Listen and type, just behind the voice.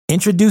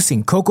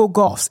Introducing Coco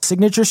Gauff's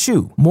signature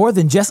shoe, more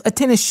than just a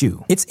tennis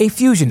shoe. It's a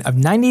fusion of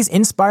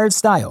 90s-inspired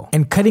style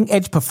and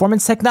cutting-edge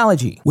performance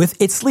technology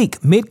with its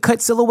sleek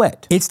mid-cut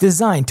silhouette. It's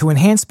designed to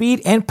enhance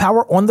speed and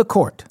power on the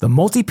court. The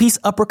multi-piece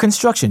upper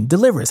construction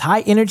delivers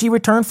high-energy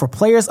return for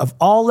players of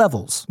all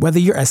levels. Whether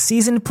you're a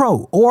seasoned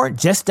pro or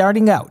just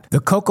starting out, the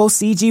Coco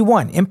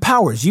CG1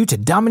 empowers you to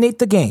dominate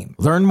the game.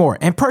 Learn more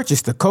and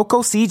purchase the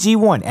Coco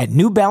CG1 at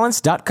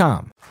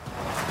NewBalance.com.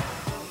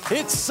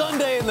 It's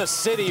Sunday in the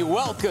city.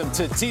 Welcome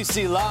to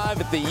TC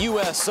Live at the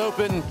U.S.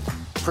 Open,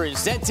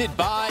 presented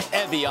by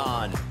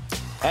Evian.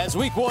 As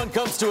week one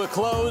comes to a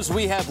close,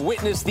 we have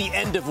witnessed the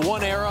end of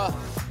one era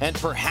and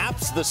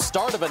perhaps the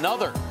start of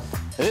another.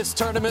 This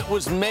tournament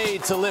was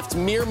made to lift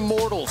mere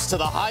mortals to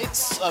the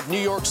heights of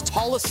New York's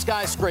tallest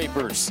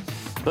skyscrapers.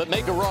 But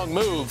make a wrong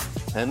move,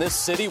 and this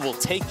city will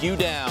take you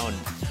down.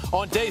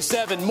 On day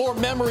 7, more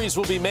memories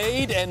will be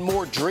made and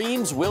more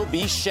dreams will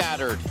be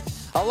shattered.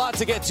 A lot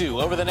to get to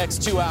over the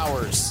next 2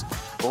 hours.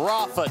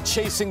 Rafa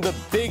chasing the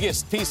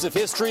biggest piece of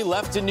history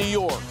left in New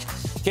York.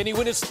 Can he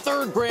win his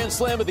 3rd Grand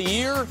Slam of the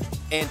year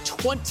and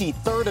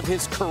 23rd of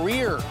his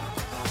career?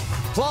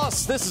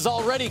 Plus, this is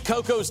already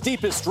Coco's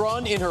deepest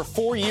run in her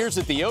 4 years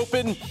at the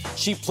Open.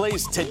 She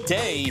plays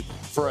today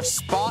for a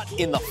spot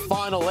in the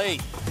Final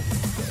 8.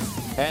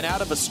 And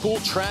out of a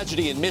school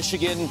tragedy in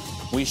Michigan,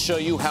 we show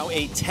you how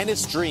a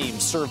tennis dream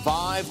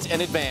survived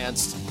and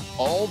advanced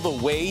all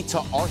the way to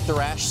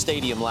Arthur Ashe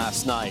Stadium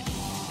last night.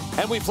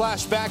 And we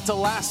flash back to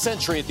last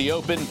century at the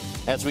Open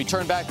as we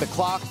turn back the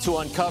clock to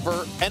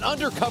uncover an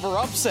undercover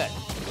upset.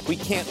 We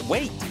can't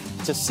wait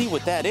to see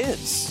what that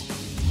is.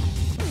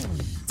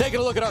 Taking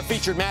a look at our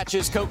featured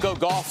matches, Coco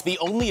Gauff, the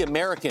only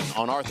American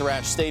on Arthur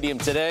Ashe Stadium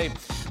today.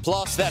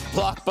 Plus that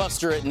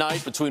blockbuster at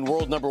night between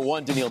world number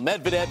 1 Daniil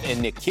Medvedev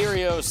and Nick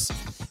Kyrgios.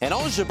 And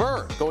Ons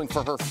Jabeur going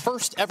for her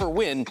first ever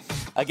win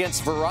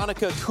against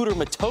Veronika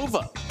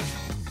Kudermetova.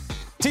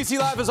 TC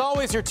Live, as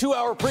always, your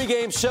 2-hour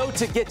pregame show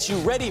to get you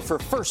ready for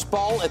first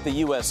ball at the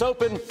U.S.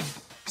 Open.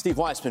 Steve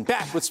Weissman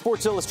back with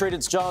Sports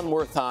Illustrated's John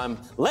Wertheim,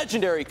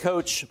 legendary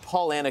coach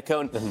Paul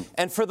Annacone,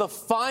 and for the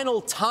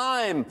final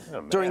time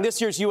during this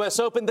year's U.S.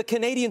 Open, the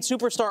Canadian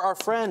superstar, our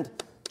friend,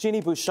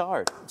 Genie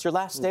Bouchard. It's your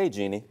last day,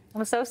 Genie.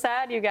 I'm so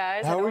sad, you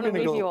guys. I don't want to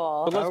leave you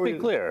all. But let's be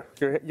clear.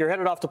 You're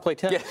headed off to play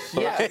tennis.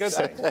 Yes.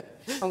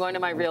 I'm going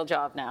to my real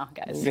job now,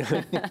 guys.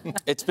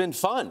 It's been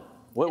fun.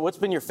 What's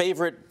been your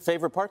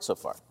favorite part so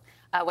far?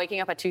 Waking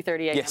up at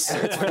 2:30 a.m. Yes,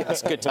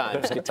 it's good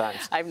times, good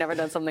times. I've never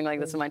done something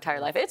like this in my entire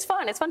life. It's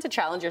fun. It's fun to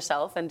challenge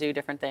yourself and do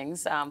different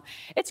things.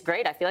 It's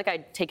great. I feel like I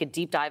take a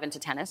deep dive into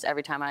tennis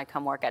every time I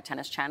come work at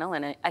Tennis Channel,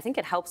 and I think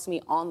it helps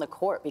me on the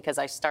court because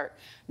I start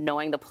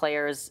knowing the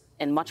players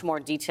in much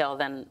more detail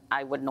than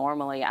I would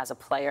normally as a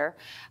player.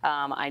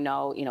 I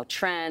know,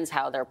 trends,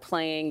 how they're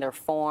playing, their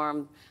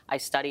form. I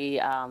study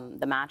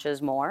the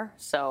matches more.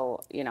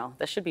 So,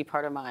 this should be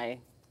part of my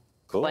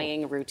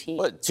playing routine.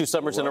 Well, 2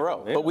 summers in a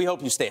row. Yeah. But we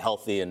hope you stay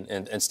healthy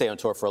and stay on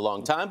tour for a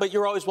long time. But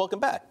you're always welcome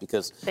back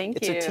because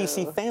it's a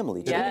TC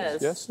family.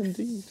 Yes. Yes,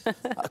 indeed.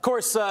 Of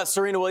course,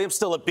 Serena Williams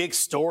still a big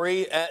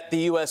story at the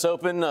U.S.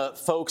 Open.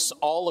 Folks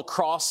all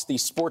across the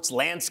sports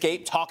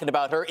landscape talking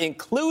about her,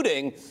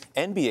 including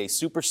NBA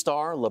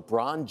superstar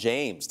LeBron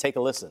James. Take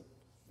a listen.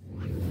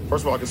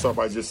 First of all, I can start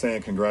by just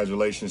saying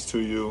congratulations to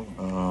you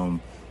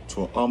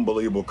to an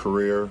unbelievable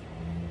career.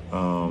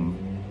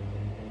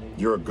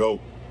 You're a GOAT.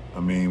 I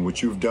mean,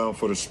 what you've done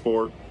for the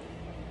sport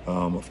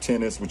of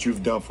tennis, what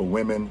you've done for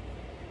women,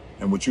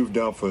 and what you've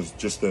done for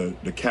just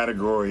the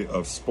category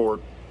of sport,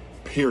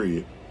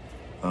 period,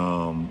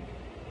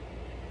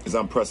 is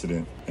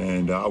unprecedented.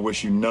 And I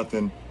wish you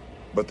nothing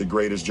but the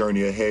greatest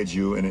journey ahead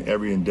you and in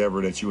every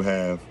endeavor that you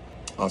have.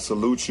 I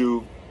salute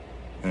you,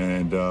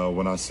 and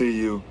when I see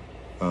you,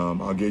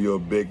 I'll give you a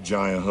big,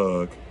 giant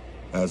hug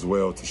as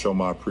well to show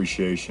my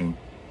appreciation,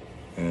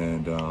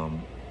 and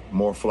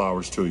more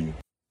flowers to you.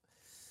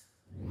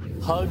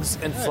 Hugs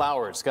and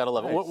flowers. Gotta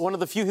love it. Nice. One of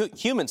the few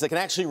humans that can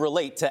actually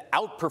relate to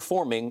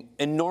outperforming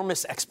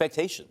enormous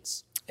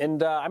expectations.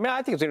 And,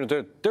 I think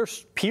they're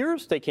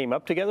peers. They came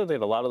up together. They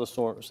had a lot of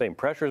the same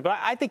pressures. But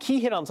I think he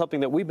hit on something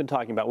that we've been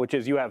talking about, which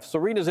is you have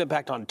Serena's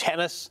impact on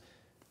tennis,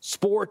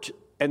 sport,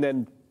 and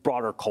then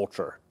broader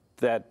culture.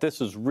 That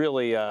this is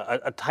really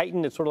a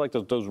titan. It's sort of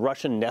like those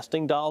Russian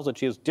nesting dolls, that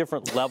she has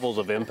different levels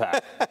of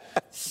impact.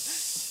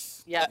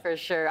 Yeah, for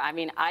sure.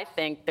 I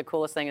think the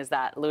coolest thing is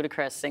that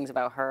Ludacris sings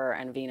about her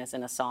and Venus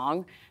in a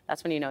song.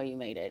 That's when you know you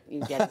made it. You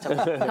get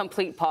into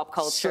complete pop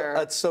culture.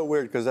 That's so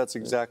weird because that's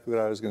exactly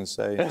what I was going to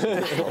say.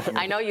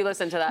 I know you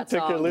listen to that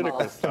song,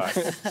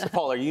 Ludacris. So,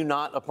 Paul, are you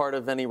not a part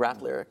of any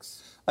rap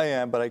lyrics? I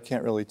am, but I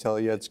can't really tell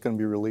yet. It's going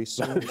to be released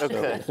soon.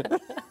 Okay. So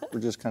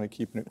we're just kind of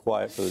keeping it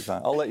quiet for the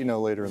time. I'll let you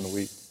know later in the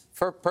week.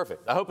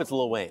 Perfect. I hope it's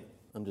Lil Wayne.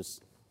 I'm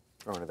just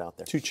throwing it out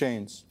there. 2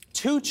 Chainz.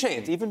 2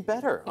 Chainz, even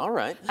better. All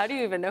right. How do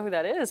you even know who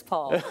that is,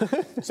 Paul?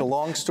 It's a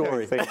long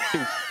story. 2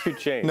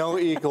 Chainz. No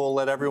equal.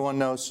 Let everyone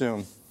know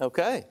soon.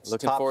 Okay.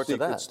 Looking top forward to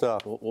secret that.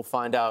 Stuff. We'll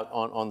find out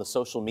on the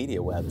social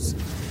media webs.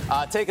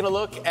 Taking a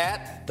look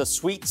at the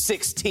Sweet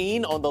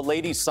 16 on the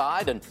ladies'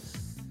 side, and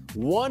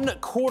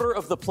 1/4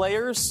 of the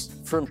players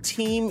from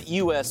Team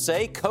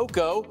USA.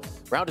 Coco,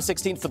 round of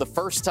 16 for the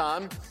first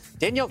time.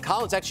 Danielle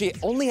Collins actually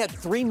only had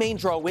 3 main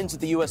draw wins at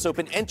the U.S.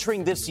 Open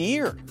entering this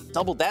year.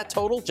 Doubled that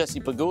total.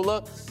 Jessie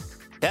Pegula,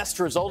 best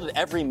result at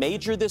every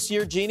major this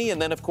year, Jeannie. And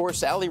then, of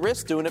course, Ali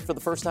Risk doing it for the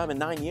first time in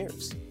 9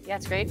 years. Yeah,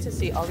 it's great to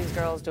see all these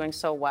girls doing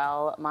so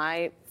well.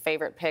 My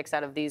favorite picks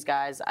out of these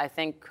guys, I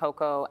think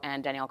Coco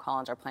and Danielle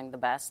Collins are playing the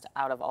best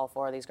out of all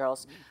 4 of these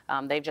girls.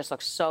 They've just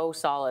looked so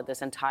solid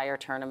this entire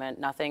tournament.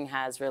 Nothing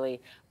has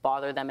really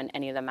bothered them in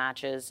any of the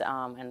matches.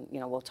 And,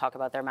 we'll talk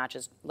about their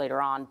matches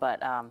later on.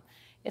 But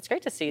it's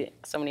great to see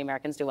so many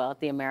Americans do well at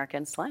the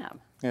American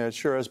Slam. Yeah, it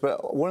sure is.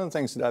 But one of the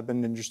things that I've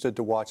been interested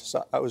to watch is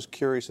I was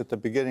curious at the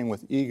beginning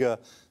with Iga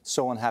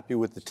so unhappy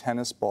with the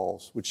tennis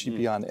balls. Would she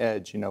be on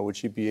edge? Would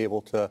she be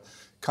able to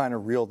kind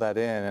of reel that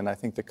in? And I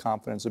think the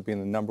confidence of being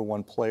the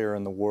 #1 player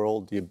in the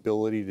world, the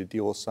ability to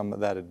deal with some of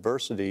that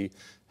adversity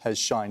has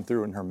shined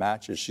through in her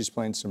matches. She's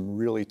playing some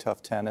really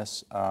tough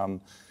tennis.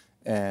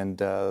 And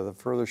the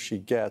further she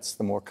gets,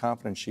 the more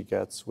confident she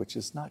gets, which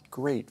is not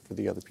great for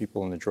the other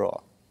people in the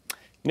draw.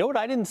 You know what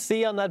I didn't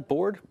see on that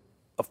board?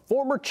 A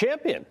former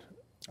champion.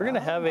 We're gonna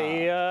have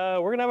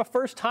a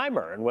first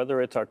timer, and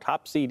whether it's our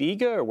top seed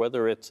Iga or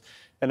whether it's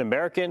an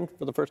American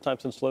for the first time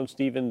since Sloane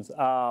Stephens,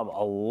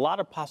 a lot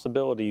of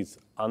possibilities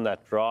on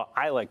that draw.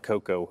 I like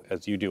Coco,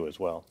 as you do as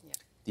well. Yeah.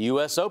 The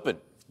U.S.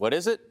 Open. What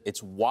is it?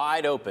 It's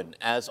wide open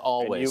as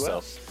always.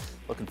 So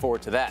looking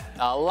forward to that.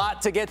 A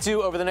lot to get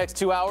to over the next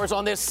 2 hours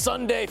on this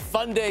Sunday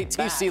Fun Day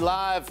TC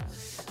Live.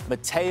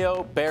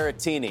 Matteo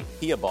Berrettini,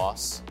 he a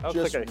boss.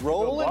 Just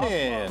rolling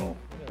in.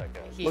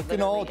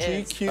 Looking all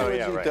GQ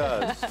as he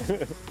does.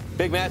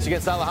 Big match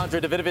against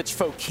Alejandro Davidovich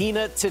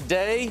Fokina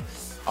today.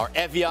 Our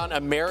Evian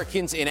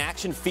Americans in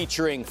action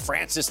featuring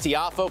Francis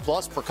Tiafoe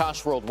plus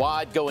Prakash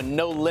Worldwide going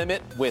no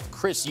limit with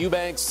Chris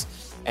Eubanks.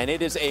 And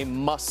it is a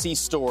must-see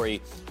story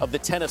of the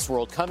tennis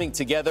world coming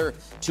together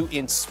to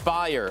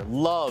inspire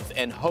love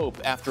and hope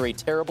after a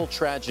terrible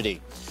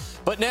tragedy.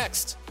 But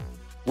next,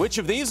 which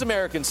of these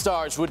American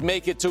stars would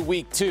make it to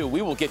week 2?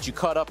 We will get you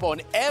caught up on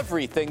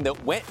everything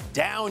that went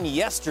down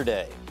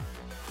yesterday.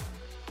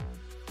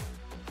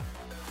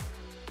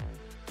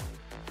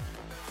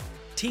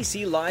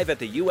 TC Live at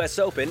the U.S.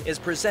 Open is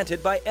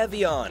presented by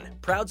Evian,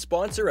 proud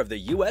sponsor of the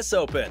U.S.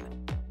 Open.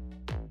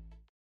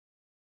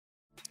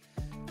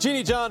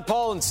 Jeannie, John,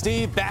 Paul, and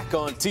Steve back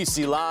on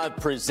TC Live,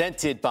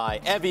 presented by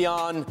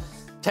Evian.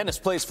 Tennis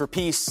Plays for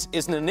Peace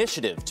is an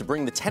initiative to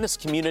bring the tennis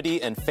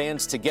community and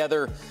fans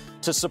together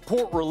to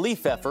support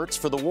relief efforts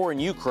for the war in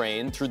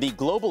Ukraine through the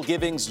Global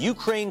Giving's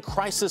Ukraine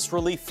Crisis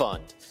Relief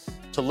Fund.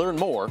 To learn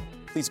more,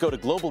 please go to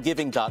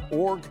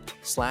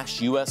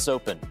globalgiving.org/US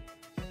Open.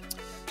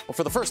 Well,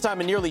 for the first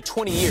time in nearly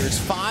 20 years,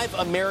 5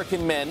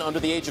 American men under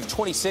the age of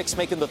 26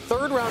 making the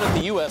 3rd round of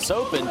the U.S.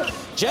 Open.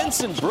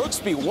 Jenson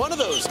Brooksby, one of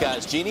those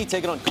guys, Jeannie,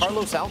 taking on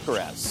Carlos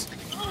Alcaraz.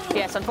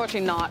 Yes,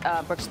 unfortunately not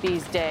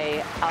Brooksby's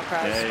day.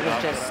 Alcaraz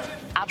was just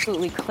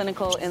absolutely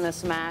clinical in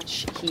this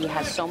match. He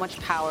has so much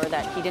power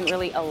that he didn't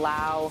really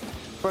allow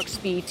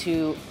Brooksby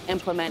to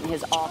implement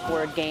his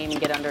awkward game and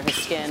get under his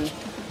skin.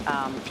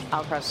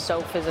 Alcaraz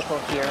so physical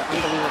here,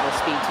 unbelievable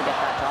speed to get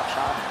that drop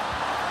shot.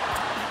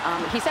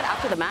 He said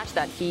after the match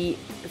that he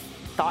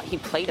thought he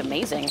played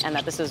amazing and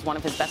that this is one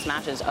of his best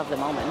matches of the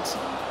moment.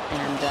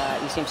 And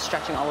he seems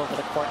stretching all over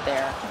the court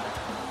there.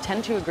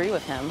 Tend to agree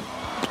with him.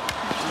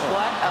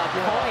 What a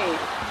point.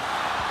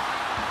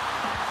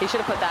 He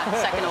should have put that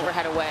second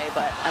overhead away,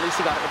 but at least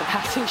he got it with a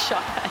passing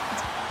shot.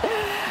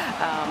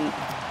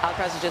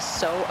 Alcaraz is just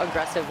so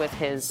aggressive with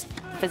his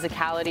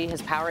physicality,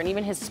 his power, and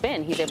even his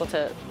spin. He's able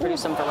to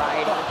produce some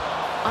variety.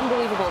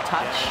 Unbelievable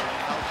touch.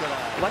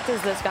 What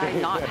does this guy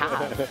not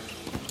have?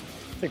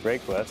 That's a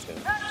great question.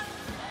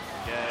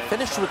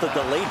 Finished with a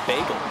delayed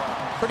bagel.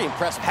 Pretty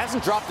impressive.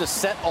 Hasn't dropped a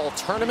set all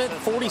tournament.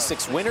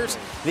 46 winners.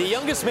 The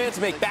youngest man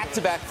to make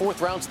back-to-back 4th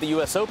rounds of the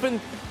U.S.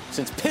 Open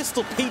since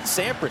Pistol Pete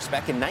Sampras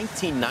back in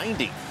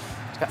 1990.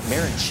 He's got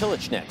Marin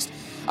Cilic next.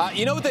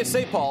 You know what they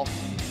say, Paul?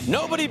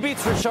 Nobody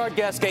beats Richard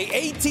Gasquet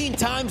 18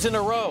 times in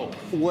a row.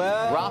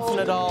 Well,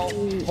 Rafa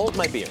Nadal, hold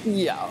my beer.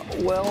 Yeah,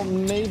 well,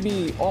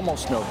 maybe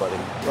almost nobody.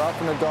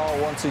 Rafa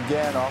Nadal, once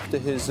again, off to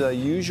his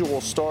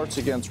usual starts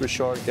against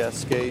Richard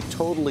Gasquet,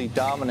 totally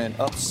dominant,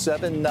 up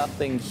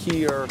 7-0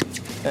 here,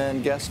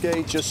 and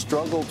Gasquet just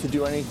struggled to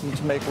do anything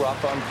to make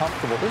Rafa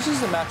uncomfortable. This is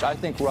the match I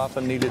think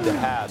Rafa needed to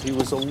have. He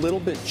was a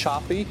little bit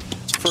choppy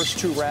first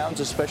 2 rounds,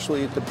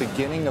 especially at the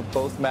beginning of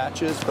both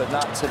matches, but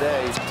not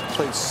today.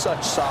 Played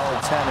such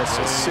solid tennis,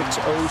 a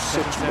 6-0,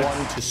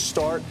 6-1 to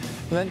start.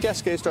 And then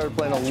Gasquet started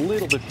playing a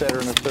little bit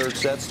better in the 3rd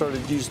set,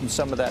 started using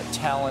some of that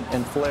talent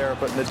and flair.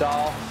 But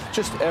Nadal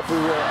just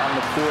everywhere on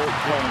the court,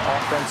 playing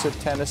offensive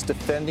tennis,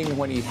 defending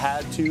when he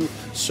had to,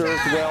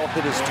 served well,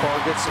 hit his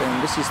targets,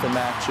 and this is the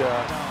match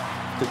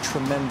the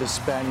tremendous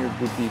Spaniard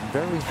would be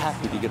very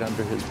happy to get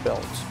under his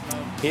belt.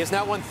 He has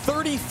now won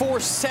 34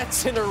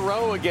 sets in a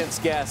row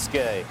against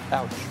Gasquet.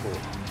 Ouch.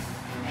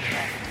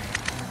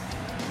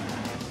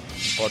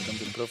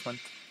 Important improvement.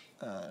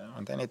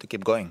 and I need to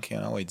keep going.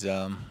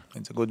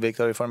 It's a good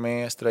victory for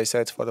me. 3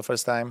 sets for the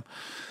first time.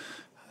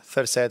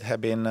 Third set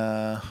had been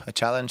a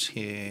challenge.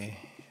 He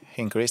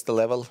increased the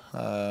level,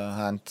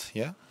 and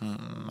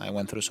I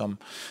went through some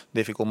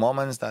difficult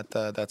moments.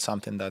 That's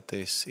something that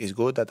is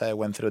good that I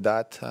went through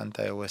that, and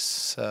I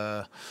was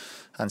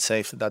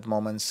unsafe at that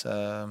moments.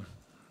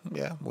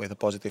 With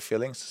positive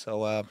feelings.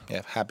 So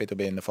happy to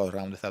be in the fourth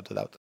round without a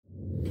doubt.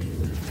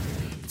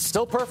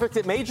 Still perfect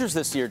at majors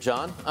this year,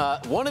 John.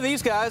 One of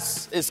these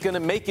guys is going to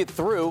make it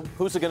through.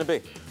 Who's it going to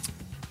be?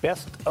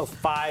 Best of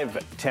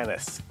 5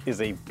 tennis is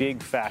a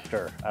big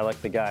factor. I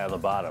like the guy on the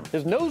bottom.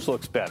 His nose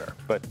looks better,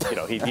 but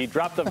he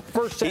dropped the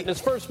first set in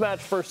his first match,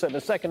 first set in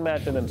his second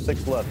match, and then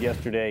 6-love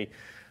yesterday.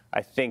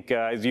 I think,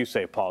 as you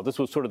say, Paul, this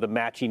was sort of the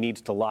match he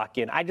needs to lock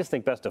in. I just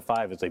think best of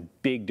 5 is a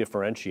big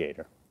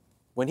differentiator.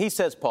 When he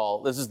says,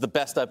 Paul, this is the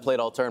best I've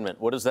played all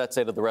tournament, what does that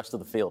say to the rest of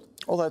the field?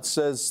 Well, that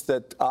says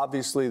that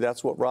obviously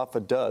that's what Rafa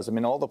does. I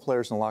mean, all the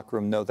players in the locker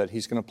room know that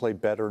he's going to play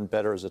better and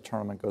better as the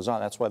tournament goes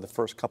on. That's why the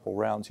first couple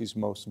rounds he's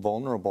most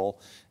vulnerable.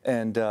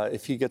 And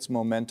if he gets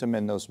momentum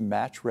and those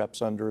match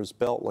reps under his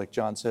belt, like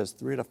John says,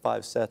 3 to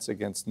 5 sets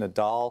against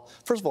Nadal.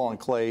 First of all, on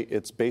clay,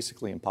 it's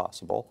basically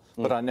impossible.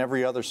 But on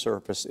every other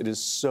surface, it is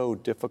so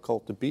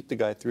difficult to beat the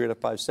guy 3 out of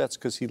 5 sets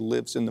because he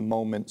lives in the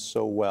moment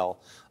so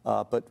well.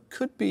 But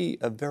could be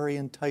a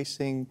very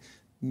enticing,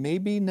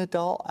 maybe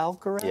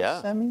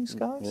Nadal-Alcaraz semis,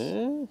 guys?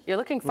 You're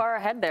looking far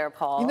ahead there,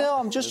 Paul.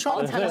 I'm just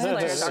trying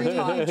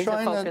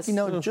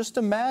to just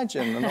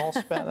imagine an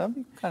all-span. That'd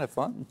be kind of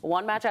fun.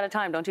 One match at a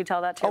time. Don't you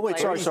tell that to your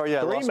players? Sorry.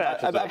 Yeah, 3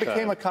 matches. I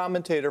became a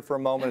commentator for a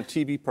moment, a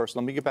TV person.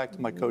 Let me get back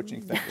to my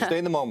coaching thing. Stay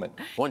in the moment.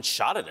 One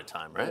shot at a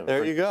time, right?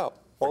 There you go.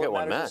 All that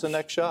one matters is the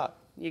next shot.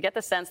 You get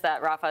the sense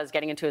that Rafa is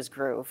getting into his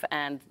groove,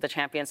 and the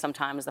champion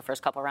sometimes the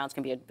first couple of rounds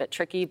can be a bit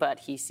tricky, but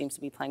he seems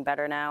to be playing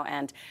better now.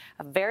 And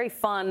a very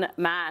fun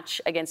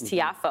match against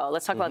Tiafoe.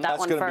 Let's talk about that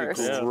one first. That's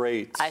going to be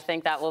great. I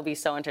think that will be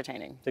so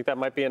entertaining. Think that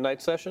might be a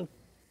night session?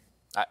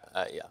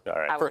 Yeah. All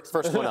right.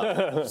 First one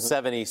up,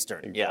 7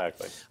 Eastern.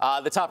 Exactly.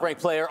 Yeah. The top-ranked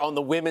player on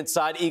the women's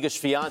side, Iga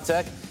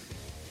Swiatek.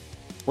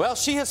 Well,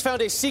 she has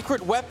found a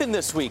secret weapon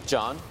this week,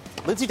 John.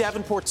 Lindsay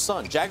Davenport's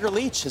son, Jagger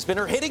Leach, has been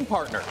her hitting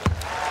partner.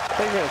 I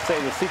think you're going to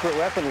say the secret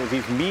weapon was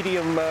these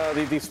medium,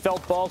 these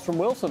felt balls from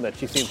Wilson that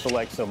she seems to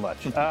like so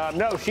much.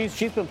 No, she's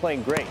been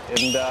playing great,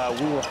 and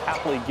we will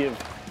happily give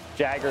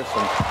Jagger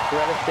some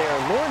credit there.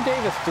 Lauren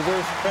Davis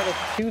deserves credit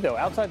too, though.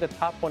 Outside the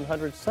top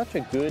 100, such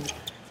a good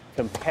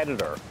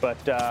competitor.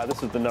 But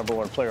this is the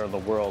 #1 player in the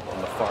world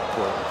on the far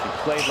court. She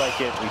played like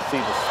it. We see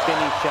the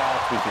spinny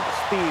shots, we see the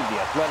speed,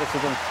 the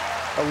athleticism.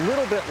 A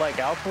little bit like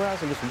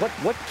Alcaraz, and just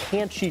what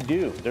can't she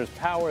do? There's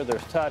power,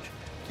 there's touch.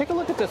 Take a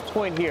look at this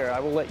point here.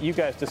 I will let you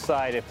guys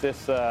decide if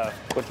this,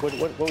 what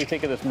we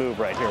think of this move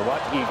right here.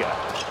 Watch Iga.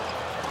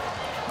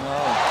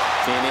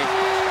 Jamie.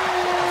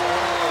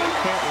 You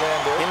can't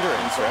land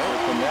hindrance, right?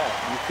 From that.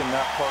 You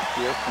cannot park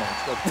the airplane.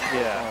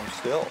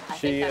 Still.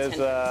 She is,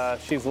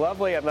 she's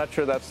lovely. I'm not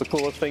sure that's the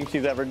coolest thing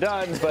she's ever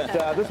done, but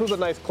this was a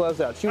nice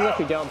closeout. She was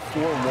actually down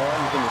 4-1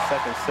 in the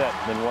second set,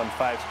 and then won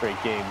 5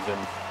 straight games.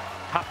 And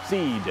top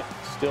seed,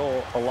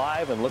 still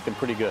alive and looking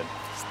pretty good.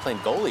 She's playing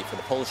goalie for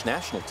the Polish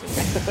national team.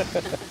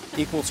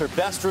 Equals her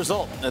best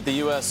result at the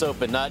U.S.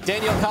 Open.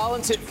 Danielle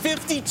Collins hit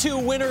 52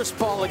 winners,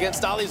 Paul,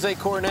 against Alizé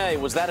Cornet.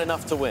 Was that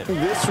enough to win?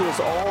 This was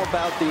all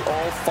about the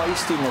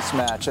all-feistiness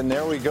match, and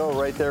there we go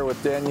right there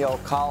with Danielle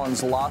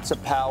Collins. Lots of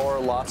power,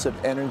 lots of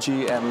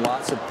energy, and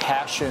lots of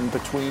passion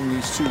between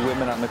these two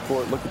women on the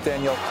court. Look at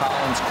Danielle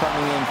Collins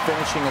coming in,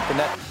 finishing at the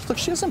net. Look,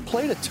 she hasn't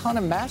played a ton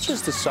of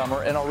matches this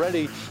summer, and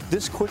already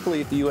this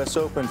quickly at the U.S.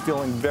 Open,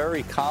 feeling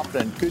very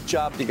confident. Good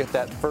job to get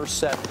that first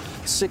set,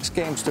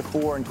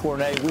 6-4 in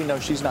Cornet. We know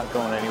she's not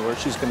going anywhere.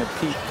 She's going to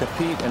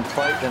compete and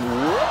fight, and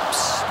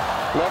whoops,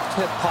 left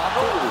hip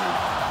pocket.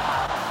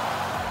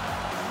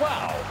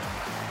 Wow.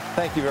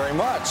 Thank you very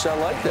much. I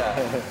like that.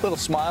 Little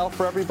smile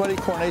for everybody.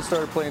 Cornet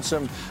started playing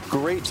some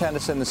great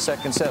tennis in the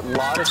second set. A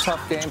lot of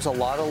tough games, a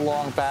lot of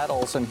long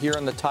battles. And here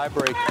in the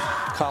tiebreak,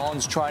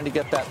 Collins trying to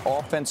get that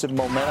offensive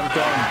momentum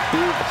going.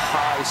 Big,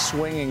 high,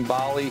 swinging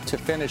volley to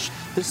finish.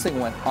 This thing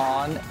went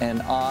on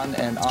and on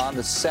and on.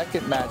 The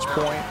second match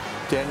point,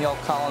 Danielle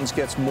Collins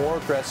gets more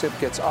aggressive,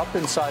 gets up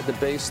inside the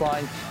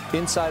baseline,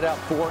 inside-out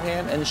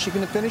forehand. And is she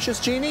going to finish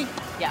this, Jeannie?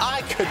 Yeah.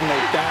 I could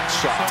make that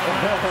shot.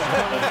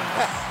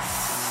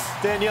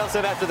 Danielle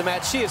said after the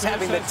match she is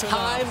having the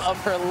time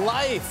of her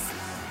life.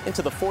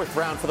 Into the fourth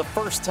round for the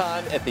first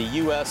time at the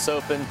U.S.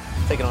 Open,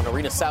 taking on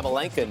Aryna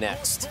Sabalenka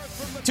next.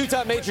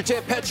 Two-time major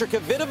champ Petra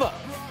Kvitova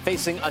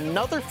facing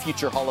another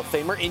future Hall of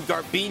Famer in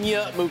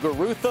Garbiñe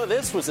Muguruza.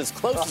 This was as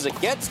close as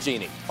it gets,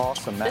 Jeannie.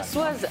 Awesome match. This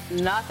was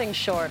nothing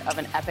short of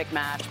an epic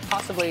match,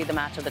 possibly the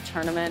match of the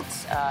tournament.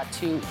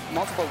 Two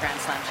multiple Grand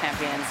Slam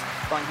champions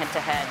going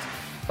head-to-head.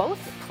 Both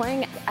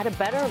playing at a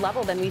better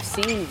level than we've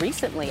seen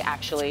recently,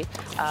 actually.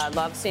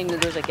 Love seeing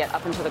Muguruza get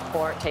up into the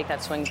court, take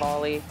that swing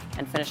volley,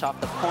 and finish off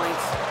the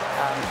points.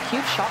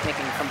 Huge shot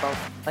making from both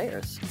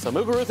players. So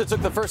Muguruza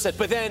took the first set,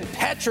 but then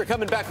Petra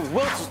coming back with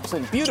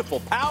Wilson.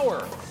 Beautiful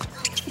power.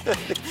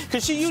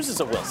 because she uses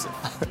a Wilson.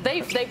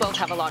 They both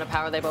have a lot of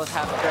power. They both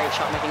have great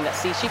shot making. That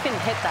she can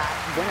hit that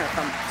winner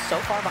from so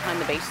far behind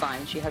the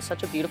baseline. She has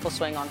such a beautiful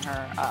swing on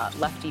her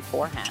lefty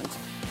forehand.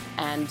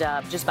 And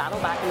just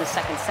battled back in the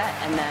second set,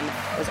 and then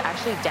was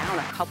actually down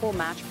a couple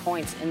match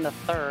points in the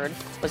third.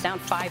 Was down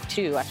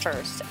 5-2 at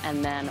first,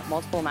 and then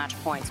multiple match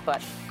points,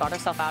 but got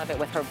herself out of it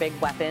with her big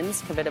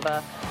weapons.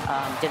 Kvitova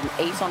did an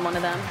ace on one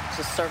of them,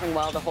 just serving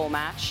well the whole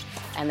match.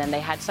 And then they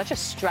had such a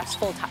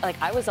stressful time. Like,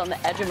 I was on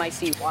the edge of my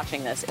seat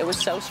watching this. It was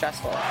so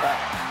stressful, but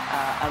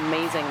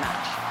amazing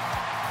match.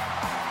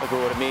 Look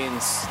at what it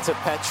means to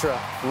Petra.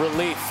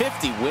 Relief,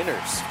 50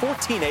 winners,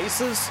 14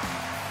 aces.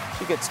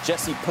 She gets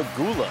Jessie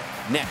Pegula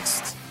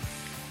next.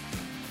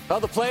 Well,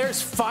 the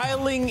players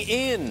filing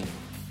in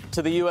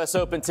to the U.S.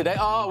 Open today.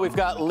 Oh, we've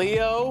got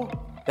Leo.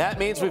 That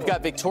means we've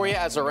got Victoria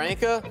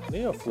Azarenka.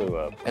 Leo flew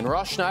up. And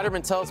Ross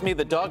Schneiderman tells me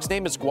the dog's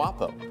name is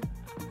Guapo.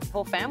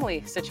 Whole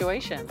family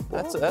situation.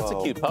 That's a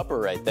cute pupper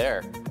right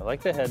there. I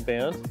like the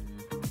headband.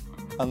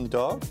 On the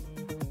dog?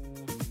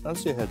 I don't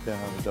see a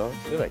headband on the dog.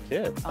 Look at that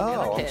kid.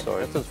 Oh, I'm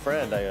sorry. That's his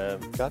friend.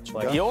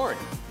 Gotcha.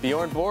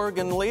 Bjorn Borg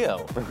and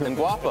Leo and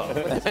Guapo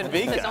and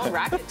Vika. His own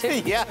racket,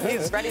 too. Yeah,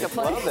 he's ready to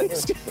play.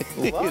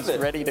 He's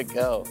ready to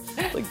go.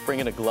 Like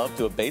bringing a glove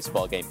to a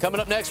baseball game.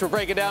 Coming up next, we're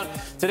breaking down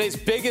today's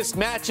biggest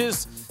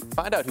matches.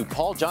 Find out who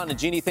Paul, John, and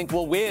Jeannie think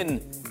will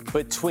win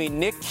between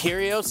Nick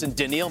Kyrgios and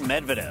Daniil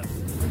Medvedev.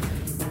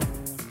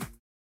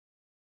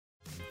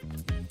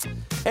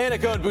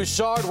 Annika and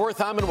Bouchard,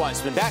 Wertheim and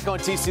Weissman back on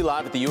TC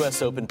Live at the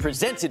U.S. Open,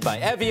 presented by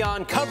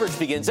Evian. Coverage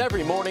begins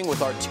every morning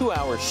with our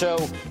 2-hour show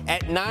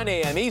at 9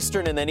 a.m.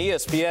 Eastern, and then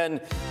ESPN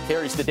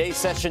carries the day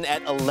session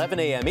at 11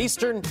 a.m.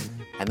 Eastern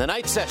and the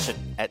night session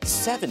at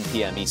 7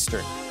 p.m.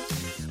 Eastern.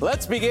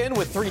 Let's begin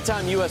with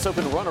three-time U.S.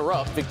 Open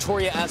runner-up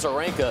Victoria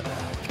Azarenka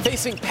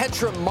facing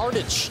Petra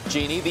Martic,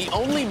 Jeannie, the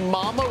only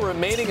mama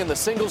remaining in the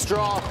singles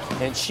draw,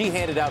 and she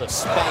handed out a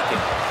spanking.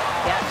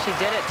 Yeah, she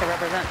did it to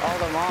represent all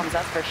the moms,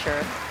 that's for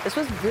sure. This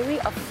was really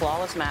a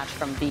flawless match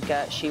from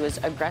Vika. She was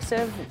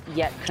aggressive,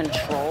 yet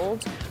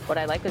controlled. What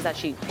I liked is that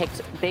she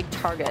picked big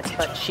targets,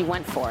 but she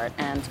went for it,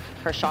 and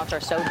her shots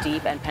are so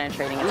deep and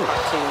penetrating. It's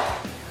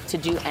hard to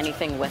do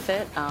anything with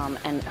it,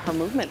 and her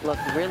movement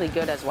looked really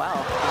good as well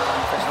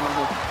for someone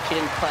who she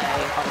didn't play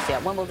obviously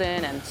at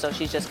Wimbledon, and so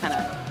she's just kind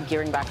of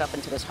gearing back up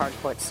into this hard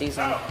court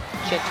season.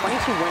 She had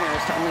 22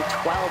 winners to only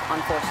 12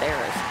 unforced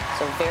errors,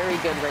 so very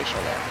good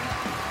ratio there.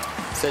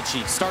 Said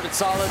she started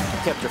solid,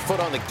 kept her foot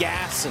on the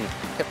gas, and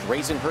kept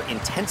raising her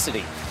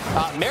intensity.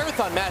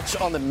 Marathon match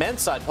on the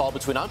men's side, Paul,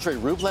 between Andrei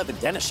Rublev and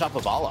Denis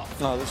Shapovalov.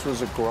 No, this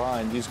was a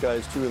grind. These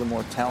guys, two of the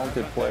more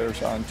talented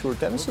players on tour.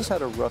 Denis has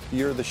had a rough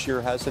year this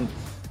year, hasn't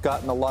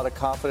gotten a lot of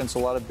confidence, a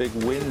lot of big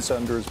wins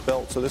under his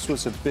belt. So this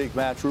was a big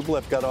match.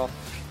 Rublev got off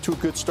to a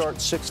good start,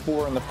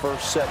 6-4 in the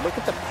first set. Look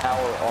at the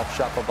power off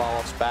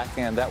Shapovalov's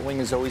backhand. That wing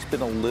has always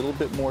been a little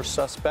bit more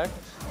suspect.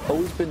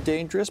 Always been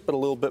dangerous, but a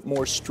little bit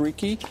more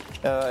streaky.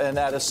 And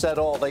at a set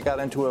all, they got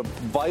into a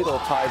vital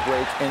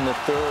tiebreak in the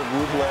third.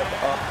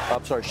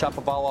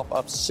 Shapovalov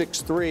up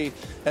 6-3.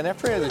 And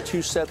after he had a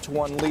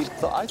 2-1 lead,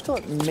 I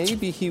thought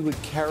maybe he would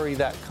carry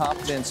that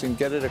confidence and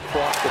get it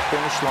across the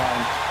finish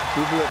line.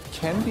 Rublev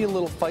can be a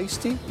little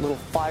feisty, a little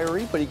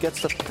fiery, but he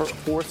gets the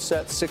fourth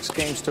set,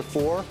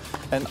 6-4,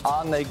 and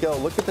on they go.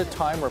 Look at the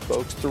timer,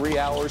 folks. 3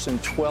 hours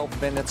and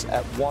 12 minutes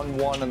at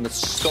 1-1 in the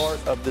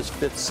start of this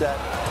fifth set,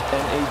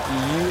 and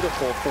a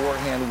beautiful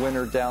forehand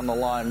winner down the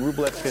line.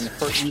 Rublev can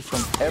hurt you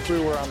from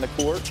everywhere on the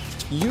court.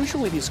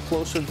 Usually he's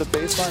closer to the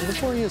baseline. Look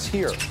where he is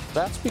here.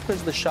 That's because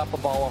of the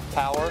Shapovalov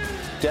power.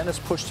 Denis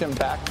pushed him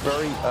back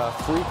very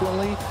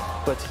frequently.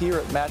 But here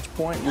at match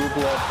point,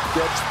 Rublev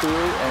gets through,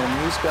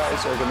 and these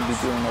guys are going to be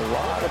doing a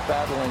lot of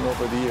battling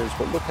over the years.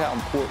 But look how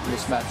important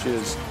this match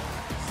is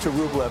to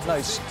Rublev.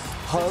 Nice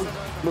hug,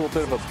 a little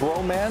bit of a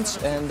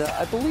bromance, and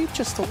I believe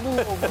just a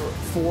little over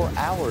 4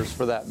 hours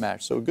for that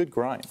match. So a good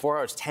grind. 4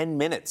 hours, 10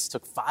 minutes.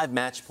 Took 5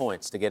 match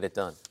points to get it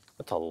done.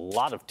 That's a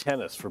lot of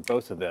tennis for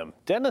both of them.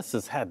 Denis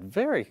has had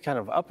very kind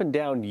of up and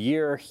down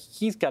year.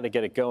 He's got to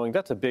get it going.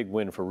 That's a big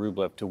win for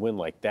Rublev to win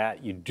like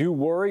that. You do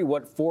worry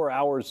what 4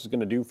 hours is going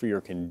to do for your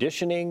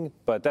conditioning,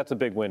 but that's a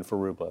big win for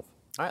Rublev.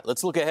 All right,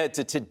 let's look ahead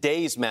to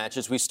today's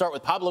matches. We start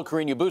with Pablo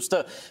Carreño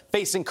Busta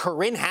facing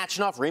Karen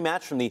Khachanov,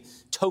 rematch from the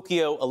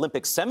Tokyo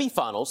Olympic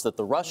semifinals that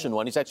the Russian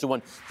won. He's actually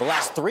won the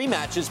last 3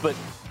 matches, but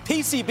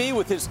PCB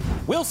with his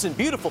Wilson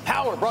Beautiful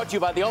Power, brought to you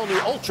by the all-new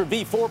Ultra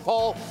V4,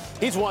 Paul.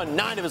 He's won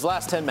 9 of his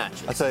last 10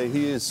 matches. I tell you,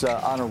 he is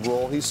on a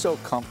roll. He's so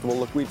comfortable.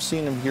 Look, we've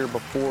seen him here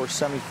before,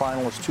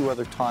 semifinalist 2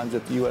 other times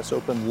at the U.S.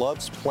 Open.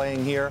 Loves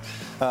playing here.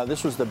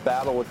 This was the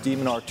battle with de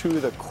Minaur, 2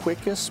 of the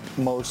quickest,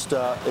 most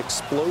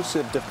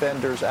explosive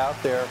defenders out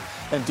there.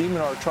 And de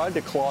Minaur tried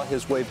to claw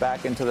his way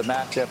back into the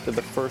match after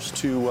the first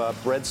 2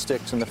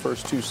 breadsticks in the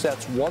first 2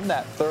 sets. Won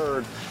that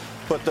third.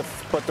 But the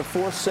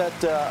fourth set,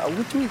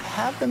 do we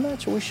have the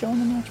match? Are we showing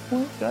the match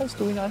point, guys? I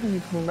don't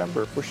even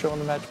remember if we're showing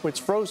the match point. It's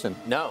frozen.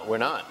 No, we're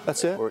not.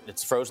 That's it?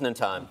 It's frozen in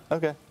time.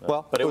 Okay.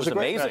 Well, but it was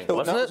amazing,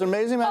 wasn't it? It was an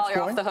amazing match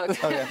you're point. off the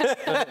hook.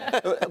 Okay.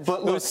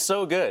 But look, It was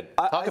so good.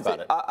 Talk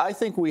about it. I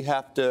think we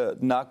have to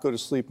not go to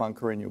sleep on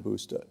Carreño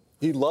Busta.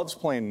 He loves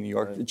playing in New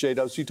York. Right.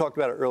 J-Dubs, you talked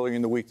about it earlier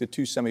in the week, the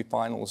 2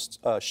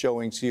 semifinalist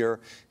showings here.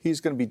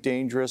 He's going to be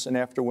dangerous, and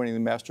after winning the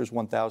Masters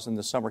 1000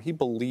 this summer, he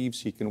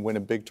believes he can win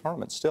a big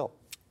tournament still.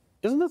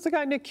 Isn't this the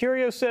guy Nick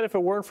Kyrgios said if it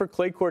weren't for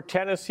clay court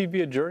tennis, he'd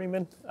be a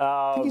journeyman?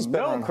 I think he's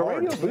better on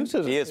hard.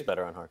 He is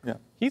better on hard. Yeah.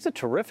 He's a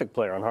terrific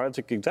player on hard.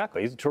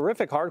 Exactly. He's a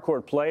terrific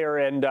hardcourt player.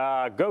 And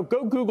go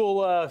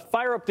Google,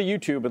 fire up the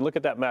YouTube and look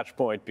at that match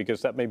point,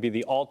 because that may be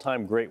the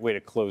all-time great way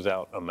to close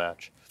out a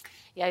match.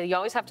 Yeah, you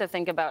always have to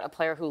think about a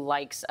player who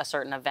likes a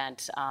certain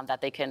event, that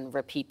they can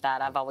repeat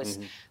that. I've always,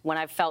 when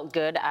I've felt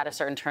good at a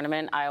certain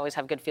tournament, I always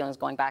have good feelings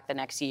going back the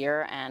next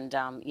year, and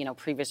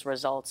previous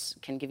results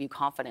can give you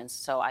confidence.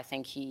 So I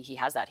think he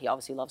has that. He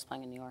obviously loves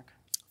playing in New York.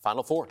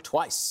 Final Four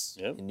twice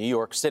in New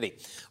York City.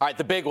 All right,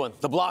 the big one,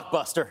 the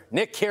blockbuster,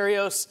 Nick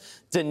Kyrgios,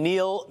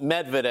 Daniil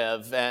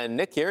Medvedev. And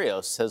Nick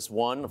Kyrgios has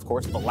won, of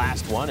course, the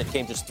last one. It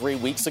came just 3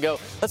 weeks ago.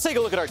 Let's take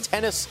a look at our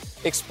Tennis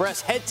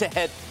Express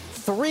head-to-head.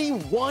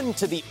 3-1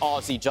 to the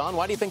Aussie. John,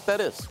 why do you think that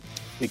is?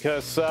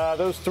 Because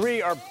those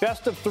three are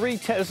best of three.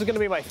 This is going to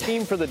be my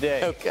theme for the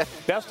day. Okay.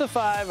 Best of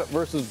 5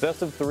 versus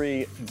best of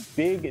 3.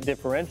 Big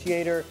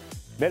differentiator.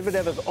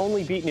 Medvedev has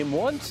only beaten him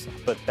once,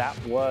 but that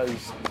was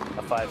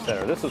a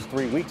 5-setter. This was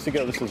 3 weeks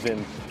ago. This was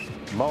in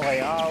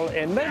Montreal.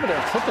 And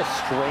Medvedev took a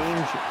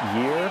strange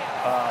year.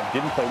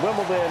 Didn't play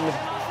Wimbledon.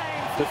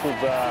 This was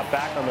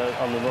back on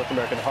the North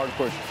American hard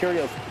court.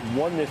 Kyrgios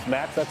won this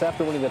match. That's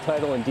after winning the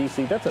title in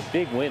D.C. That's a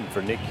big win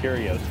for Nick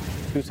Kyrgios,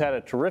 who's had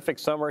a terrific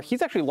summer.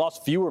 He's actually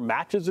lost fewer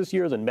matches this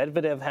year than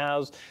Medvedev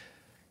has.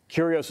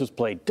 Kyrgios has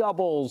played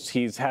doubles.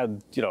 He's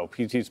had,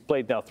 he's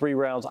played now 3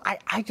 rounds.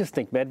 I just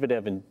think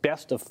Medvedev in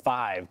best of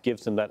 5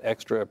 gives him that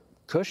extra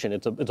cushion.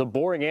 It's a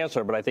boring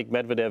answer, but I think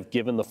Medvedev,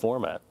 given the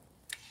format.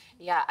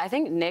 Yeah, I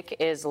think Nick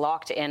is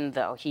locked in,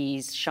 though.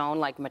 He's shown,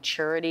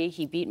 maturity.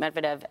 He beat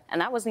Medvedev, and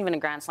that wasn't even a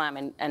Grand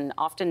Slam. And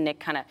often Nick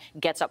kind of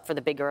gets up for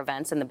the bigger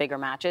events and the bigger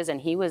matches.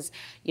 And he was,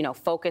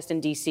 focused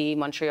in D.C.,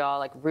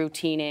 Montreal,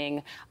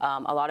 routining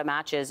a lot of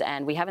matches.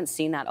 And we haven't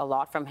seen that a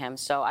lot from him.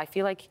 So I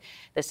feel like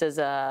this is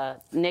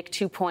a Nick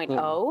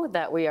 2.0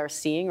 that we are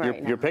seeing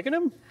right now. You're picking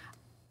him?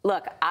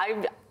 Look,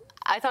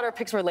 I thought our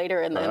picks were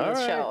later in the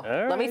show.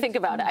 Let me think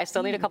about it. I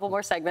still need a couple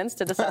more segments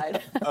to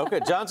decide. Okay,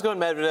 John's going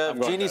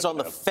Medvedev. Jeannie's on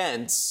the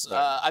fence.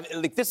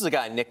 This is a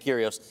guy, Nick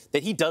Kyrgios,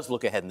 that he does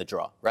look ahead in the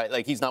draw,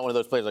 right? He's not one of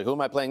those players who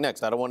am I playing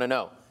next? I don't want to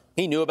know.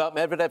 He knew about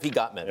Medvedev. He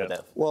got Medvedev. Yeah.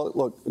 Well,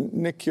 look,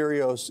 Nick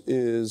Kyrgios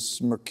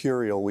is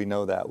mercurial. We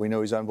know that. We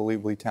know he's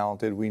unbelievably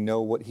talented. We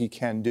know what he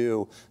can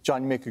do.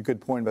 John, you make a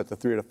good point about the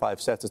 3 to 5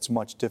 sets. It's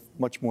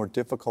much more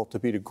difficult to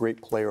beat a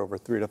great player over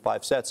 3 to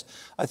 5 sets.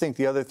 I think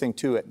the other thing,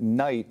 too, at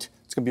night,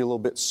 it's going to be a little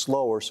bit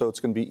slower, so it's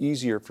going to be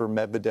easier for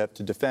Medvedev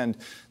to defend.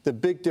 The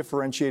big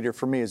differentiator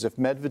for me is if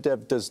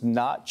Medvedev does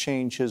not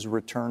change his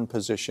return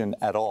position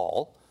at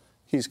all,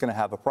 he's going to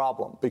have a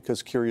problem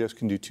because Kyrgios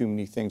can do too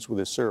many things with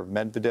his serve.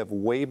 Medvedev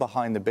way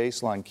behind the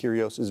baseline.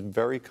 Kyrgios is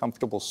very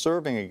comfortable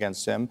serving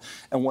against him.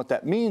 And what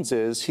that means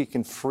is he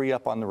can free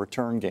up on the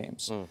return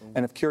games.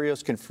 And if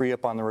Kyrgios can free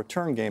up on the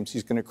return games,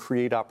 he's going to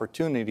create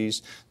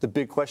opportunities. The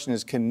big question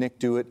is, can Nick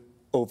do it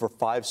over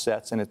 5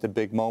 sets and at the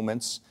big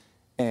moments?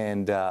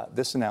 And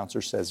this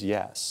announcer says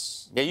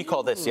yes. Yeah, you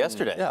called this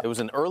yesterday. Yeah. It was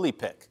an early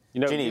pick.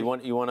 Jeannie, you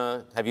want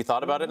to? Have you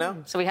thought about it now?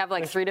 So we have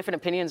 3 different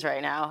opinions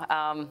right now.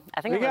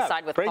 I think I'm going to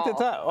side with Paul.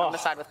 I'm going to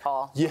side with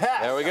Paul.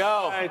 Yeah. There we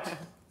go. Right.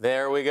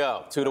 There we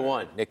go.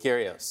 2-1. Nick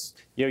Kyrgios.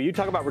 You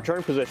talk about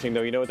return positioning,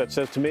 though. You know what that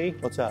says to me?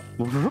 What's that?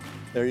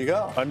 There you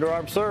go.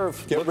 Underarm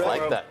serve. Get ready.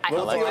 Like that. I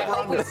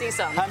hope we see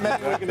some. How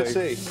many are we going to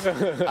see?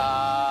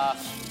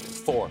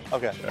 4.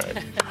 Okay. All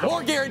right.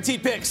 More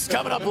guaranteed picks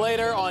coming up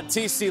later on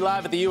TC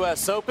Live at the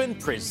U.S. Open,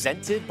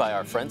 presented by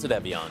our friends at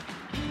Evian.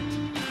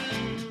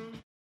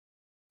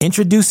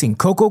 Introducing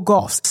Coco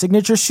Gauff's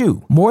signature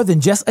shoe. More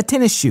than just a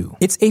tennis shoe,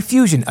 it's a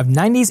fusion of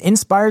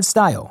 90s-inspired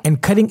style and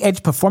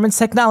cutting-edge performance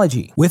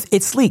technology. With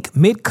its sleek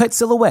mid-cut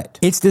silhouette,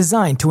 it's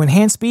designed to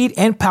enhance speed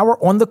and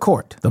power on the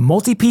court. The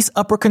multi-piece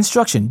upper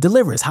construction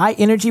delivers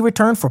high-energy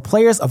return for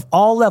players of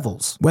all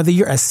levels. Whether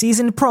you're a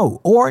seasoned pro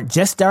or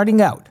just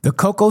starting out, the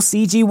Coco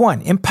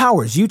CG1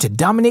 empowers you to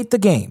dominate the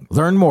game.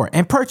 Learn more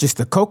and purchase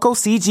the Coco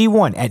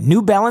CG1 at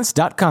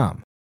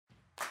NewBalance.com.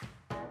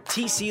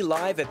 TC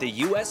Live at the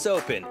U.S.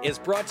 Open is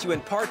brought to you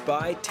in part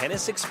by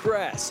Tennis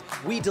Express.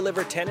 We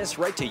deliver tennis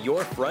right to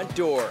your front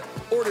door.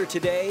 Order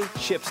today,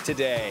 ships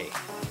today.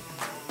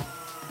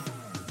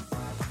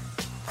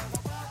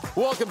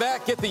 Welcome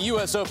back. Get the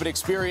U.S. Open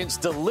experience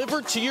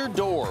delivered to your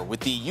door with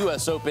the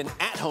U.S. Open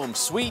at-home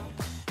suite,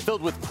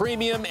 filled with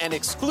premium and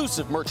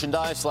exclusive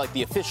merchandise like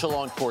the official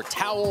on-court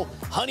towel,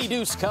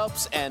 Honeydeuce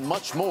cups, and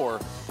much more.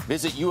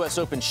 Visit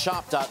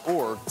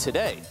usopenshop.org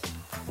today.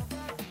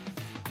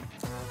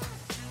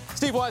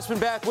 Steve Weissman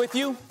back with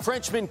you.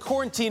 Frenchman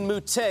Corentin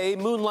Moutet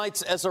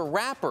moonlights as a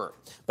rapper.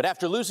 But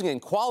after losing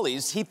in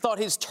qualies, he thought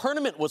his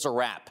tournament was a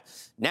wrap.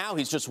 Now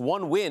he's just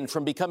one win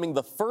from becoming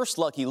the first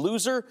lucky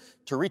loser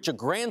to reach a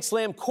Grand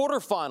Slam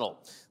quarterfinal.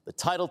 The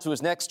title to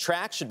his next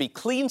track should be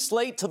Clean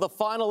Slate to the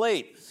Final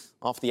 8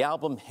 off the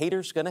album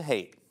Haters Gonna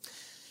Hate.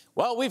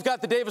 Well, we've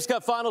got the Davis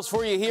Cup Finals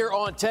for you here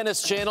on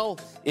Tennis Channel.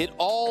 It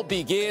all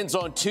begins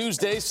on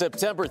Tuesday,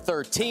 September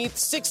 13th.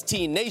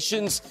 16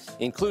 nations,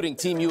 including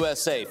Team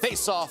USA,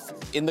 face off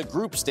in the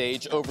group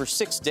stage over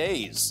 6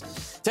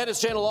 days.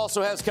 Tennis Channel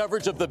also has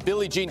coverage of the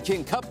Billie Jean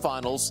King Cup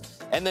Finals,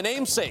 and the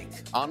namesake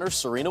honors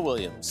Serena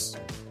Williams.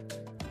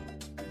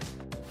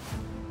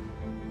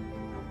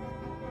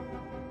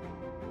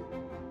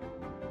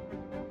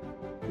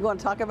 You want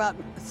to talk about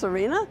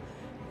Serena?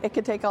 It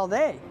could take all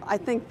day. I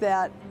think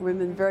that we've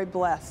been very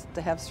blessed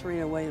to have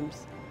Serena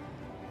Williams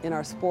in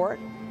our sport.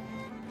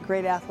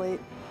 Great athlete.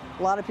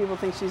 A lot of people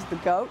think she's the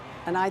GOAT,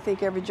 and I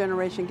think every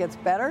generation gets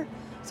better.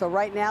 So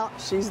right now,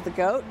 she's the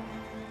GOAT.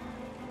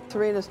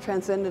 Serena's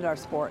transcended our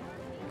sport,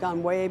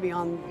 gone way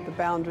beyond the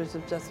boundaries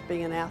of just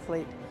being an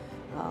athlete.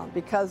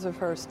 Because of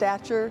her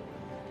stature,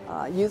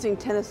 using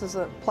tennis as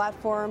a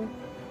platform,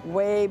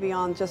 way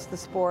beyond just the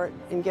sport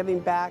and giving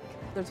back.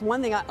 There's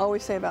one thing I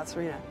always say about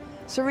Serena.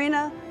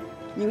 Serena,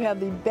 you have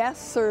the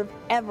best serve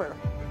ever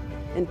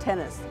in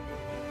tennis.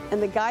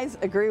 And the guys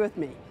agree with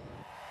me.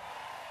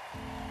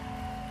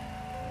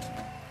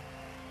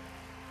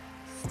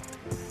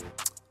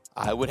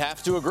 I would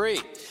have to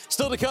agree.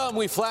 Still to come,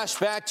 we flash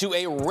back to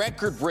a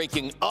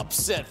record-breaking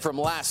upset from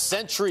last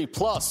century.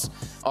 Plus,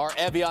 our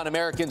Evian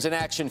Americans in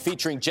action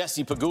featuring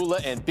Jesse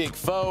Pegula and Big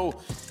Foe.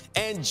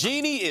 And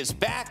Jeannie is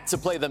back to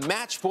play the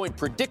Match Point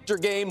Predictor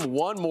game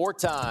one more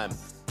time.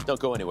 Don't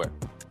go anywhere.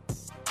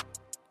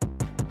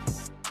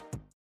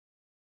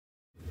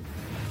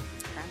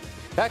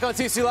 Back on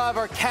TC Live,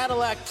 our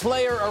Cadillac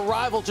player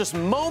arrival just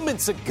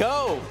moments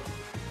ago.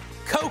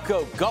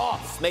 Coco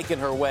Gauff making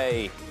her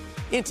way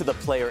into the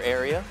player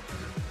area.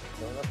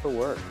 Going up for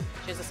work.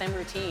 She has the same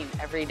routine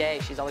every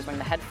day. She's always wearing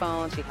the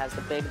headphones. She has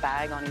the big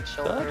bag on each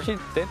shoulder.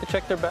 They have to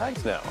check their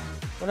bags now.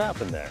 What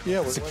happened there?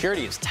 Yeah,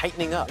 Security is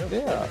tightening up.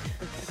 Yeah.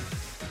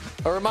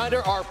 A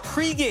reminder, our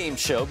pregame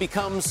show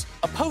becomes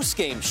a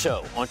postgame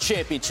show on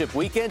championship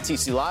weekend.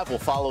 TC Live will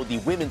follow the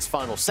women's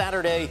final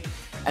Saturday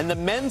and the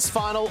men's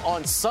final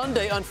on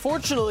Sunday.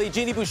 Unfortunately,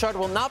 Jeannie Bouchard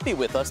will not be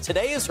with us.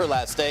 Today is her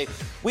last day.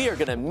 We are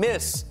going to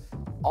miss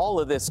all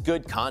of this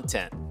good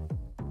content.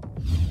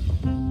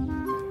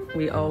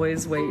 We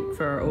always wait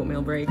for our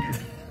oatmeal break.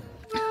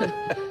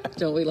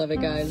 Don't we love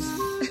it, guys?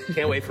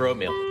 Can't wait for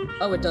oatmeal.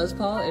 Oh, it does,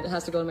 Paul? It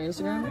has to go to my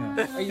Instagram?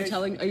 Yeah. Are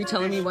you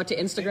telling me what to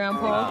Instagram,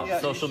 Paul? Wow,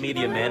 social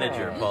media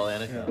manager, Paul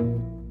Anick.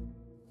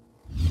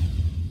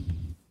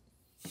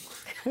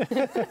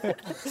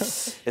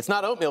 It's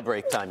not oatmeal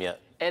break time yet.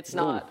 It's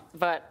not,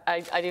 but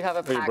I do have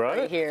a pack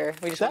right here.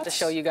 We just want to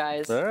show you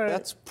guys. Right.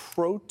 That's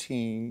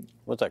protein.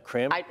 What's that,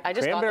 I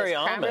just got this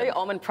cranberry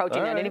almond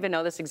protein. Right. I didn't even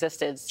know this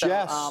existed.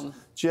 So,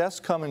 Jess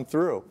coming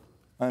through.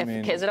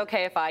 Is it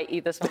okay if I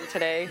eat this one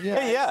today?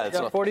 Yeah, it's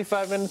got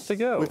 45 minutes to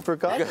go. We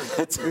forgot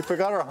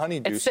our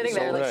honeydew. It's sitting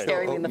there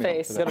staring me in the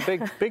face. It's got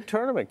a big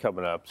tournament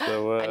coming up,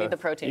 so I need the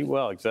protein. Eat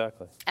well,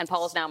 exactly. And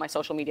Paul is now my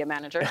social media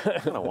manager. I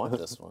don't want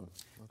this one.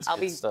 I'll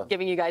be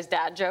giving you guys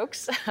dad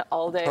jokes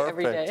all day,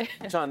 every day.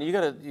 John,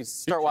 you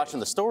start watching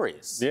the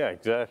stories. Yeah,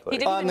 exactly. He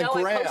didn't even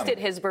know I posted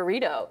his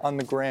burrito. On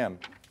the gram.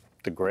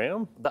 The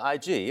gram? The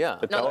IG, yeah.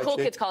 No, the cool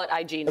kids call it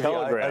IG now.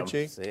 Telegram.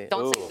 Don't say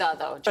the,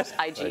 though, just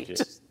IG.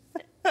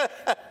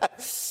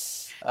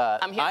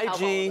 I'm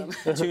here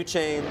IG, 2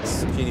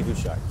 Chains, Jeannie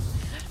Bouchard.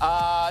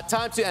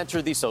 Time to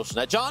enter the social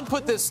net. John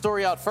put this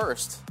story out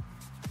first.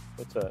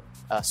 What's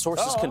that?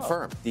 Sources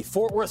confirm. The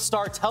Fort Worth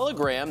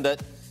Star-Telegram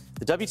that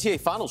the WTA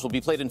Finals will be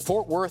played in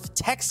Fort Worth,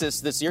 Texas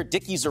this year.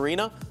 Dickies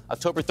Arena,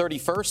 October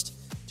 31st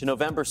to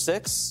November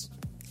 6th.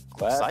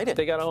 Excited.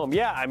 They got home.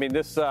 Yeah, I mean,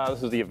 this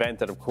is the event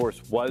that, of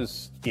course,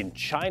 was in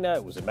China.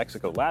 It was in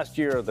Mexico last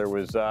year. There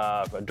was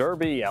a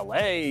Derby,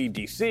 L.A.,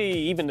 D.C.,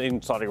 even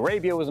in Saudi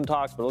Arabia was in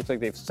talks, but it looks like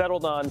they've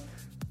settled on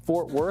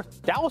Fort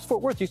Worth.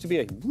 Dallas-Fort Worth used to be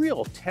a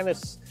real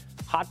tennis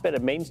hotbed, a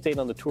mainstay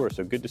on the tour,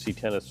 so good to see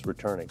tennis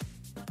returning.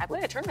 I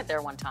played a tournament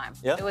there one time.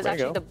 Yeah, it was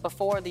actually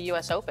before the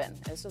U.S. Open.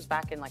 This was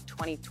back in like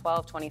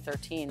 2012,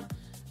 2013.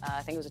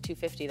 I think it was a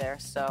 250 there.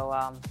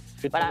 So,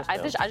 but I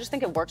just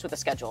think it works with the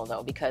schedule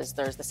though, because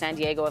there's the San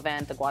Diego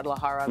event, the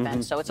Guadalajara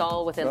event, so it's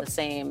all within the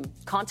same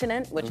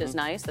continent, which is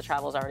nice. The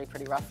travel's already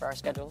pretty rough for our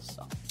schedules.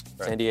 So.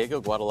 Right. San Diego,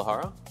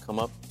 Guadalajara, come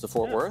up to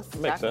Fort Worth.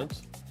 Makes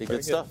sense. Be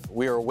good stuff.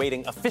 We are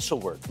awaiting official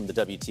word from the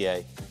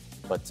WTA,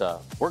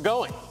 but we're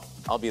going.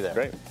 I'll be there.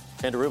 Great.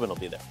 Chanda Rubin will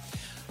be there.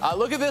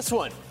 Look at this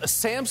one.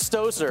 Sam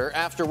Stosur,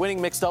 after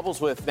winning mixed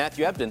doubles with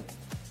Matthew Ebden,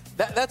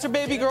 that's her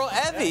baby girl,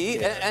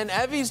 Evie, and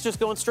Evie's just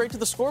going straight to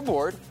the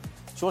scoreboard,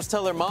 She wants to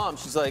tell her mom.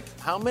 She's like,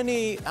 how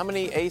many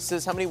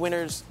aces, how many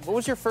winners? What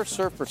was your first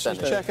serve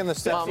percentage? She's checking the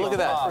stats. Mom, look at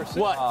that.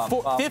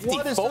 What? 54?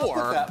 What is up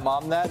with that,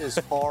 Mom? That is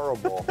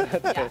horrible.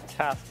 That's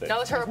fantastic.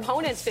 No, it's her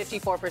opponent's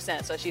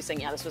 54%, so she's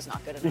saying, yeah, this was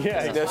not good enough.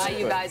 Yeah, This is why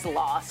you guys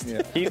lost.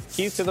 Yeah.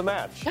 Keys to the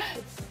match.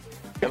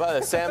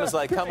 Sam is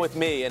like, come with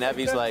me, and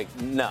Evie's like,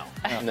 no.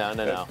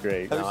 That's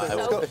great. No,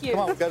 So cute.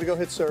 Come on, we got to go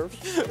hit serve.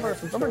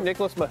 Remember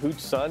Nicholas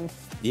Mahut's son?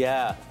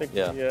 Yeah. I think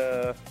he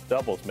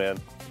doubles, man.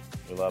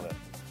 We love it.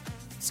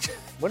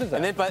 What is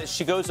that? And then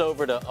she goes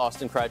over to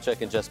Austin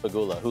Krajicek and Jess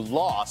Pegula, who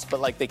lost,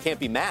 but like they can't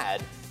be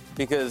mad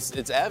because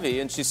it's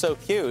Evie and she's so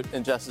cute,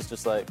 and Jess is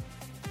just like,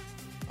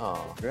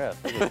 oh. Yeah,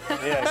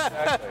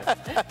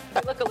 exactly.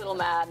 You look a little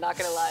mad, not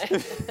gonna lie.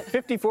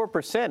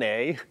 54%,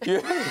 eh?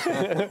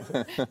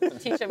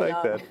 Teach him Like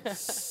young.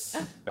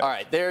 that. All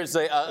right, there's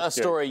a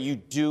story you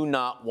do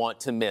not want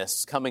to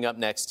miss coming up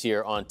next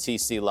here on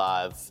TC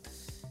Live.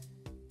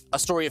 A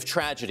story of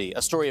tragedy,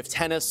 a story of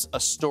tennis, a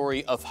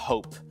story of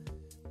hope.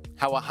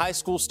 How a high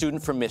school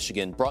student from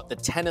Michigan brought the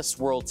tennis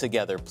world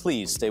together.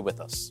 Please stay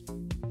with us.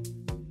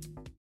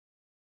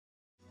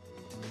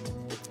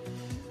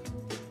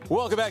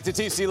 Welcome back to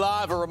TC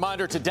Live. A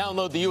reminder to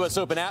download the U.S.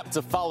 Open app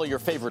to follow your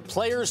favorite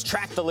players,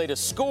 track the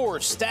latest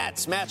scores,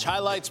 stats, match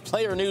highlights,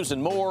 player news,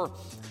 and more.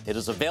 It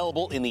is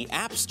available in the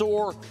App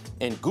Store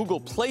and Google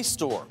Play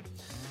Store.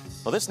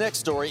 Well, this next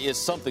story is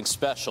something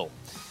special.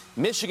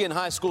 Michigan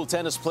high school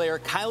tennis player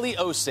Kylie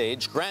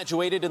Osage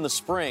graduated in the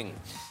spring,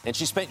 and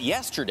she spent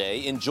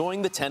yesterday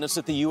enjoying the tennis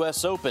at the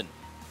U.S. Open.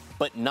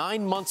 But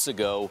 9 months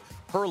ago,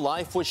 her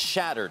life was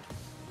shattered.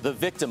 The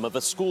victim of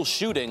a school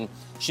shooting,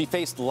 she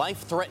faced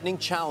life-threatening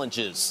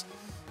challenges.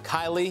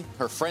 Kylie,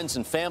 her friends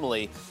and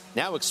family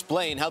now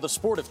explain how the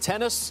sport of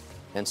tennis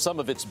and some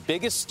of its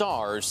biggest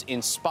stars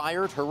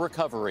inspired her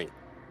recovery.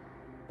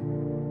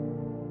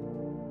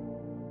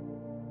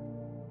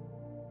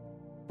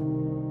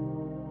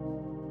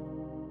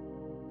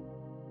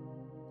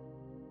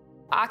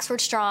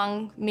 Oxford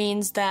Strong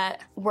means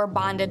that we're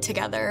bonded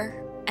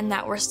together and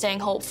that we're staying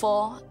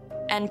hopeful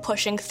and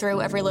pushing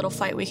through every little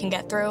fight we can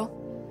get through.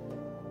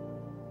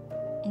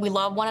 We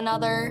love one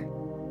another.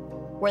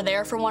 We're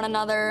there for one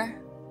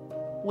another.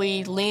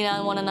 We lean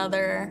on one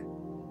another.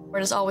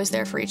 We're just always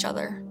there for each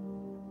other.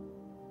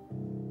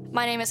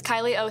 My name is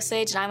Kylie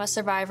Osage, and I'm a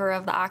survivor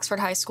of the Oxford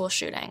High School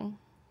shooting.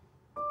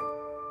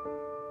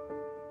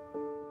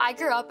 I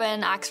grew up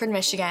in Oxford,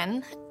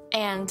 Michigan,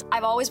 and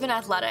I've always been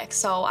athletic,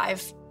 so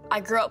I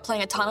grew up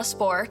playing a ton of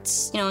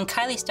sports. You know, when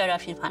Kylie started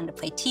off, she wanted to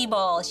play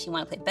t-ball, she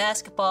wanted to play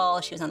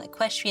basketball, she was on the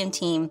equestrian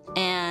team,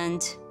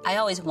 and I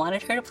always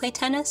wanted her to play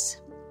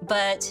tennis,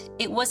 but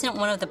it wasn't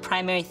one of the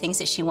primary things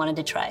that she wanted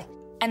to try.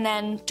 And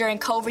then during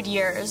COVID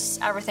years,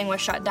 everything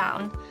was shut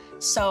down,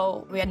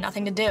 so we had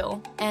nothing to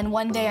do. And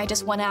one day I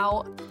just went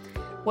out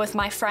with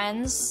my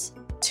friends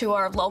to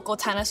our local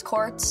tennis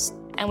courts,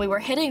 and we were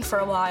hitting for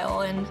a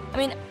while. And I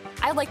mean,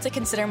 I like to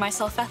consider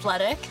myself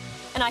athletic,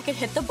 and I could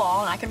hit the ball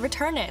and I could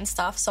return it and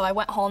stuff. So I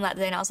went home that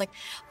day and I was like,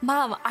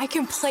 Mom, I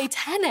can play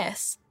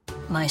tennis.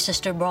 My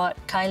sister brought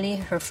Kylie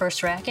her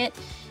first racket,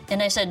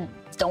 and I said,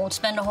 don't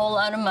spend a whole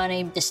lot of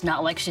money. It's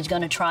not like she's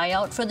gonna try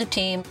out for the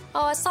team.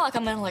 Oh, it's not like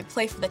I'm gonna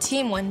play for the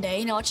team one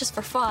day, it's just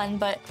for fun,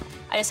 but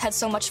I just had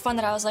so much fun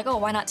that I was like, oh,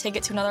 why not take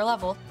it to another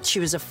level?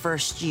 She was a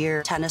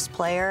first-year tennis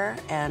player,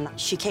 and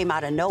she came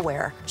out of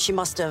nowhere. She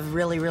must have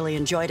really, really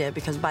enjoyed it,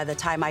 because by the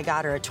time I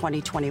got her at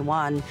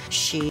 2021,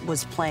 she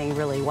was playing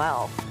really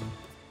well.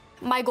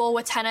 My goal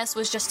with tennis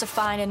was just to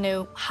find a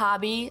new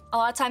hobby. A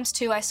lot of times,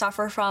 too, I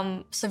suffer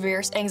from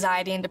severe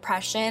anxiety and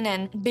depression,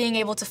 and being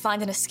able to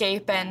find an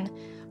escape and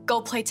go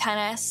play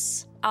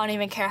tennis, I don't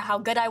even care how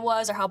good I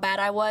was or how bad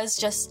I was,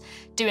 just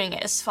doing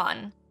it is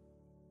fun.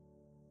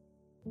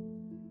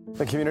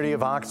 The community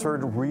of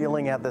Oxford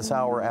reeling at this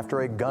hour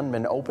after a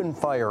gunman opened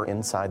fire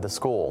inside the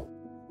school.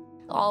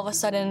 All of a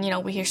sudden,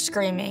 we hear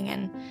screaming,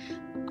 and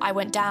I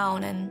went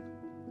down, and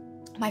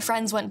my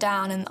friends went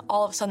down, and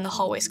all of a sudden the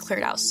hallways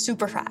cleared out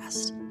super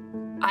fast.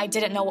 I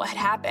didn't know what had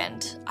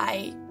happened.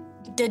 I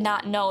did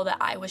not know that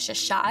I was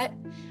just shot.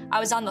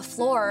 I was on the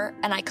floor,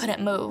 and I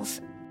couldn't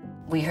move.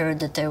 We heard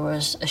that there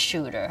was a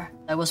shooter.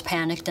 I was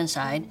panicked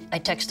inside. I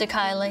texted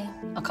Kylie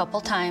a couple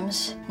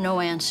times,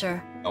 no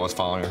answer. I was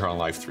following her on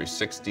Life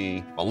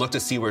 360. I looked to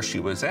see where she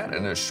was at,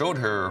 and it showed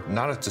her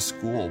not at the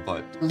school,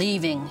 but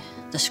leaving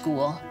the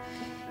school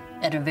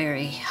at a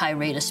very high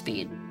rate of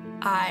speed.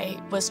 I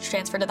was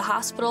transferred to the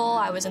hospital.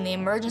 I was in the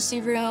emergency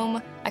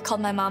room. I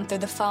called my mom through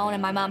the phone,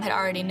 and my mom had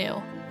already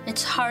knew.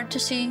 It's hard to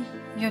see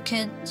your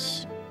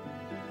kids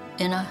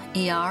in a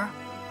ER.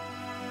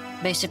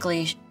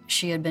 Basically,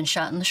 she had been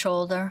shot in the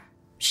shoulder,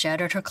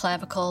 shattered her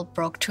clavicle,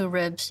 broke 2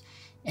 ribs,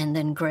 and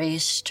then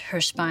grazed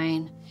her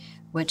spine,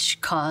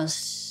 which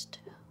caused,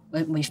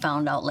 we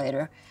found out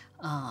later,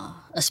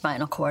 a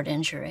spinal cord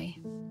injury.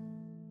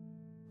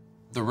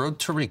 the road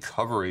to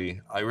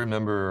recovery, I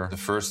remember the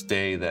first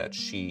day that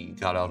she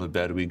got out of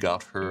bed, we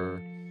got her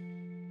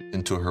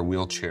into her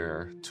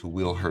wheelchair to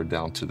wheel her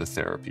down to the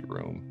therapy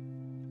room.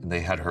 And they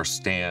had her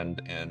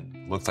stand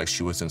and looked like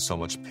she was in so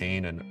much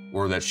pain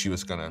or that she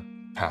was gonna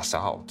pass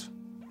out.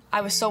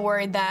 I was so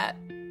worried that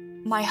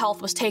my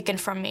health was taken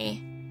from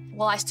me.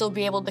 Will I still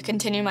be able to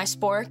continue my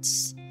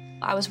sports?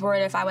 I was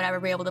worried if I would ever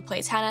be able to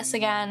play tennis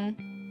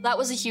again. That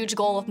was a huge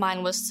goal of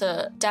mine, was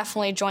to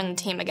definitely join the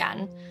team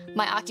again.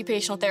 My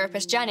occupational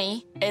therapist,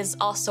 Jenny, is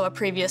also a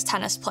previous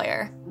tennis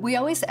player. We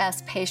always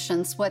ask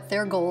patients what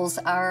their goals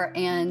are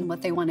and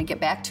what they want to get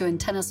back to, and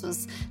tennis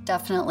was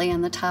definitely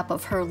on the top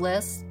of her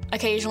list.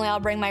 Occasionally I'll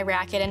bring my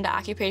racket into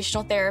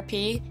occupational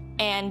therapy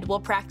and we'll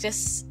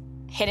practice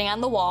hitting on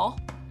the wall.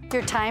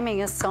 Your timing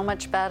is so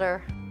much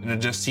better. And it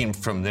just seemed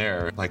from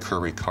there like her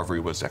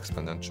recovery was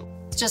exponential.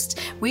 Just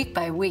week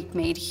by week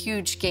made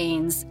huge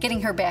gains,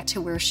 getting her back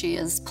to where she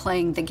is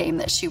playing the game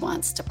that she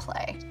wants to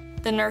play.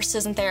 The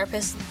nurses and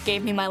therapists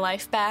gave me my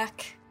life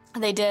back.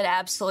 They did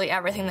absolutely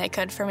everything they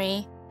could for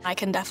me. I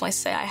can definitely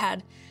say I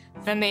had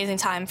an amazing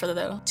time for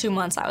the 2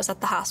 months I was at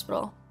the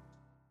hospital.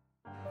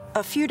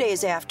 A few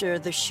days after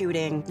the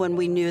shooting, when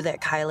we knew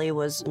that Kylie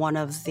was one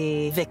of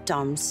the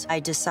victims, I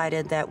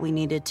decided that we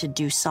needed to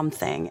do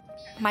something.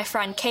 My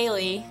friend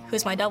Kaylee,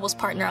 who's my doubles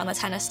partner on the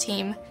tennis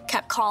team,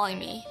 kept calling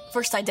me.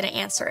 First, I didn't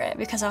answer it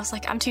because I was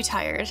like, I'm too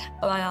tired.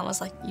 But my mom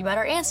was like, you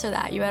better answer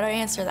that. You better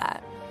answer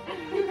that.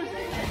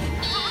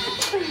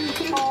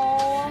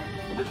 Oh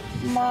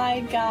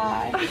my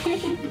God.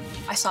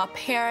 I saw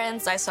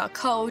parents, I saw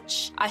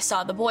coach, I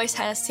saw the boys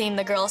tennis team,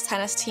 the girls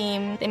tennis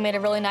team. They made a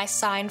really nice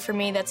sign for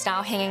me that's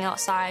now hanging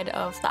outside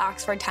of the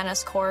Oxford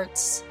tennis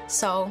courts.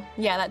 So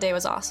yeah, that day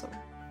was awesome.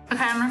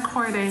 Okay, I'm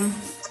recording.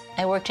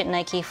 I worked at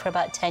Nike for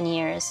about 10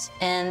 years,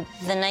 and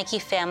the Nike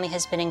family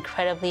has been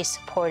incredibly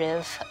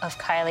supportive of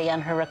Kylie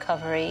on her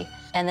recovery.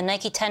 And the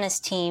Nike tennis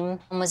team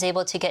was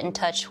able to get in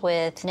touch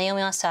with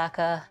Naomi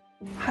Osaka.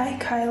 Hi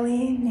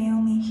Kylie,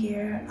 Naomi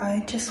here. I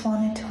just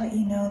wanted to let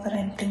you know that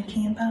I'm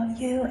thinking about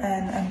you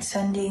and I'm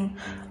sending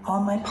all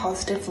my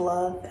positive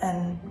love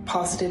and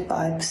positive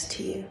vibes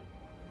to you.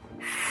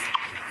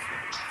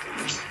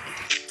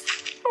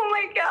 Oh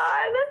my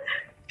God.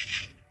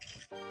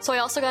 So I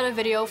also got a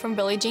video from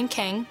Billie Jean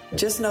King.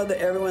 Just know that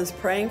everyone's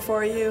praying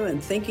for you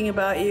and thinking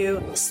about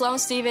you. Sloane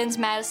Stephens,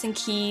 Madison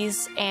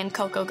Keys, and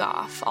Coco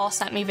Gauff all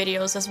sent me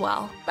videos as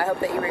well. I hope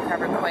that you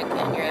recover quick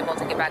and you're able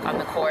to get back on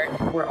the court.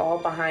 We're all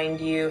behind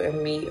you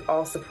and we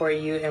all support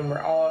you and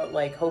we're all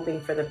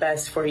hoping for the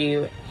best for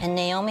you. And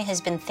Naomi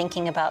has been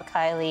thinking about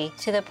Kylie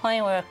to the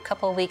point where a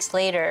couple of weeks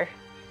later,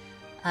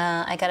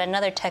 I got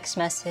another text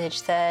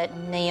message that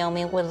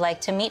Naomi would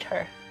like to meet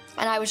her.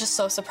 And I was just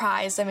so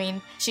surprised. I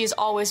mean, she's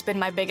always been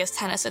my biggest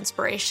tennis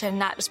inspiration,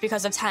 not just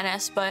because of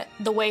tennis, but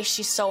the way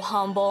she's so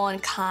humble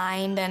and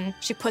kind and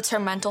she puts her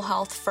mental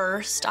health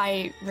first.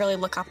 I really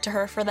look up to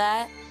her for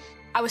that.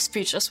 I was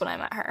speechless when I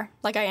met her,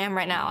 like I am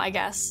right now, I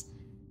guess.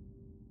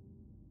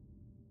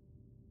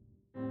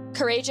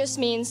 Courageous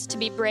means to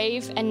be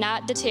brave and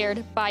not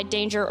deterred by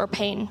danger or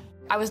pain.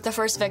 I was the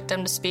first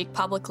victim to speak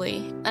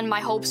publicly, and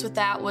my hopes with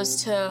that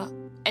was to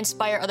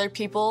inspire other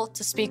people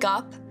to speak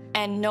up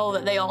and know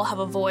that they all have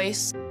a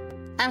voice.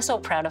 I'm so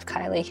proud of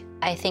Kylie.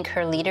 I think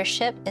her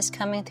leadership is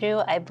coming through.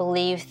 I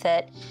believe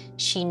that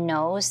she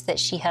knows that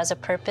she has a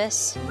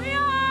purpose. We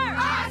are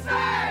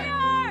Oxford!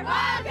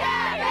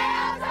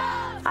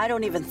 I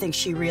don't even think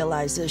she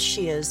realizes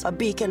she is a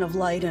beacon of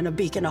light and a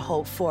beacon of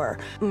hope for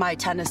my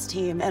tennis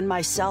team and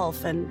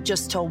myself, and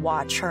just to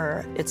watch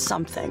her, it's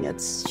something.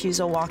 She's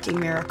a walking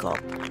miracle.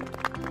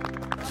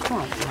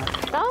 Come on,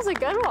 that was a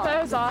good one.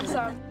 That was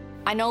awesome.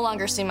 I no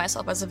longer see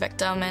myself as a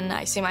victim, and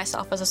I see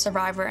myself as a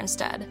survivor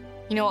instead.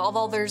 You know,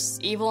 although there's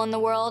evil in the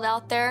world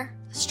out there,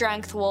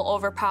 strength will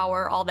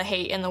overpower all the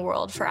hate in the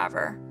world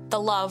forever.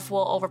 The love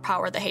will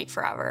overpower the hate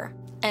forever.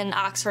 And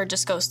Oxford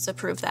just goes to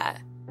prove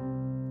that.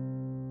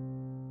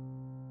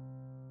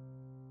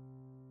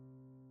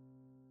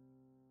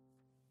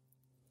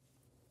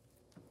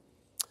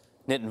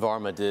 Nitin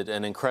Varma did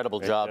an incredible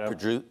job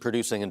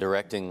producing and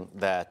directing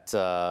that.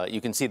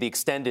 You can see the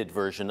extended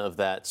version of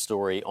that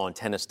story on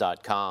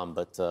tennis.com,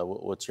 but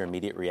what's your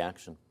immediate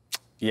reaction?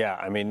 Yeah,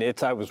 I mean,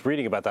 I was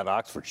reading about that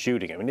Oxford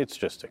shooting. I mean, it's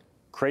just a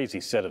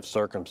crazy set of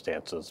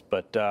circumstances,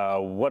 but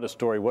what a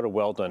story, what a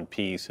well-done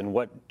piece, and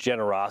what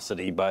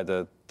generosity by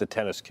the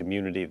tennis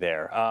community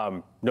there.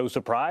 No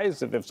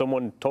surprise if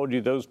someone told you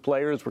those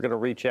players were going to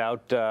reach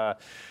out, that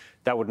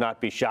would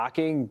not be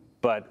shocking,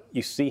 but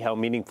you see how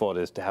meaningful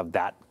it is to have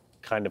that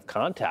kind of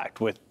contact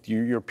with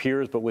your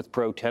peers, but with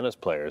pro tennis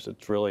players.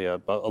 It's really a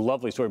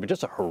lovely story, but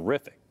just a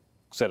horrific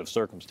set of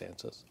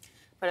circumstances.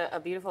 But a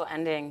beautiful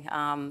ending.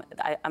 I'm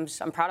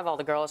proud of all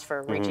the girls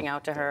for reaching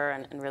out to her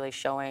and really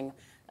showing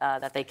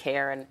that they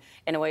care. And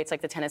in a way, it's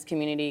like the tennis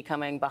community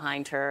coming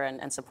behind her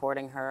and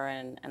supporting her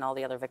and all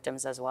the other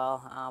victims as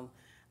well.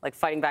 Like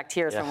fighting back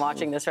tears from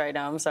watching this right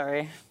now. I'm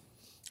sorry.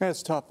 Yeah,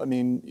 it's tough. I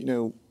mean, you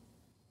know,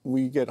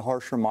 we get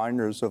harsh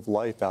reminders of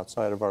life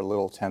outside of our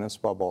little tennis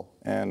bubble.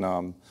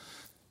 And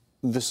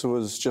this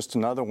was just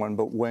another one.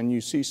 But when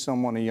you see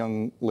someone, a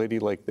young lady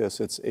like this,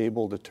 it's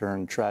able to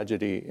turn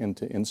tragedy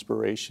into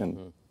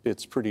inspiration,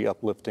 it's pretty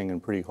uplifting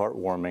and pretty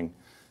heartwarming.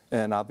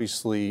 And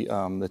obviously,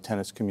 the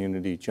tennis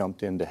community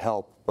jumped in to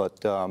help.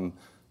 But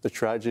The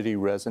tragedy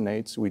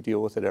resonates. We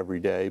deal with it every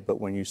day.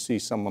 But when you see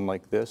someone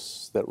like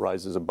this that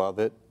rises above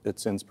it,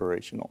 it's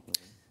inspirational.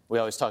 We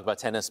always talk about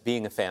tennis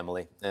being a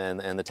family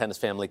and the tennis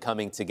family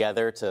coming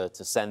together to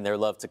send their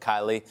love to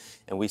Kylie.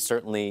 And we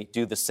certainly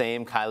do the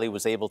same. Kylie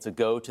was able to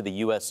go to the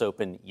U.S.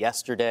 Open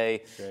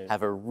yesterday,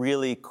 have a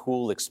really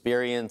cool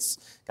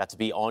experience, got to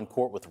be on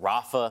court with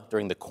Rafa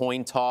during the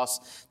coin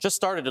toss. Just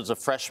started as a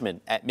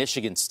freshman at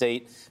Michigan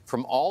State.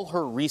 From all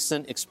her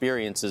recent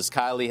experiences,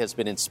 Kylie has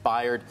been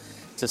inspired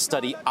to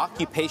study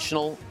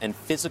occupational and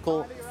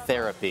physical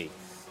therapy.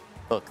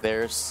 Look,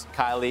 there's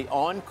Kylie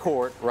on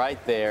court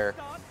right there.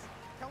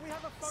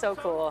 So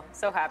cool.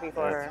 So happy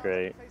for her. That's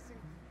great.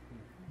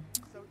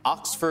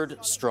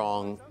 Oxford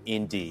strong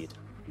indeed.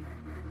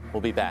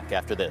 We'll be back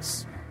after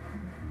this.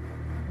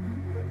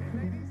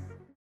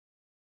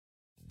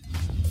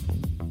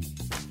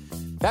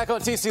 Back on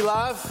TC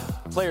Live,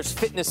 Players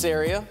Fitness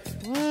area.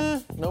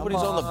 Nobody's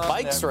on the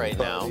bikes right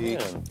now.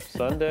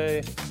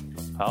 Sunday,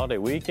 holiday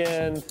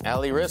weekend.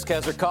 Allie Risk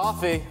has her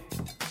coffee,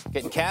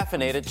 getting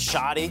caffeinated,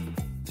 shoddy.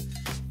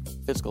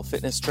 Physical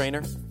fitness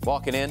trainer,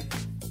 walking in.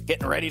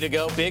 Getting ready to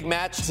go. Big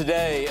match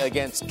today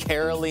against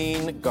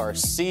Caroline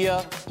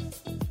Garcia.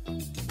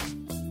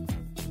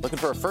 Looking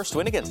for a first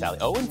win against Allie.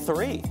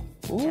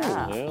 0-3. Ooh,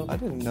 yeah. I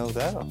didn't know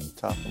that off the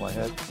top of my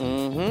head.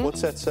 Mm-hmm. What's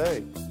that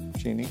say,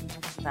 Jeannie?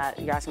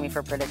 You're asking me for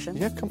a prediction?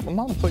 Yeah, come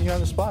on. I'm putting you on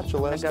the spot.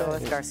 Your last I'm going to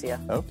go with Garcia.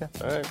 Okay.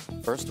 All right.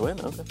 First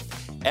win. Okay.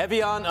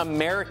 Evian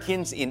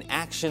Americans in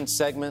Action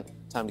segment.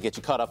 Time to get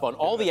you caught up on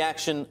all the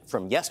action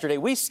from yesterday.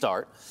 We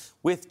start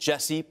with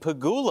Jessie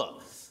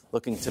Pegula,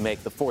 looking to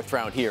make the fourth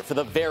round here for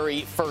the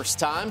very first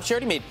time. She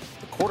already made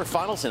the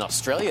quarterfinals in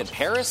Australia and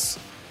Paris.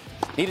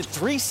 Needed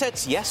 3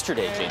 sets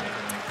yesterday, Jamie.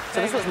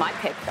 So this was my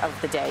pick of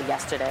the day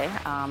yesterday.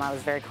 I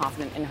was very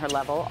confident in her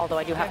level, although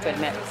I do have to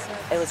admit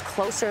it was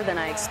closer than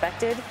I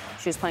expected.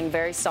 She was playing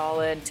very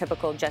solid,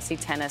 typical Jessie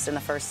tennis in the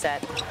first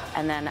set,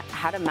 and then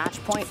had a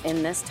match point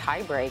in this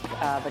tiebreak,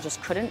 but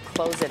just couldn't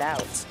close it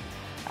out.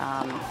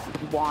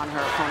 Won her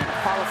opponent a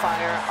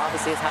qualifier,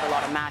 obviously has had a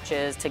lot of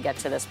matches to get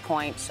to this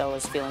point, so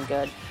is feeling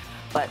good.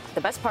 But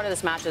the best part of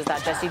this match is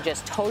that Jessie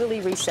just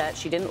totally reset.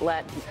 She didn't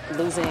let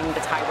losing the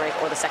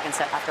tiebreak or the second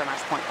set after a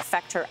match point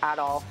affect her at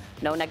all.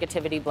 No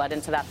negativity bled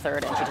into that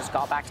third, and she just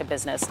got back to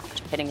business,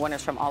 hitting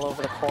winners from all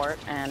over the court,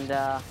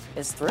 and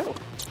is through.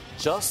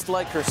 Just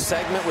like her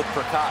segment with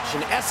Prakash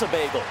and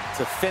Essebagel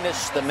to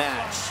finish the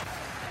match.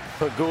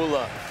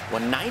 Pegula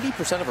won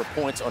 90% of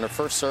her points on her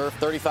first serve,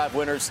 35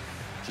 winners.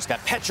 She's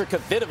got Petra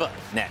Kvitova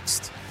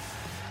next.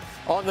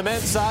 On the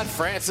men's side,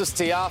 Frances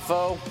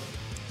Tiafoe.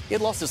 He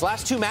had lost his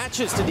last 2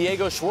 matches to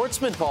Diego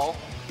Schwartzman, Paul.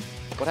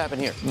 What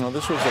happened here? No,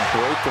 this was a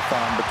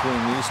break-a-thon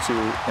between these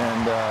two,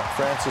 and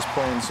Frances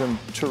playing some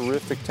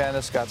terrific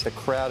tennis, got the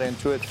crowd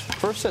into it.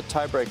 First set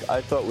tiebreak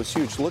I thought was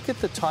huge. Look at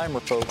the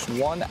timer, folks,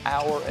 1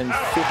 hour and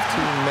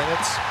 15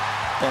 minutes,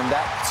 and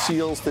that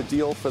seals the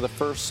deal for the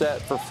first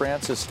set for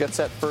Frances. Gets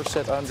that first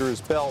set under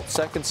his belt.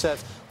 Second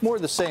set, more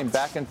of the same,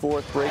 back and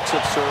forth, breaks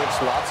of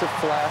serves, lots of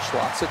flash,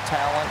 lots of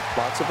talent,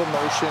 lots of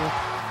emotion.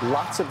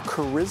 Lots of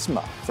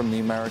charisma from the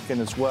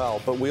American as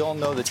well. But we all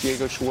know that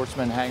Diego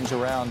Schwartzman hangs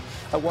around.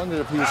 I wondered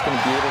if he was going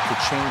to be able to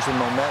change the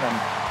momentum.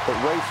 But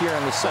right here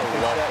in the second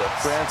set,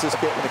 Frances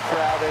getting the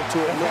crowd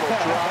into it, a little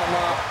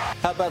drama.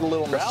 How about a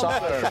little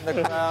massage in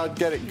the crowd,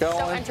 get it going?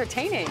 So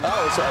entertaining.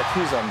 Oh,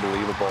 he's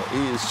unbelievable.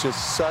 He is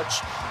just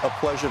such a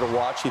pleasure to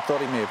watch. He thought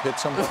he may have hit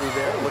somebody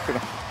there. Look at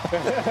him.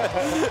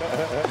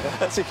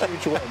 That's a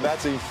huge win.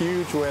 That's a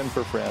huge win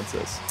for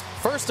Frances.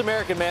 First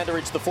American man to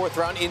reach the fourth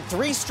round in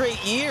 3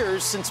 straight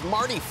years since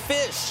Marty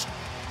Fish.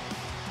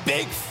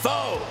 Big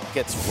Foe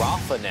gets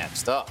Rafa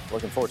next up.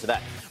 Looking forward to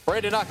that.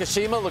 Brandon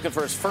Nakashima looking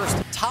for his first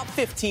top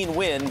 15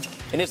 win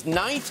in his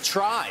 9th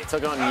try.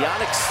 Took on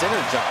Yannick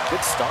Sinner.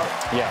 Good start.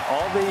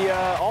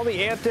 Yeah, all the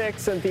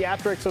antics and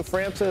theatrics of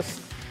Frances.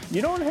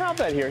 You don't have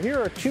that here. Here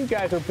are 2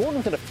 guys who are born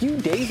within a few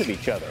days of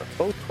each other,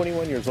 both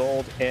 21 years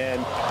old, and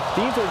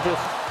these are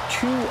just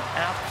 2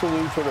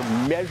 absolute sort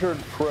of measured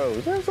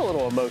pros. There's a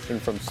little emotion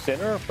from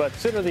Sinner, but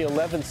Sinner, the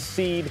 11th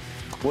seed,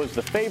 was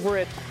the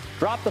favorite.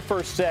 Dropped the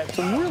first set.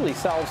 Some really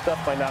solid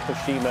stuff by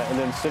Nakashima, and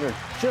then Sinner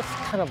just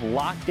kind of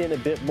locked in a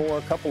bit more.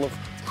 A couple of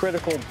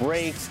critical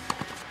breaks.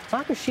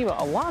 Nakashima,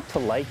 a lot to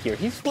like here.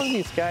 He's one of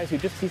these guys who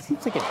he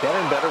seems to get better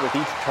and better with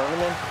each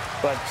tournament,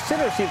 but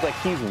Sinner seems like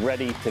he's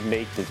ready to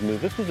make his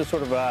move. This was a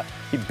sort of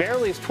he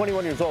barely is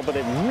 21 years old, but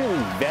a really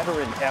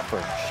veteran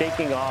effort,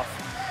 shaking off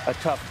a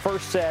tough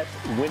first set,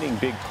 winning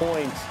big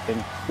points,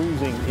 and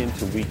cruising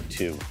into week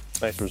 2.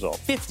 Nice result.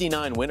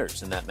 59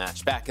 winners in that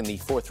match. Back in the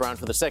 4th round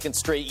for the 2nd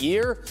straight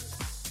year.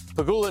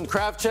 Pegula and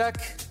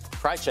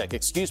Krajicek,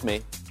 excuse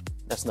me.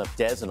 Messing up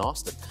Dez and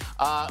Austin.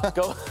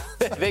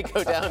 They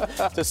go down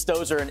to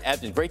Stosur and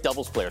Ebden. Great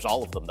doubles players,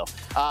 all of them, though.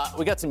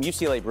 We got some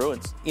UCLA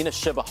Bruins. Ina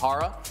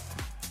Shibahara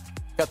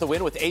got the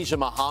win with Asia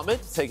Muhammad,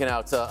 taking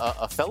out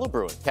a fellow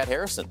Bruin, Kat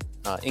Harrison.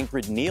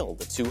 Ingrid Neal,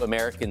 the 2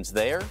 Americans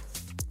there.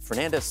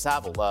 Fernandez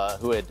Saville,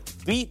 who had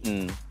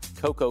beaten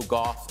Coco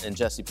Gauff and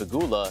Jessie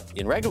Pegula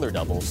in regular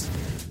doubles,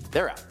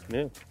 they're out.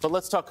 Yeah. But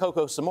let's talk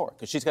Coco some more,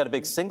 because she's got a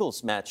big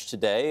singles match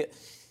today.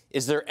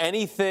 Is there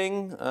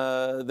anything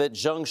that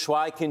Zheng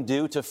Shuai can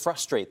do to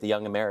frustrate the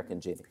young American,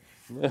 Jeannie?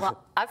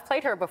 Well, I've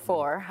played her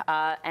before,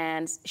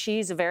 and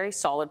she's a very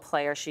solid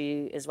player.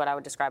 She is what I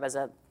would describe as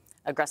an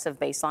aggressive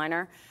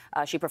baseliner.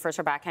 She prefers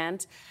her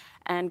backhand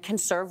and can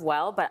serve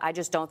well, but I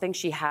just don't think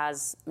she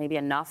has maybe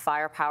enough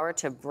firepower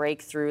to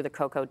break through the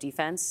Coco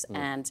defense.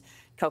 And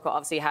Coco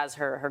obviously has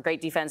her great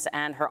defense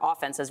and her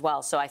offense as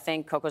well. So I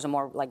think Coco's a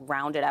more like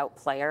rounded out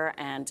player,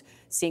 and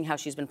seeing how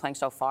she's been playing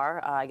so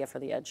far, I give her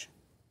the edge.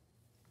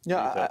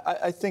 Yeah,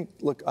 I think,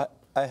 look,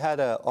 I had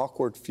an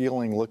awkward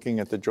feeling looking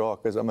at the draw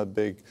because I'm a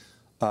big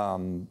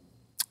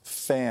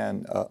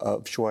fan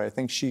of Shuai. I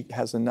think she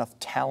has enough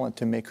talent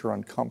to make her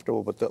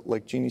uncomfortable. But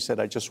like Jeannie said,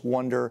 I just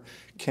wonder,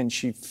 can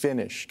she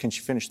finish? Can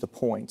she finish the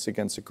points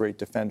against a great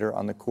defender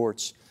on the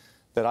courts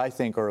that I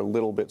think are a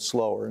little bit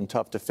slower and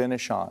tough to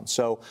finish on?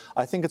 So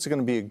I think it's going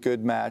to be a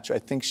good match. I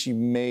think she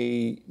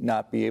may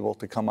not be able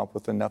to come up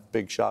with enough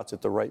big shots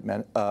at the right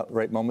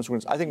moments.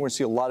 I think we're going to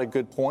see a lot of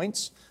good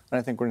points, and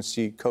I think we're going to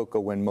see Coco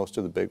win most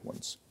of the big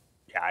ones.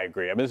 Yeah, I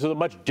agree. I mean, this is a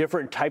much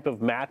different type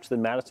of match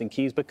than Madison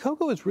Keys, but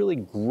Coco has really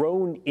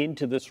grown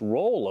into this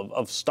role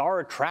of star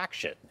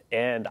attraction.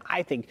 And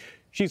I think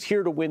she's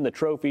here to win the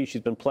trophy.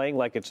 She's been playing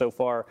like it so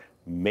far.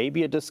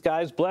 Maybe a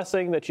disguised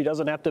blessing that she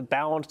doesn't have to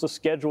balance the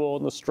schedule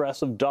and the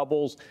stress of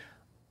doubles.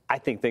 I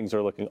think things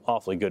are looking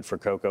awfully good for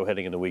Coco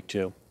heading into week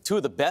 2. Two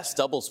of the best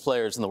doubles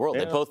players in the world.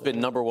 Yeah. They've both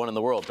been number 1 in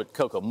the world, but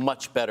Coco,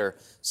 much better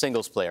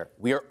singles player.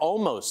 We are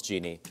almost,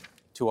 Jeannie,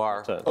 to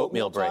our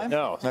oatmeal break.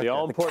 No, the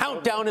all-important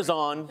countdown is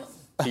on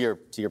to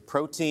your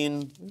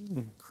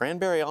protein,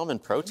 cranberry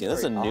almond protein. This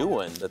is a new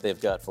one that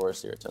they've got for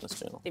us here at Tennis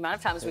Channel. The amount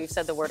of times we've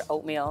said the word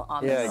oatmeal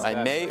on this.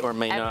 Exactly. I may or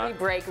may not. Every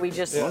break we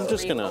just I'm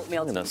just scream gonna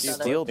oatmeal to each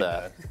other. steal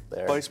that.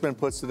 There. Weissman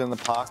puts it in the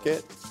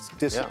pocket,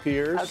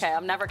 disappears. Okay,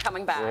 I'm never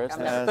coming back. I'm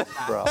never That's a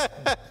problem.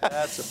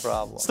 That's a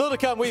problem. Still to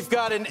come, we've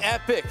got an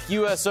epic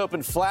U.S.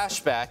 Open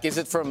flashback. Is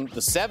it from the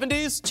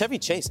 70s? Chevy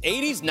Chase,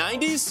 80s,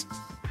 90s?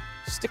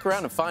 Stick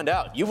around and find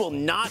out. You will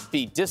not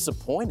be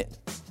disappointed.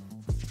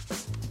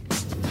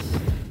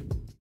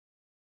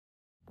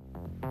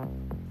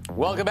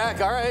 Welcome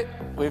back. All right,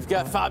 we've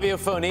got Fabio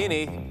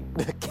Fognini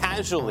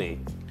casually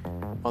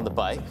on the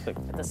bike.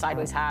 With the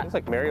sideways hat. Looks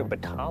like Mario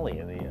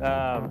Batali in the.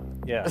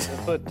 Yeah,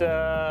 but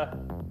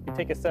you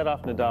take a set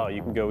off Nadal,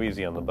 you can go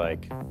easy on the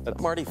bike.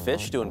 That's Marty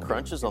Fish doing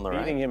crunches on the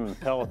right. Beating him in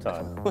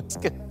Peloton. What's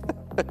good?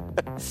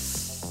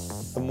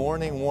 The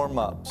morning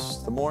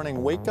warm-ups, the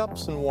morning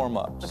wake-ups and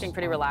warm-ups. Looking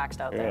pretty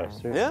relaxed out there.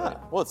 Yeah,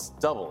 well, it's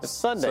doubles. It's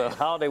Sunday,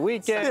 holiday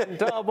weekend,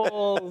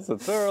 doubles,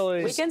 it's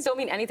early. Weekends don't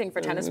mean anything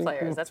for tennis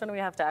players. That's when we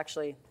have to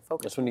actually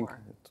focus more.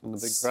 That's when the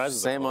big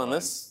prizes Same on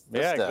this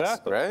yeah, desk,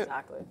 exactly. right?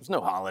 Exactly. There's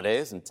no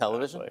holidays in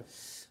television.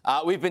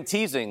 We've been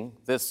teasing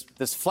this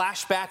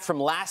flashback from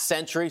last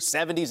century,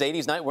 70s,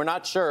 80s, 90s. We're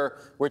not sure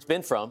where it's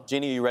been from.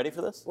 Jeannie, are you ready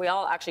for this? We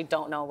all actually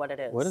don't know what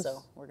it is. What is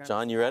so we're gonna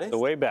John, you ready? The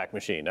Wayback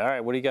Machine. All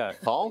right, what do you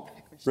got? Paul?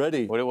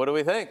 Ready. What do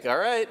we think? All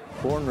right.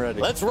 Born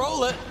ready. Let's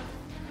roll it.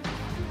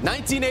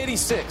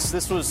 1986.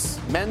 This was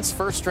men's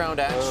first round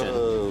action.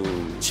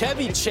 Oh.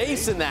 Chevy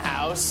Chase in the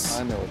house.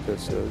 I know what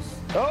this is.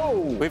 Oh!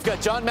 We've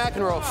got John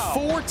McEnroe, a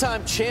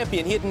 4-time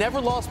champion. He had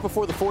never lost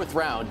before the 4th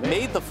round.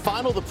 Made the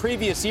final the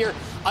previous year.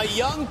 A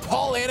young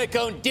Paul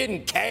Annacone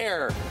didn't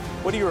care.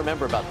 What do you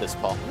remember about this,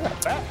 Paul?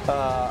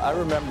 I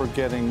remember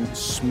getting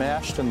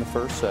smashed in the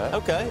first set.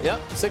 Okay, yep.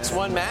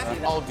 6-1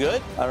 Mac, all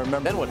good. I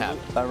remember. Then what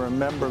happened? I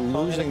remember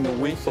losing the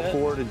week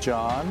before to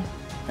John,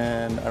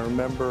 and I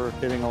remember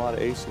hitting a lot of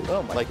aces.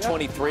 Oh my! Like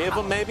 23 of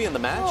them maybe in the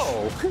match.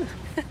 Oh.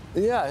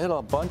 Yeah, I hit a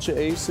bunch of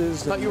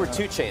aces. I thought you were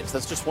 2 chains.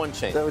 That's just 1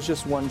 chain. That was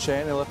just 1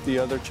 chain. I left the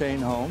other chain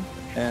home,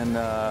 and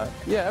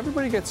yeah,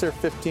 everybody gets their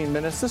 15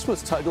 minutes. This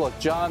was look,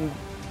 John.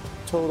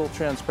 Total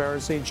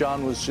transparency.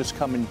 John was just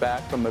coming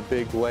back from a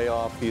big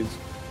layoff. His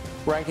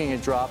ranking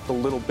had dropped a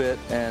little bit,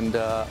 and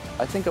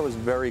I think I was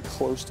very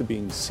close to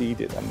being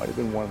seeded. I might have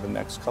been one of the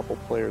next couple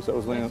players. That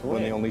was one of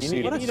the only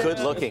seeded. What a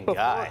good-looking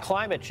guy.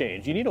 Climate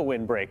change. You need a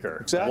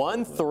windbreaker. Exactly.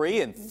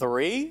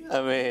 1-3-3.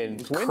 I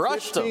mean,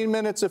 crushed 15 him.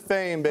 minutes of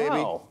fame, baby.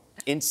 Wow.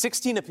 In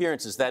 16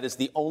 appearances, that is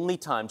the only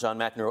time John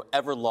McEnroe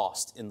ever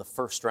lost in the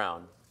first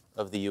round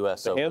of the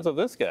U.S. Open. Hands of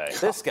this guy.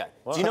 This guy.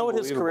 Wow. Do you know what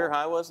his Unbelievable. career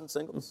high was in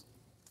singles?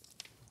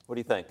 What do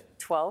you think?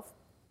 12.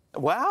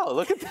 Wow,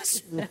 look at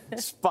this.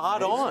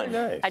 Spot on.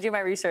 I do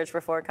my research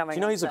before coming. Do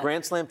you know on he's a set.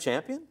 Grand Slam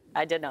champion?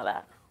 I did know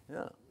that.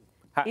 Yeah.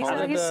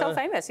 He's so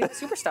famous. He's a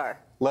superstar.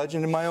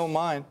 Legend in my own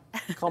mind.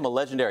 Call him a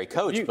legendary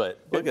coach, but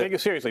look at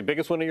Seriously,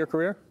 biggest win of your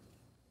career?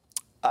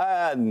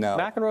 No.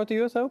 McEnroe at the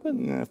U.S.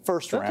 Open?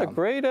 First round. That's a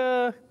great,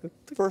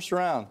 first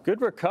round.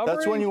 good recovery.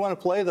 That's when you want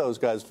to play those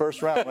guys,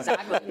 first round.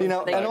 Exactly. You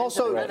know, They and get into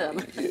also, the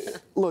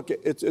rhythm. look,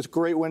 it's a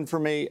great win for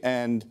me.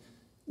 And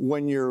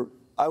when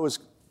I was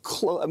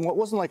close. I mean, it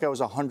wasn't like I was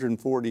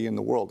 140 in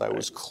the world. I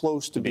was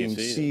close to being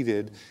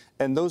seeded.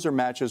 And those are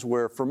matches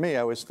where, for me,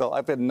 I always felt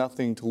I've had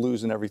nothing to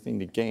lose and everything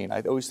to gain.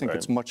 I always think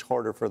it's much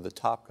harder for the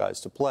top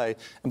guys to play.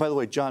 And by the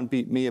way, John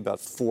beat me about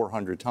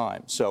 400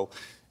 times. So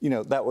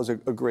that was a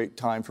great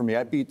time for me.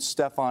 I beat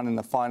Stefan in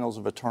the finals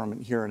of a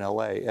tournament here in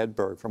L.A.,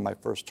 Edberg, for my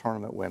first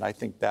tournament win. I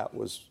think that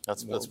was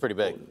that's pretty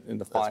big in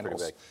the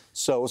finals.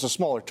 So it was a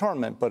smaller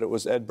tournament, but it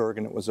was Edberg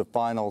and it was a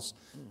finals.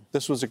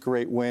 This was a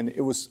great win.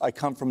 I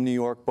come from New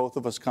York. Both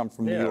of us come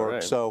from New York.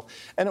 Right. So,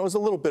 and it was a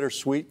little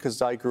bittersweet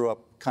because I grew up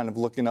kind of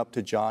looking up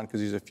to John because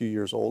he's a few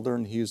years older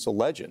and he's a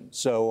legend.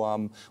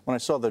 So when I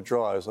saw the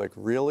draw, I was like,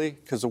 really?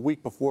 Because a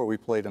week before we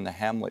played in the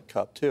Hamlet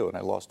Cup too, and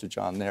I lost to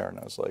John there, and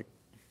I was like,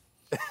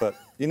 but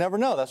you never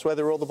know. That's why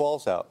they roll the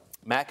balls out.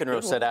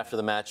 McEnroe said after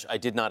the match, I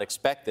did not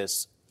expect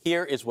this.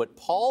 Here is what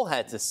Paul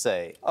had to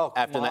say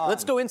after that.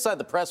 Let's go inside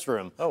the press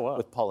room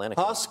with Paul Anico.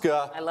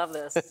 Huska. I love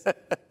this.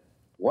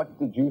 What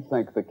did you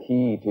think the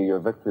key to your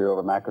victory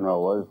over McEnroe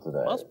was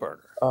today?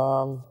 Musburger.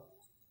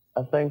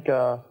 I think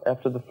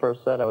after the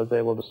first set, I was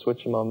able to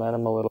switch the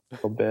momentum a little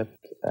bit,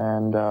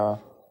 and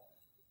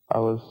I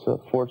was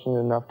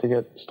fortunate enough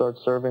to start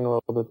serving a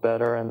little bit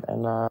better,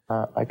 and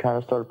I kind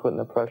of started putting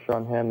the pressure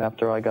on him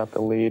after I got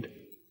the lead.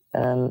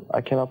 And I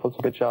came up with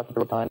some good shots at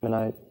the time, and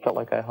I felt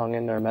like I hung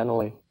in there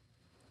mentally.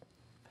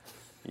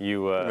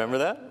 You remember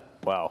that?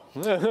 Wow.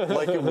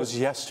 Like it was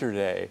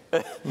yesterday.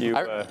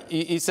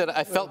 He said,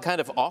 I felt kind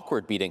of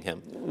awkward beating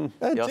him.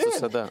 I He did. also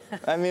said that.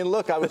 I mean,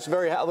 look, I was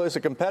as a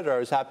competitor, I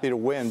was happy to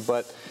win,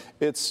 but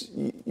it's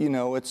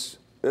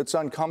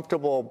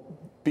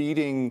uncomfortable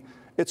beating.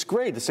 It's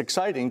great, it's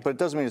exciting, but it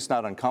doesn't mean it's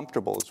not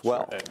uncomfortable as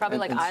well. Probably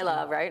like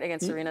Isla, right,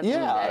 against Serena.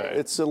 Yeah,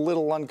 it's a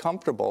little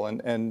uncomfortable.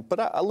 But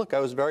I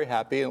was very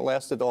happy, and it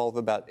lasted all of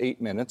about 8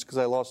 minutes because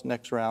I lost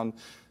next round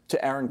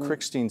to Aaron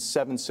Krickstein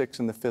 7-6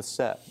 in the fifth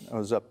set. I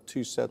was up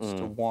 2 sets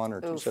to 1 or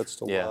 2 sets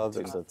to love.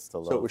 2 sets to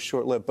love. So it was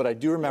short-lived. But I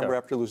do remember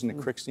after losing to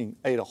Krickstein,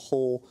 I ate a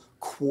whole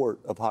quart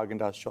of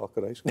Haagen-Dazs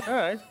chocolate ice cream. All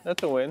right,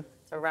 that's a win.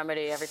 It's a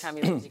remedy every time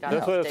you lose. You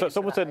got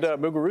Someone said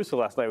Muguruza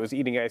last night was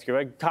eating ice cream.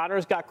 Like,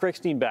 Connor's got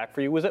Krickstein back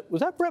for you. Was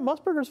that Brent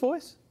Musburger's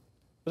voice?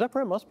 Was that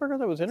Brent Musburger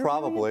that was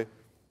interviewing Probably. you?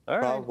 All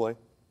right. Probably.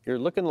 You're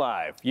looking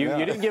live. You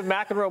didn't give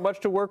McEnroe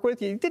much to work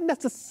with. You didn't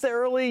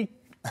necessarily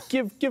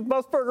give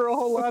Musburger a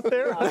whole lot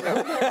there.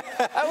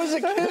 I was a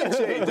kid,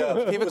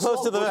 J-Dub. Keep it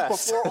close to the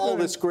vest. Before all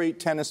this great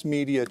tennis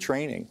media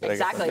training.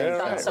 Exactly.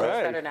 It's gotten so much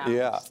better now.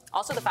 Yeah.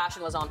 Also, the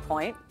fashion was on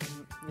point.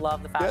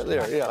 Love the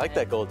fashion. I like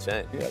that gold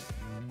chain. Yeah.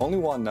 Only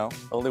one, though.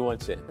 Only one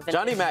chain.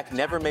 Johnny Mac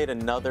never made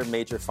another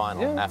major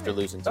final after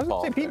losing to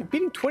Paul.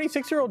 Beating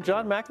 26-year-old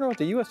John McEnroe at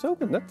the U.S.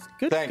 Open. That's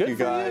good. Thank you,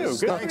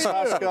 guys. Thanks,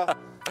 Oscar.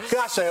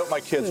 Gosh, I hope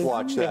my kids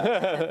watch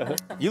that.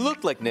 You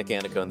looked like Nick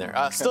Anico in there.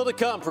 Still to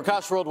come,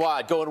 Prakash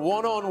Worldwide going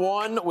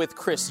one-on-one with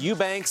Chris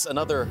Eubanks,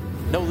 another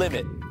No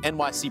Limit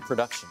NYC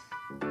production.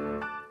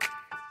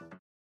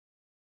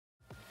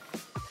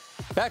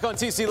 Back on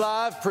TC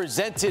Live,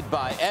 presented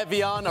by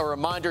Evian. A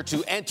reminder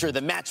to enter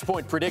the Match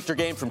Point Predictor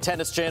game from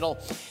Tennis Channel.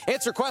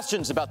 Answer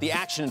questions about the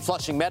action in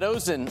Flushing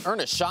Meadows and earn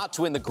a shot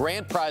to win the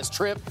grand prize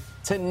trip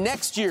to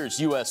next year's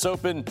U.S.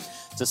 Open.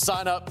 To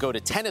sign up, go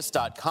to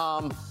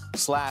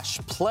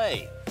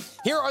tennis.com/play.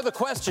 Here are the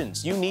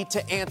questions you need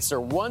to answer.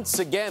 Once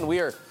again,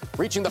 we are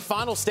reaching the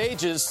final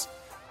stages.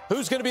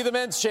 Who's going to be the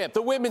men's champ,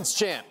 the women's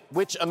champ?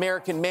 Which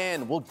American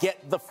man will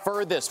get the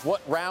furthest? What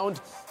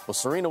round will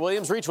Serena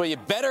Williams reach? Well, you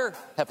better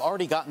have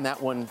already gotten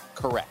that one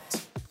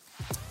correct.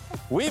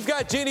 We've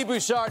got Jeannie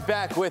Bouchard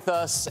back with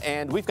us,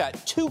 and we've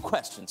got 2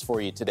 questions for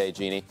you today,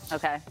 Jeannie.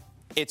 Okay.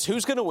 It's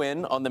who's going to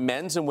win on the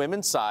men's and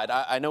women's side.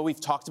 I know we've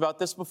talked about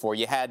this before.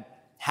 You had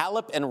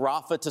Halep and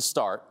Rafa to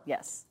start.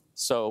 Yes.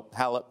 So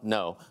Halep,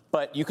 no.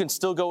 But you can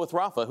still go with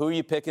Rafa. Who are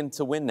you picking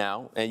to win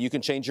now? And you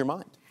can change your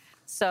mind.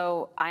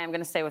 So I am going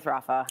to stay with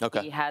Rafa.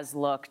 Okay. He has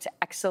looked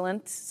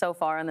excellent so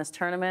far in this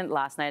tournament.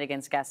 Last night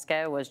against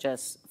Gasquet was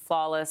just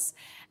flawless.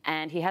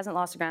 And he hasn't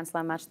lost a Grand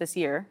Slam match this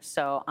year.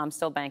 So I'm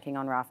still banking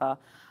on Rafa.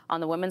 On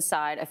the women's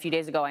side, a few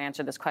days ago, I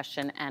answered this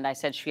question, and I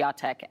said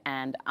Swiatek,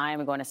 and I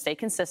am going to stay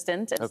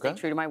consistent and stay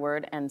true to my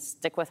word and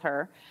stick with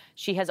her.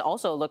 She has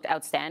also looked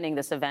outstanding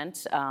this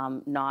event,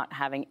 not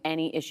having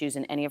any issues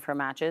in any of her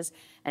matches,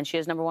 and she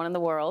is #1 in the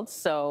world,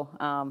 so,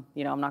 I'm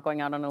not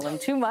going out on a limb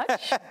too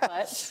much,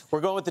 but...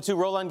 We're going with the 2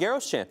 Roland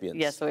Garros champions.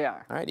 Yes, we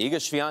are. All right, Iga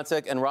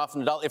Swiatek and Rafa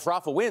Nadal. If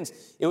Rafa wins,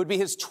 it would be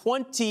his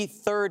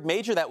 23rd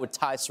major. That would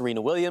tie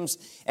Serena Williams,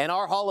 and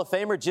our Hall of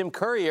Famer, Jim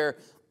Courier,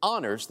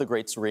 honors the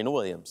great Serena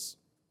Williams.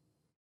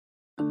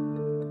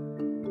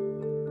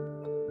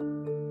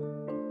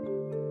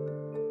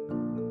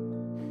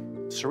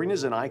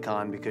 Serena's an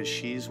icon because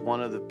she's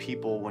one of the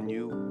people, when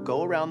you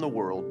go around the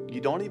world,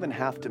 you don't even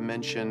have to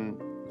mention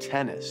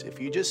tennis. If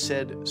you just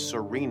said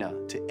Serena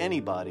to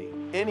anybody,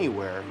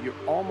 anywhere, you're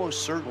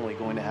almost certainly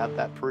going to have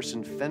that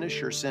person finish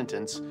your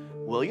sentence.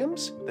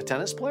 Williams, the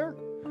tennis player?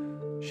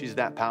 She's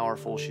that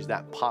powerful, she's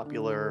that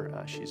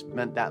popular, she's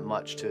meant that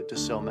much to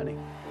so many.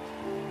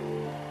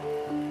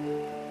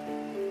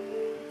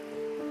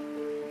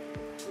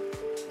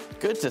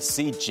 Good to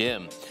see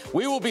Jim.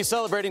 We will be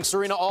celebrating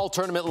Serena all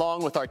tournament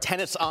long with our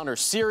Tennis Honor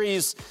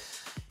Series.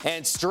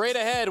 And straight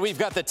ahead, we've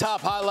got the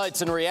top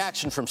highlights and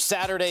reaction from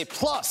Saturday,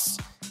 plus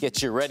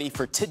get you ready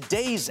for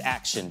today's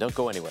action. Don't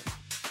go anywhere.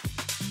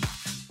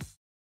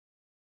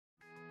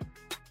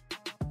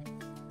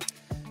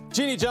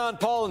 Jeannie, John,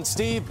 Paul, and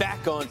Steve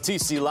back on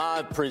TC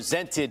Live,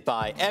 presented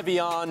by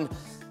Evian.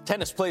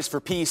 Tennis Plays for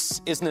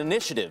Peace is an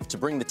initiative to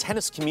bring the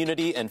tennis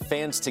community and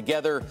fans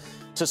together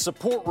to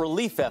support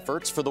relief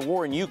efforts for the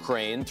war in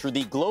Ukraine through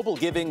the Global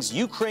Giving's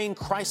Ukraine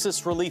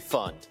Crisis Relief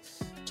Fund.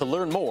 To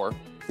learn more,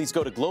 please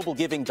go to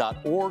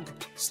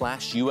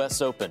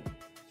globalgiving.org/US Open.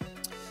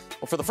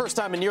 Well, for the first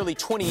time in nearly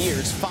 20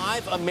 years,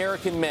 5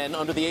 American men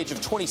under the age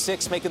of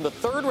 26 making the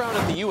third round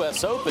of the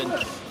U.S. Open.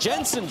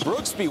 Jenson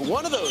Brooksby,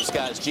 one of those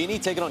guys, Jeannie,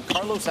 taking on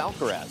Carlos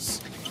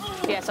Alcaraz.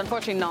 Yes,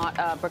 unfortunately not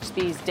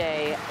Brooksby's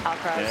day.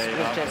 Alcaraz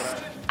was just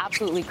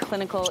absolutely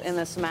clinical in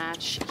this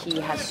match. He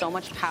has so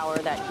much power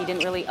that he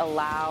didn't really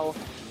allow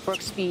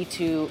Brooksby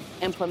to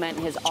implement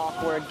his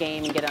awkward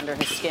game and get under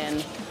his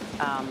skin.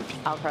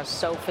 Alcaraz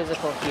so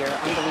physical here,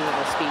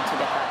 unbelievable speed to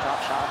get that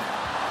drop shot.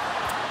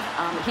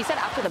 He said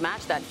after the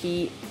match that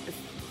he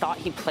thought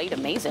he played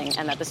amazing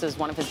and that this is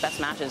one of his best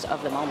matches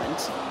of the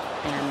moment.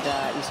 And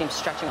you see him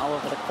stretching all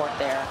over the court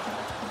there.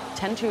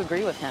 Tend to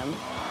agree with him.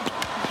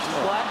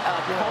 What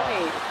a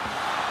point.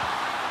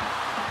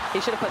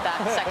 He should have put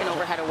that second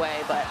overhead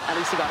away, but at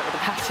least he got it with a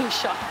passing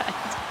shot.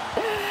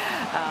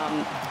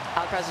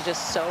 Alcaraz is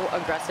just so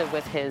aggressive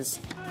with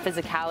his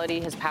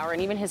physicality, his power,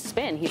 and even his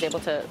spin. He's able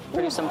to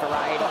produce some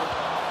variety.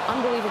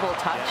 Unbelievable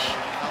touch.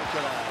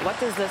 What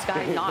does this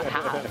guy not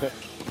have?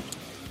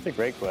 That's a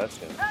great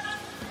question.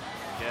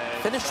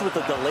 Finished with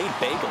a delayed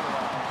bagel.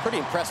 Pretty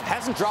impressive.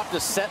 Hasn't dropped a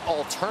set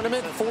all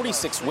tournament.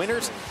 46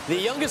 winners. The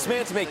youngest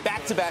man to make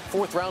back-to-back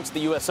fourth rounds of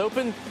the U.S.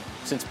 Open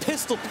since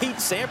Pistol Pete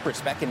Sampras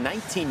back in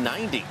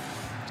 1990. He's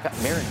got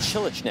Marin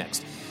Cilic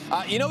next.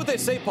 You know what they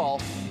say,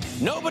 Paul?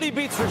 Nobody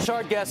beats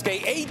Richard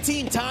Gasquet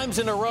 18 times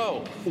in a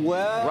row.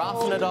 Well,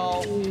 Rafa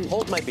Nadal,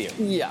 hold my beer.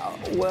 Yeah,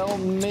 well,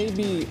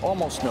 maybe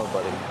almost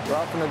nobody.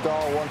 Rafa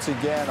Nadal, once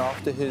again,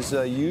 off to his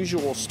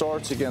usual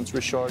starts against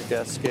Richard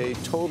Gasquet,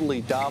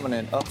 totally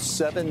dominant, up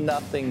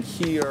 7-0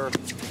 here,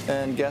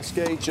 and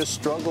Gasquet just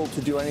struggled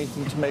to do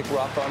anything to make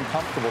Rafa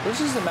uncomfortable.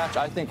 This is the match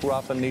I think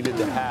Rafa needed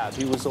to have.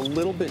 He was a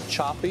little bit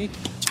choppy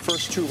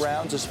first 2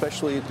 rounds,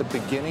 especially at the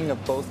beginning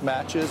of both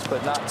matches,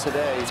 but not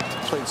today.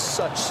 Played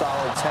such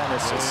solid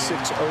tennis, a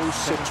 6-0,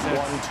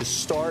 6-1 to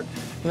start.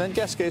 And then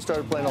Gasquet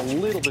started playing a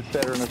little bit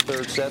better in the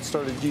third set,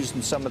 started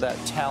using some of that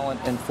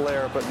talent and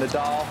flair, but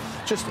Nadal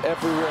just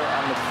everywhere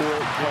on the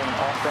court, playing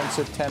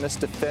offensive tennis,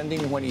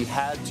 defending when he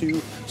had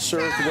to,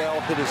 served well,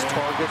 hit his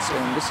targets,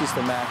 and this is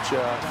the match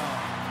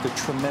the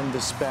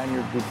tremendous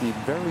Spaniard would be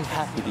very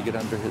happy to get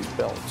under his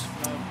belt.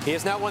 He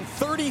has now won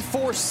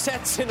 34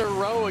 sets in a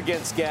row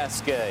against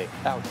Gasquet.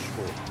 Ouch.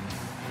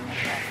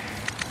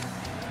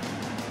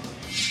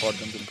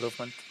 Important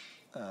improvement,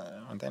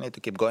 and I need to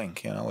keep going.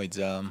 You know, it's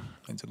a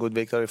good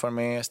victory for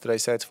me. 3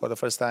 sets for the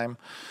first time.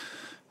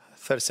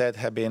 Third set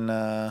have been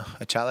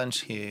a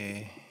challenge.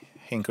 He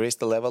increased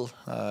the level,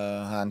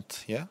 and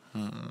yeah,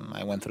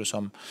 I went through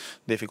some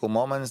difficult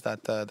moments.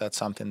 That's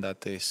something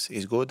that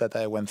is good that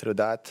I went through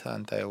that,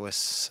 and I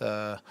was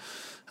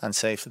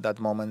unsafe at that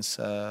moments.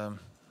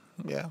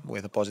 Yeah,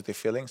 with the positive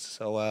feelings.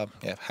 So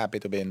yeah, happy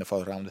to be in the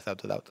 4th round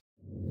without a doubt.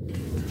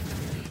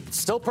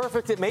 Still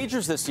perfect at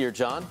majors this year,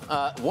 John.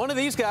 One of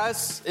these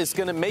guys is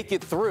going to make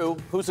it through.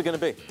 Who's it going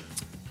to be?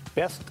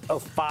 Best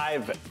of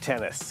 5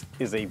 tennis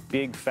is a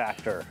big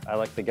factor. I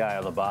like the guy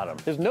on the bottom.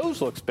 His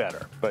nose looks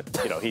better, but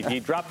you know he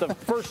dropped the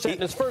first set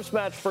in his first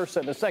match, first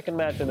set in his second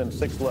match, and then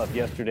 6-love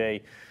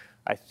yesterday.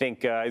 I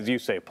think, as you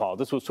say, Paul,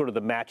 this was sort of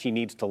the match he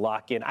needs to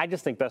lock in. I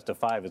just think best of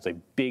 5 is a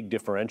big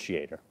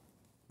differentiator.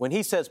 When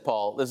he says,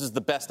 Paul, this is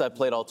the best I've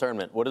played all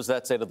tournament, what does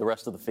that say to the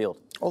rest of the field?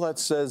 Well, that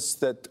says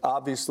that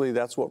obviously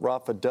that's what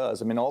Rafa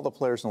does. I mean, all the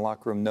players in the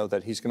locker room know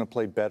that he's going to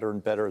play better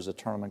and better as the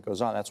tournament goes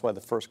on. That's why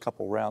the first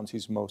couple rounds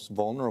he's most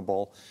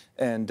vulnerable.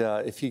 And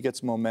if he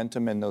gets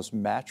momentum and those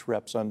match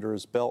reps under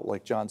his belt,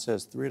 like John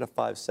says, 3 out of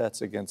 5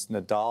 sets against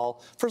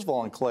Nadal. First of all,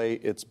 on clay,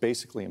 it's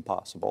basically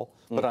impossible.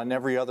 But on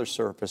every other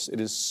surface,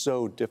 it is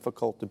so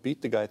difficult to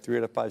beat the guy 3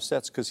 out of 5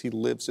 sets because he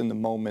lives in the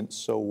moment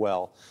so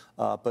well.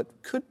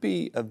 But could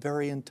be a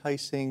very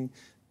enticing,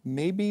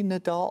 maybe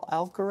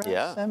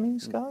Nadal-Alcaraz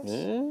semis, guys?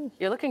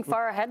 You're looking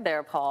far ahead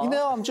there, Paul. You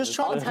know, I'm just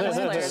trying to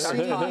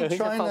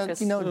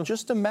focus. you know,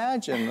 just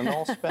imagine an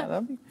all-span.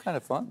 That'd be kind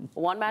of fun.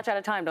 One match at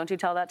a time. Don't you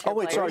tell that to your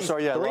wait, players.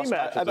 sorry. Yeah, 3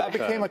 matches I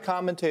became a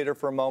commentator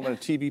for a moment, a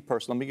TV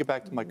person. Let me get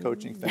back to my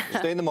coaching thing.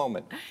 Stay in the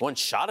moment. One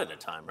shot at a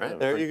time, right?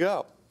 There you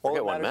go. All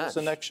that one matters is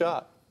the next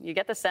shot. You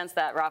get the sense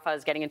that Rafa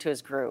is getting into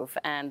his groove,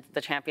 and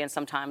the champion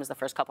sometimes the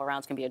first couple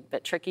rounds can be a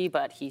bit tricky,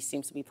 but he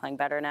seems to be playing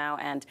better now.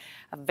 And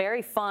a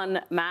very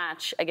fun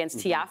match against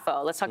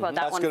Tiafoe. Let's talk about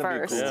that one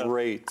first. That's going to be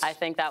great. I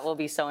think that will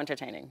be so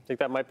entertaining. Think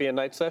that might be a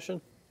night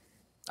session?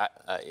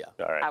 Yeah.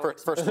 All right.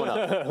 First one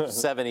up,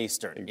 7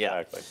 Eastern.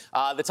 Exactly.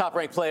 Yeah. The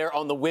top-ranked player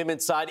on the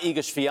women's side, Iga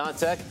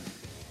Swiatek.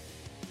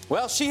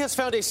 Well, she has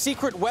found a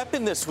secret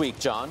weapon this week,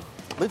 John.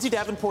 Lindsay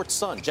Davenport's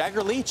son,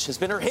 Jagger Leach, has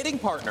been her hitting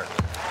partner.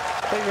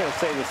 I think you're going to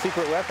say the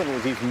secret weapon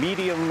was these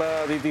medium,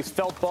 these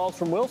felt balls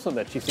from Wilson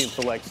that she seems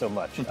to like so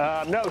much.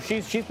 No,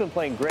 she's been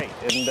playing great,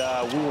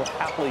 and we will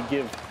happily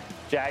give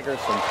Jagger,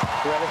 some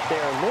credit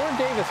there. Lauren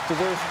Davis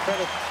deserves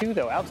credit too,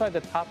 though. Outside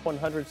the top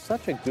 100,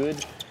 such a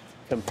good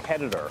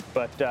competitor.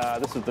 But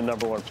this is the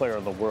 #1 player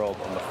in the world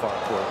on the far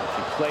court.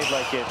 She played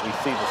like it. We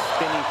see the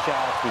spinning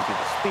shots. We see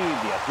the speed,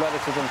 the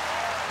athleticism.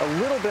 A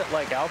little bit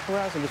like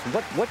Alcaraz. And just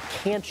what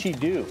can she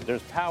do?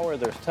 There's power.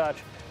 There's touch.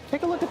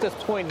 Take a look at this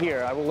point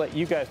here. I will let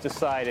you guys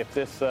decide if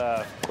this,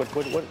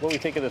 what we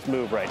think of this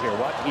move right here.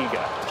 Watch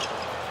Iga.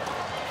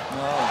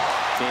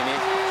 Jeannie.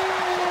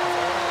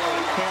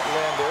 You can't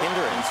land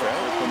hindrance,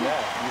 right? From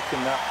that. You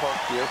cannot park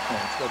the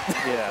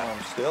airplane.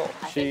 Yeah. Still.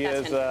 She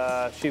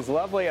is, she's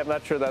lovely. I'm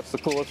not sure that's the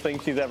coolest thing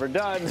she's ever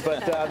done,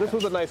 but this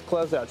was a nice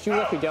closeout. She was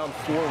actually down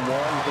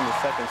 4-1 in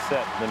the second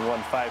set, then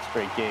won 5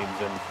 straight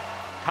games, and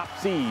top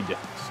seed,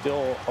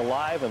 still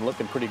alive and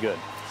looking pretty good.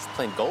 She's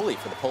playing goalie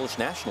for the Polish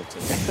national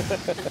team.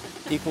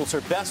 Equals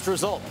her best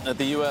result at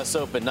the U.S.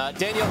 Open.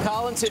 Danielle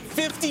Collins hit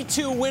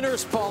 52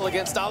 winners, Paul,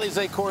 against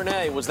Alizé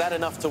Cornet. Was that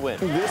enough to win?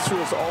 This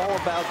was all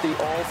about the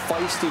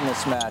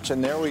all-feistiness match,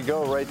 and there we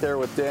go right there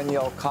with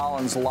Danielle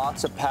Collins.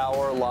 Lots of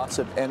power, lots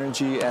of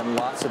energy, and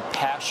lots of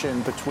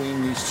passion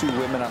between these two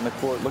women on the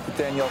court. Look at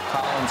Danielle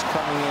Collins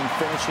coming in,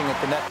 finishing at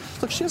the net.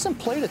 Look, she hasn't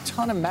played a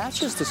ton of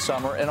matches this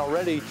summer, and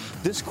already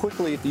this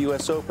quickly at the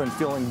U.S. Open,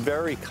 feeling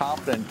very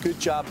confident. Good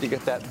job to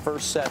get that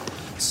first set,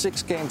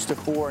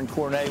 6-4 in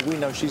Cornet. We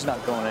know she's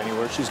not going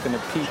anywhere. She's going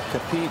to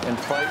compete and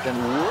fight, and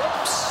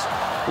whoops,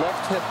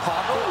 left hip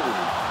pocket.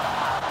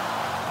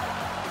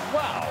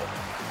 Wow.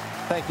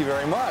 Thank you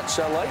very much.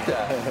 I like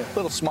that.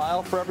 Little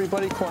smile for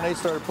everybody. Cornet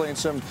started playing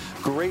some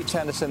great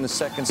tennis in the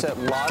second set.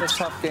 A lot of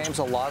tough games,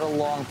 a lot of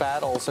long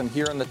battles, and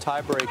here in the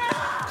tiebreak,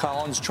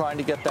 Collins trying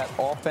to get that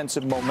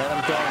offensive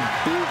momentum going.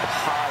 Big,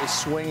 high,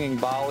 swinging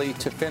volley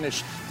to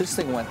finish. This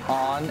thing went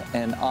on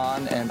and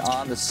on and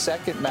on. The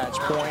second match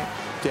point,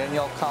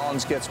 Danielle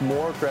Collins gets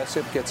more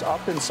aggressive, gets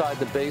up inside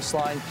the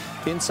baseline,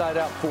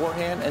 inside-out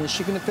forehand, and is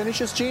she going to finish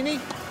this, Jeannie?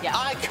 Yeah.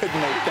 I could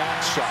make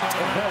that shot.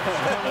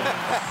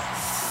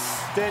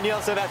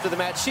 Danielle said after the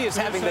match she is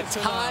having the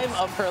time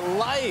of her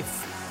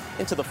life.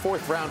 Into the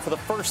 4th round for the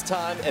first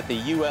time at the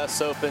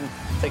U.S. Open,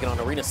 taking on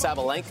Aryna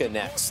Sabalenka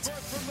next.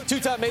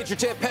 2-time major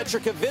champ Petra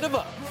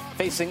Kvitova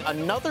facing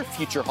another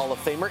future Hall of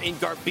Famer in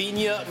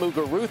Garbiñe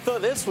Muguruza.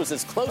 This was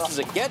as close as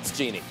it gets,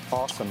 Jeannie.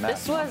 Awesome match.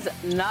 This was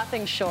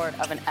nothing short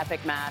of an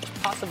epic match,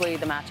 possibly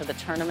the match of the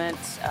tournament.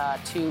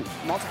 Two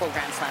multiple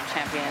Grand Slam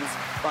champions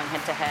going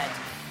head-to-head.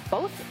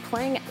 Both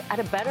playing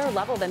at a better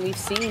level than we've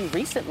seen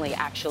recently,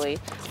 actually.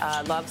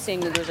 Love seeing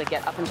Muguruza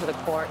get up into the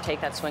court, take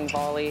that swing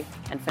volley,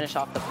 and finish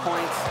off the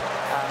points.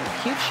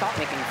 Huge shot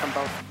making from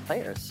both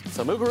players.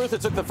 So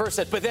Muguruza took the first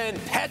set, but then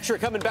Petra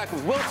coming back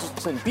with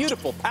Wilson.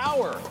 Beautiful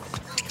power.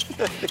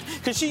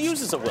 Because she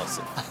uses a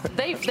Wilson.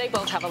 They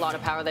both have a lot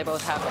of power. They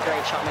both have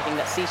great shot making.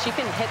 See, she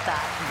can hit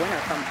that winner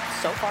from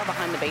so far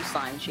behind the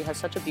baseline. She has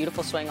such a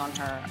beautiful swing on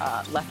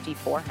her lefty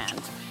forehand.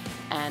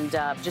 And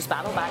just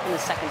battled back in the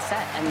second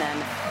set, and then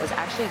was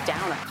actually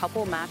down a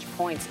couple match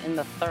points in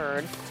the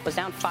third. Was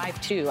down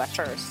 5-2 at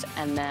first,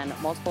 and then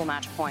multiple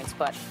match points,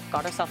 but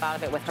got herself out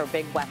of it with her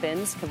big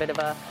weapons.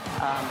 Kvitova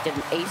did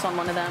an ace on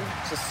one of them,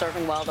 just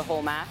serving well the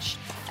whole match.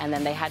 And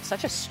then they had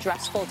such a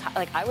stressful time.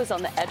 Like, I was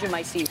on the edge of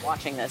my seat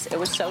watching this. It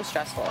was so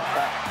stressful,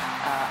 but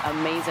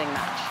amazing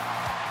match.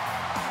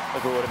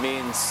 Look at what it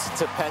means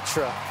to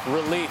Petra.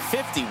 Relief,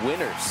 50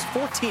 winners,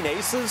 14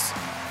 aces.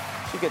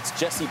 She gets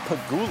Jessie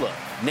Pegula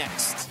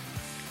next.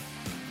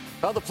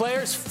 Well, the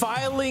players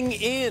filing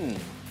in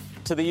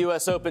to the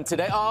U.S. Open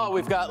today. Oh,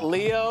 we've got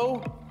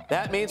Leo.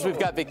 That means we've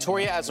got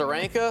Victoria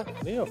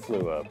Azarenka. Leo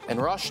flew up. And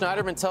Ross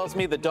Schneiderman tells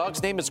me the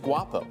dog's name is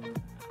Guapo.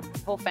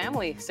 Whole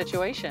family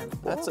situation.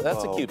 That's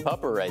a cute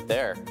pupper right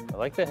there. I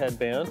like the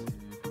headband.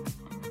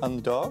 On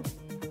the dog?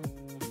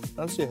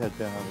 I don't see a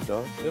headband on the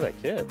dog. Look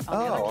at that kid.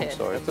 Oh, I'm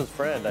sorry. That's his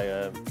friend.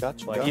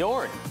 Gotcha. Like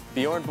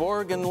Bjorn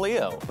Borg and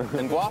Leo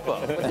and Guapo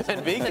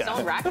and Vika. His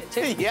own racket,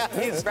 too. Yeah,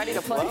 he's ready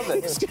to play. Love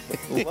it.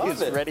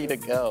 He's ready to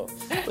go.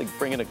 Like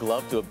bringing a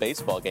glove to a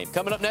baseball game.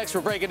 Coming up next,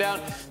 we're breaking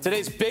down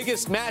today's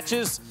biggest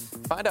matches.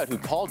 Find out who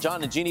Paul,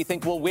 John, and Jeannie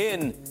think will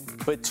win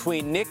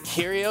between Nick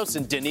Kyrgios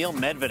and Daniil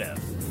Medvedev.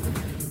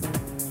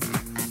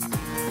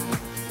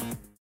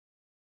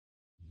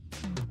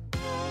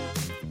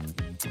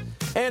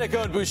 Anna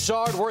Cohen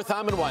Bouchard,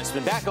 Wertheim, and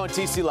Weissman back on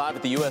TC Live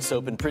at the U.S.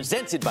 Open,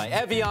 presented by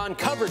Evian.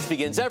 Coverage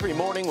begins every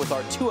morning with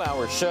our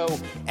 2-hour show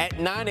at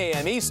 9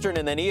 a.m. Eastern,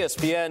 and then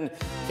ESPN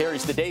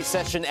carries the day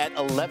session at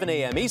 11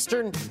 a.m.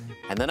 Eastern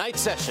and the night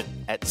session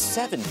at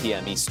 7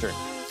 p.m. Eastern.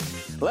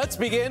 Let's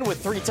begin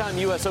with 3-time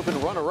U.S. Open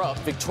runner-up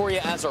Victoria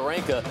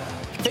Azarenka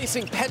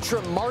facing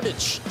Petra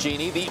Martic,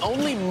 Jeannie, the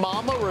only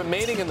mama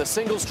remaining in the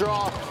singles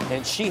draw,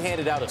 and she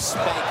handed out a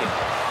spanking.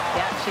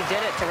 Yeah, she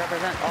did it to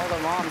represent all the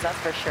moms, that's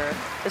for sure.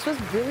 This was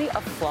really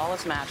a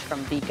flawless match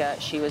from Vika.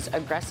 She was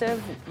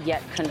aggressive,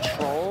 yet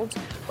controlled.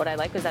 What I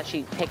like is that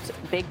she picked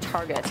big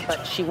targets,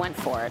 but she went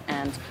for it,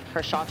 and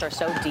her shots are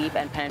so deep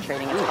and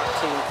penetrating, it's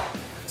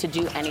hard to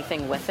do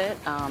anything with it.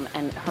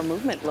 And her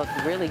movement looked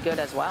really good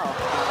as well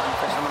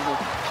for someone who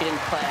she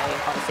didn't play,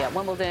 obviously, at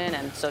Wimbledon.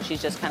 And so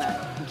she's just kind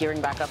of gearing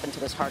back up into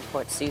this hard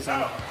court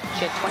season.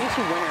 She had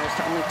 22 winners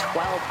to only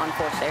 12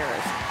 unforced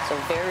errors. So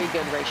very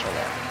good ratio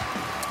there.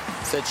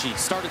 Said she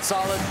started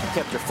solid,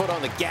 kept her foot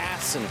on the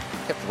gas, and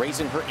kept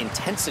raising her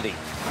intensity.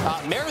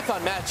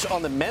 Marathon match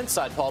on the men's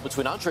side, Paul,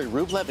 between Andrei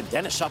Rublev and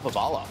Denis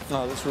Shapovalov.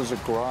 No, this was a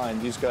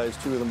grind. These guys,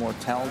 two of the more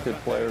talented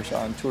players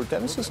on tour.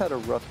 Denis has had a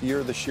rough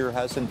year this year,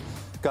 hasn't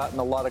gotten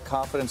a lot of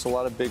confidence, a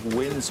lot of big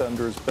wins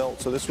under his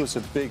belt. So this was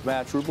a big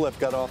match. Rublev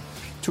got off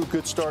to a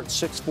good start,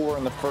 6-4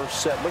 in the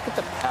first set. Look at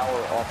the power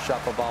off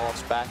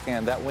Shapovalov's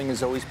backhand. That wing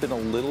has always been a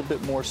little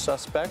bit more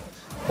suspect.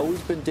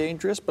 Always been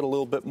dangerous, but a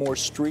little bit more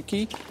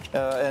streaky.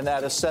 And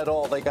at a set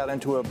all, they got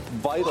into a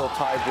vital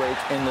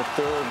tiebreak in the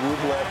third.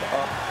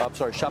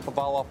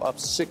 Shapovalov up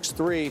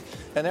 6-3.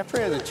 And after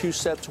he had a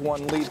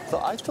 2-1 lead,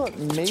 I thought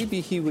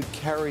maybe he would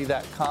carry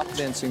that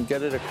confidence and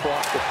get it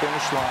across the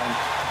finish line.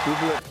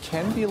 Rublev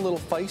can be a little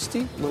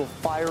feisty, a little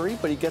fiery,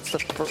 but he gets the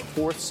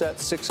fourth set,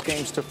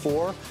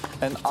 6-4,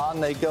 and on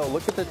they go.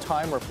 Look at the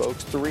timer,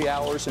 folks. 3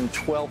 hours and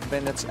 12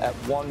 minutes at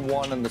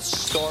 1-1 and the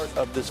start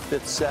of this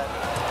fifth set,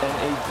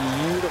 and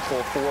a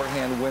beautiful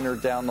forehand winner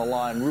down the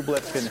line.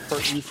 Rublev can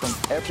hurt you from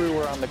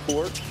everywhere on the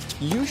court.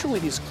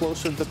 Usually he's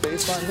closer to the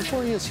baseline. Look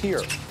where he is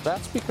here.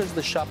 That's because of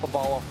the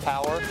Shapovalov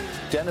power.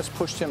 Denis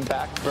pushed him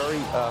back very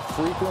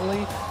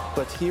frequently.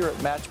 But here at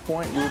match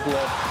point,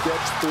 Rublev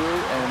gets through,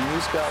 and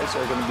these guys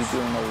are going to be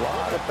doing a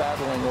lot of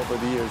battling over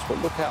the years.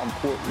 But look how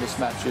important this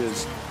match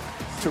is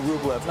to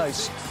Rublev.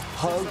 Nice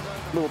hug,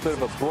 a little bit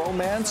of a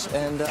bromance,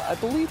 and I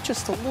believe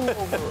just a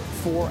little over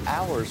 4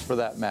 hours for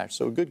that match.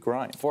 So a good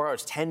grind. 4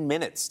 hours, 10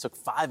 minutes. Took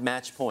 5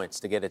 match points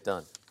to get it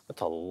done.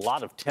 That's a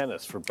lot of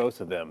tennis for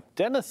both of them.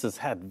 Denis has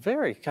had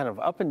very kind of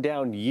up and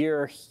down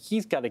year.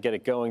 He's got to get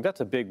it going. That's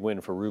a big win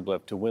for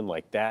Rublev to win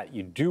like that.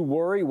 You do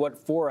worry what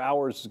 4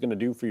 hours is going to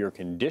do for your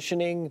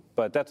conditioning,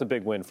 but that's a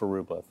big win for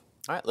Rublev.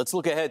 All right, let's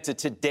look ahead to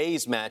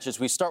today's matches.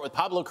 We start with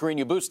Pablo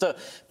Carreño Busta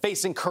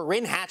facing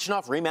Karen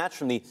Khachanov, rematch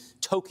from the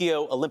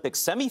Tokyo Olympic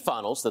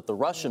semifinals that the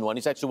Russian won.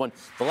 He's actually won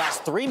the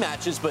last 3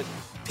 matches, but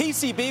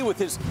PCB with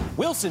his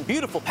Wilson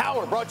Beautiful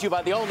Power, brought to you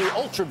by the all-new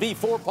Ultra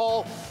V4,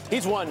 Paul.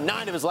 He's won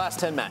 9 of his last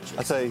 10 matches.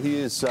 I tell you, he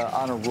is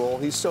on a roll.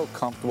 He's so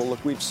comfortable.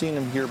 Look, we've seen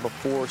him here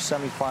before,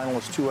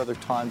 semifinalist 2 other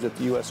times at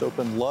the U.S.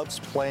 Open. Loves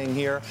playing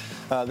here.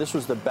 This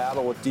was the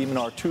battle with de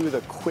Minaur, 2 of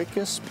the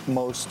quickest,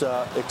 most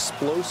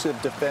explosive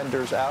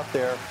defenders out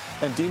there.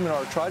 And de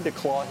Minaur tried to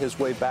claw his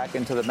way back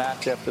into the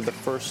match after the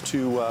first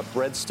 2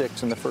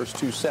 breadsticks in the first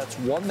 2 sets.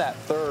 Won that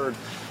third.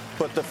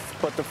 But the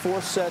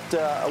fourth set,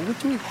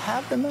 do we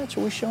have the match?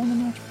 Are we showing the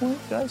match point,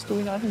 guys? I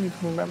don't even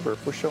remember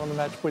if we're showing the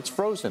match point. It's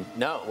frozen.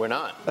 No, we're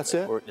not. That's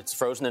it? It's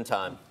frozen in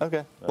time.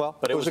 Okay. Well,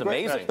 but it was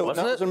amazing,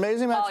 wasn't it? It was an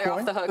amazing match you're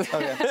point. off the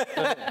hook.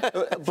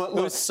 Okay. But look,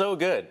 it was so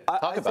good.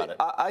 Talk about it.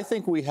 I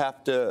think we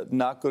have to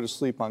not go to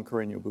sleep on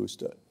Carreño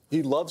Busta.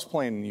 He loves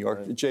playing in New York.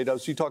 Right.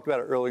 J-Dubs, you talked about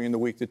it earlier in the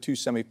week, the 2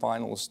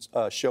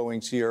 semifinalist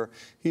showings here.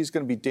 He's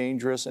going to be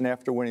dangerous, and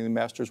after winning the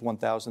Masters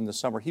 1000 this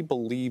summer, he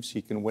believes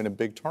he can win a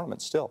big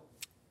tournament still.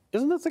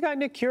 Isn't this the guy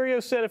Nick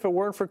Kyrgios said if it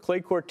weren't for clay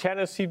court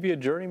tennis, he'd be a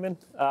journeyman?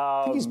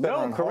 I think he's better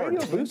on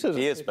hard.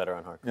 He is better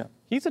on hard. Yeah.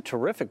 He's a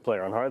terrific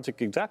player on hard.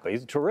 Exactly.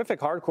 He's a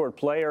terrific hard court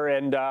player.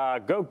 And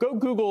go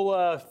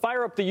Google,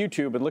 fire up the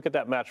YouTube and look at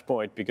that match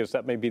point, because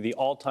that may be the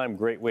all-time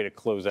great way to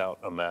close out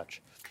a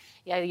match.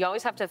 Yeah, you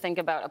always have to think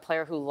about a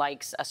player who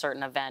likes a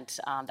certain event,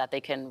 that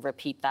they can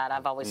repeat that.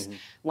 I've always,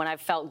 when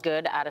I've felt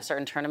good at a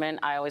certain tournament,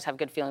 I always have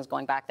good feelings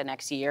going back the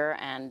next year.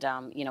 And,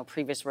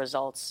 previous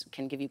results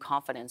can give you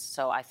confidence.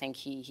 So I think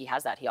he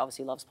has that. He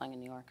obviously loves playing in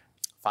New York.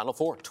 Final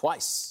 4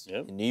 twice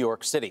in New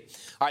York City.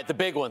 All right, the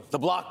big one, the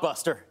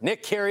blockbuster.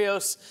 Nick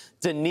Kyrgios,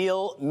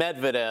 Daniil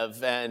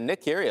Medvedev. And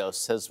Nick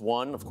Kyrgios has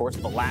won, of course,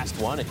 the last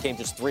one. It came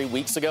just 3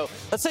 weeks ago.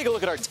 Let's take a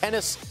look at our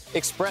Tennis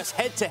Express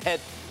head-to-head.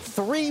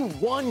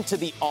 3-1 to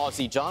the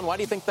Aussie. John, why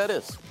do you think that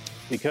is?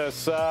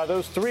 Because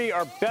those 3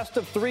 are best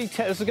of 3.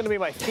 This is going to be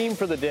my theme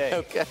for the day.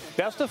 Okay.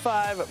 Best of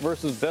 5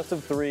 versus best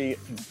of 3.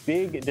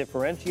 Big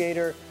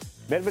differentiator.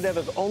 Medvedev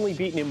has only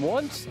beaten him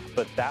once,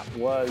 but that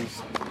was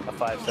a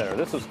 5-setter.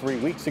 This was 3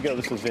 weeks ago.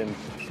 This was in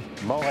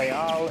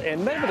Montreal.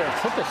 And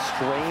Medvedev took a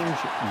strange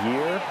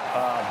year.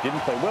 Didn't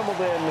play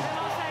Wimbledon.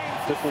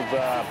 This was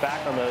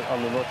back on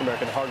the North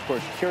American hard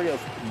court. Kyrgios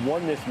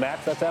won this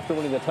match. That's after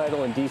winning the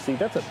title in D.C.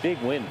 That's a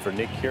big win for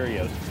Nick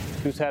Kyrgios,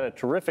 who's had a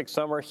terrific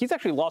summer. He's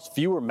actually lost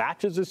fewer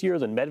matches this year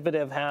than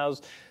Medvedev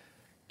has.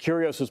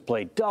 Kyrgios has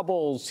played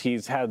doubles.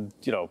 He's had,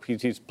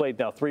 he's played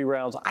now 3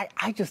 rounds.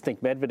 I just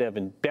think Medvedev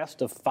in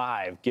best of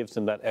 5 gives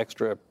him that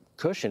extra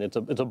cushion. It's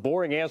a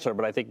boring answer,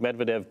 but I think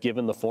Medvedev,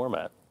 given the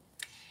format.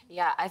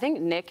 Yeah, I think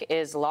Nick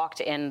is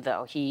locked in,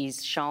 though.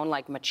 He's shown,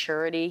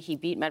 maturity. He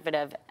beat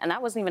Medvedev, and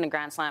that wasn't even a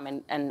Grand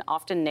Slam. And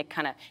often Nick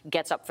kind of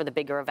gets up for the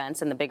bigger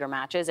events and the bigger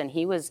matches. And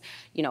he was,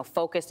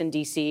 focused in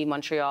D.C.,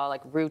 Montreal,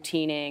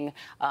 routining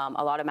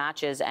a lot of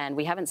matches. And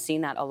we haven't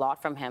seen that a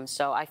lot from him.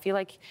 So I feel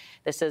like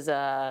this is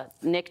a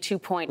Nick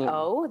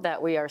 2.0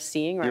 that we are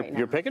seeing right now.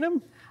 You're picking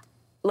him?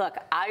 Look,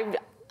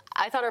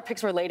 I thought our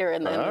picks were later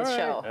in the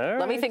show.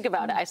 Let me think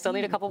about it. I still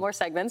need a couple more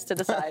segments to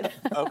decide.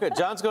 Okay,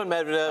 John's going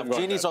Medvedev.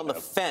 Jeannie's on the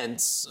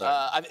fence.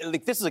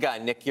 This is a guy,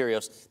 Nick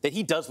Kyrgios, that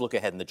he does look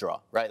ahead in the draw,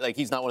 right? Like,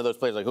 he's not one of those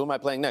players like, who am I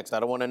playing next? I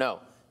don't want to know.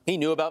 He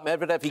knew about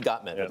Medvedev. He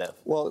got Medvedev. Yeah.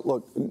 Well,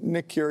 look,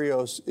 Nick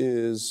Kyrgios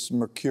is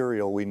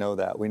mercurial. We know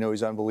that. We know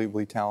he's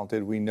unbelievably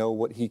talented. We know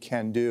what he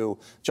can do.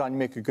 John, you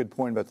make a good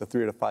point about the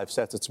 3 out of 5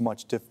 sets. It's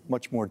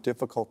much more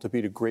difficult to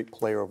beat a great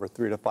player over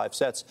 3 out of 5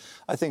 sets.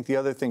 I think the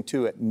other thing,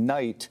 too, at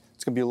night,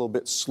 it's going to be a little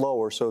bit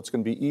slower, so it's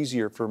going to be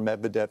easier for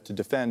Medvedev to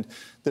defend.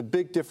 The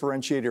big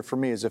differentiator for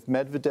me is if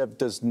Medvedev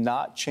does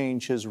not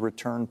change his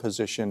return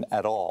position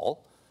at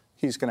all,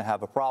 he's going to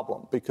have a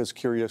problem because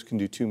Kyrgios can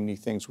do too many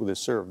things with his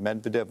serve.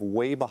 Medvedev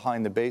way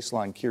behind the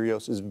baseline.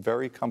 Kyrgios is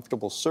very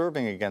comfortable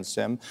serving against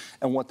him.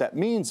 And what that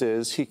means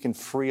is he can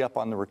free up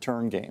on the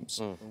return games.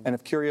 And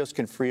if Kyrgios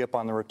can free up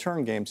on the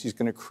return games, he's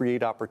going to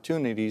create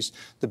opportunities.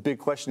 The big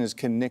question is,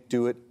 can Nick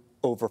do it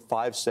over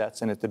 5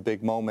 sets and at the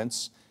big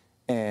moments?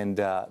 And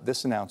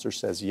this announcer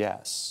says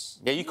yes.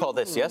 Yeah, you called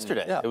this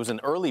yesterday. Yeah. It was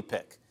an early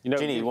pick.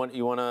 Jeannie, you want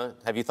to?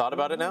 Have you thought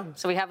about it now?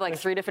 So we have like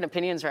 3 different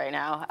opinions right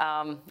now.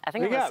 I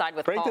think I'm going to side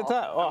with Paul.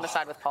 I'm going to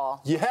side with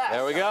Paul. Yeah.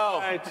 There we go.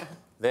 Right.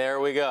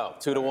 There we go.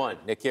 2-1.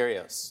 Nick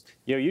Kyrgios.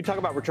 You talk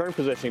about return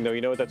positioning, though.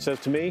 You know what that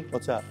says to me?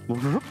 What's that?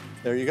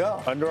 There you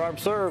go. Underarm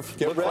serve.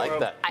 Get ready. I like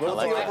that. I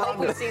hope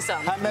we see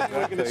some. How many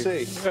are we going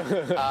to see?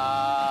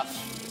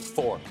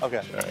 4. Okay.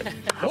 All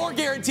right. More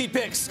guaranteed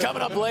picks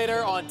coming up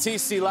later on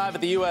TC Live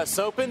at the U.S.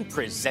 Open,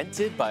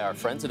 presented by our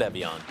friends at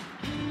Evian.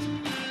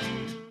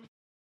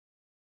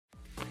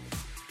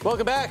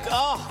 Welcome back.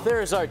 Oh,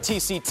 there's our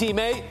TC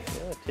teammate.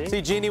 Yeah,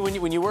 see, Jeannie,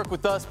 when you work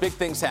with us, big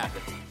things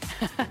happen.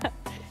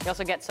 You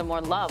also get some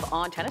more love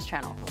on Tennis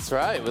Channel. That's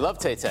right. We love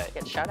Tay-Tay.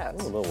 Get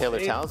shout-outs.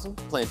 Taylor Townsend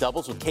playing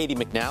doubles with Katie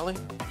McNally,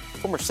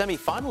 former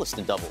semi-finalist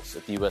in doubles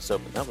at the U.S.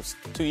 Open. That was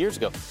 2 years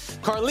ago.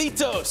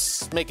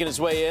 Carlitos making his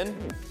way in.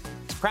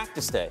 It's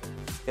practice day.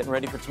 Getting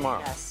ready for tomorrow.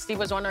 Yes. Steve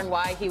was wondering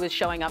why he was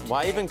showing up today.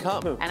 Why even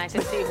come? And I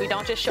said, Steve, we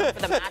don't just show up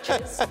for the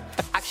matches.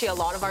 Actually, a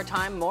lot of our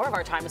time, more of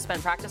our time is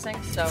spent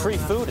practicing. So free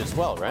food as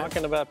well, right?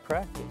 Talking about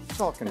practice.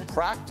 Talking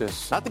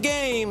practice. Not the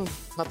game,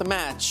 not the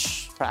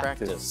match.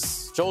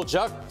 Practice. Joel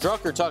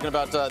Drucker talking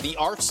about the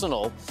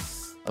arsenal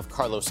of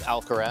Carlos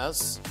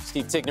Alcaraz.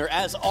 Steve Tigner,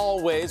 as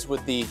always,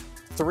 with the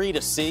 3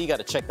 to see. Got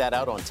to check that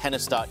out on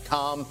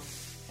tennis.com.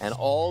 And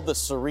all the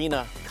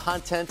Serena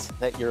content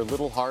that your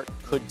little heart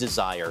could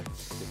desire.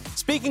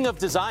 Speaking of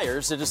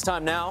desires, it is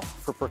time now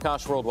for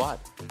Prakash Worldwide.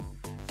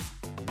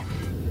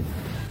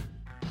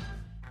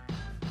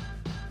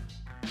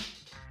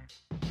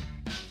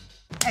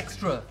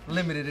 Extra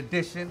limited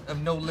edition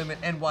of No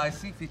Limit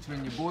NYC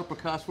featuring your boy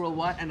Prakash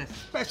Worldwide and a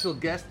special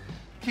guest,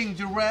 King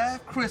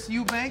Giraffe, Chris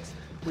Eubanks.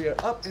 We are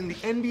up in the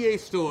NBA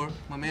store.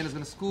 My man is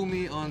going to school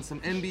me on some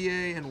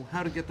NBA and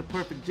how to get the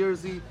perfect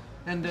jersey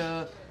and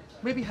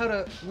maybe how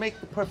to make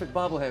the perfect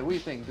bobblehead. What do you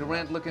think?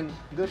 Durant looking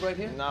good right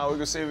here? No, we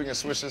can see if we can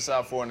switch this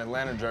out for an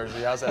Atlanta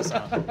jersey. How's that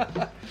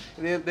sound?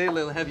 They're a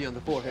little heavy on the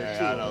forehead,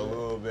 too. I know, a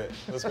little bit.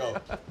 Let's go.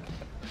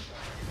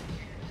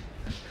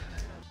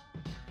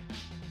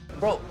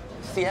 Bro,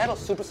 Seattle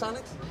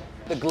Supersonics?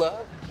 The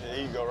glove? Yeah,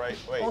 here you go, right?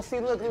 Wait. Oh, see,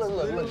 look.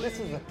 This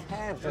is a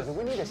Cavs jersey.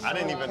 We need a I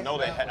didn't even know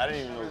they had. I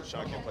didn't even know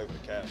Sean can play with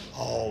the Cavs.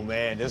 Oh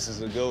man, this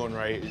is a good one,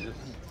 right?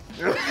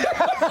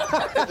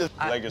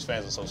 Lakers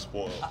fans are so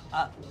spoiled.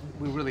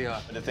 We really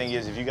are. But the thing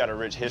is, if you got a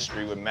rich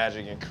history with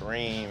Magic and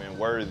Kareem and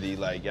Worthy,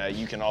 like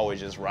you can always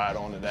just ride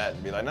on to that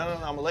and be like, no,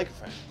 I'm a Laker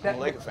fan. I'm a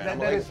Laker fan.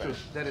 That is true.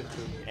 That is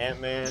true.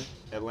 Ant-Man,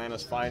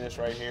 Atlanta's finest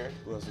right here.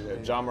 Who else is there?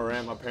 John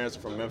Morant. My parents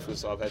are from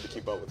Memphis, so I've had to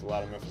keep up with a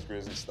lot of Memphis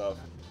Grizzlies stuff.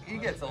 He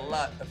gets a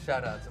lot of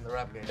shout-outs in the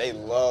rap game. They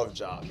love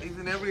John. He's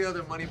in every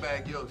other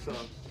Moneybag Yo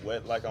song.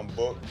 Wet like I'm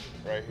booked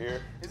right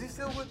here. Is he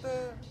still with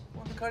the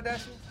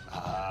Kardashians?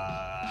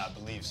 I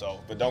believe so,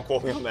 but don't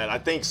quote me on that. I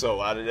think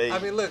so. I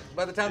mean, look,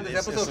 by the time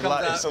this episode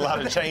comes out, it's a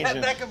lot of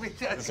changing. that could be.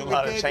 It's a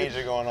lot of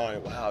changing going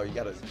on. Wow,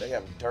 they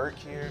have Dirk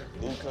here,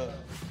 Luka.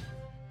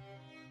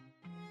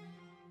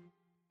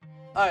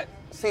 All right,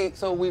 see,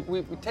 so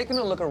we've taken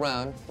a look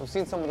around. We've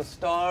seen some of the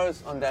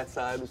stars on that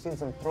side. We've seen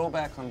some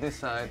throwbacks on this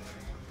side.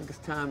 I think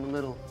it's time a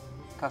little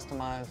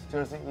customized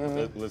jersey. You and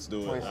me? Let's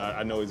do it.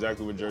 I know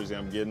exactly what jersey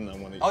I'm getting.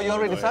 Oh, you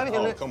already decided?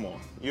 Oh, come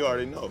on. You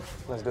already know.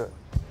 Let's do it.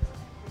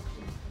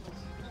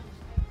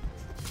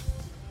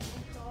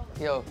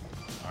 Yo, all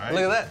right.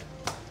 Look at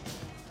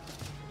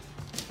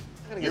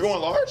that. You're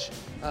going large?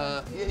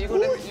 Yeah, you're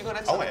going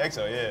XL. I went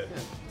XL, yeah.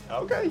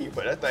 Okay, you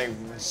put that thing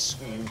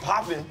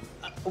popping.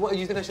 What,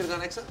 you think I should have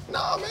gone XL?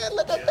 Nah, man,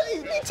 let that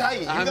thing be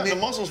tight. You got the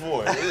muscles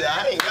for it.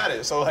 I ain't got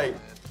it, so like.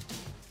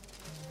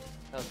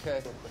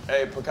 Okay.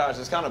 Hey, Prakash,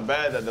 it's kind of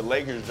bad that the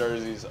Lakers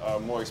jerseys are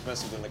more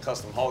expensive than the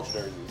custom Hawks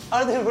jerseys.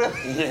 Are they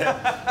really?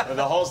 Yeah.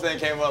 The Hawks thing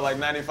came up like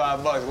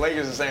 $95.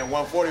 Lakers are saying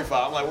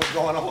 $145. I'm like, what's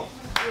going on?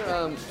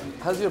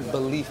 how's your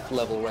belief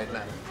level right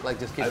now? Like,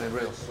 just keeping it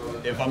real.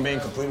 If I'm being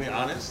completely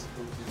honest,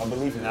 my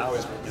belief now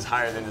is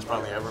higher than it's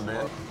probably ever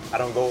been. I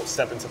don't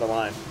step into the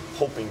line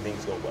hoping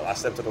things go well. I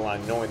step to the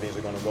line knowing things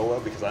are going to go well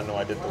because I know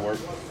I did the work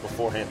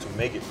beforehand to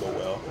make it go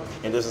well.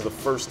 And this is the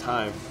first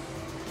time,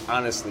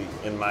 honestly,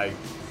 in my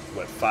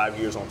 5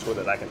 years on tour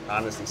that I can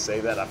honestly say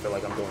that. I feel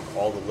like I'm doing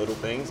all the little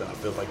things and I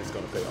feel like it's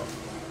going to pay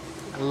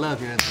off. I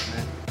love your answer,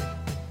 man.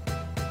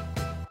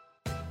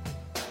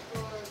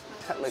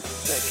 That looks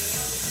sick.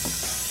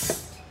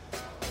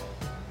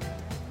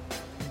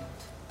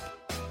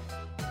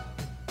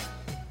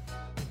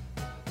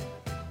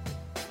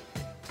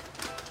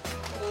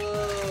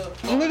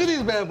 Look at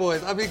these bad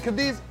boys. I mean, could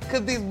these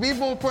be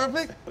more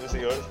perfect? This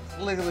is yours?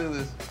 Look at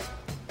this.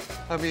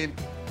 I mean,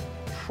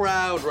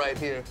 proud right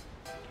here.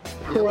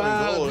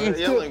 Proud.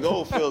 Yellow and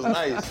gold feels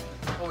nice.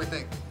 What do we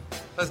think?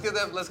 Let's get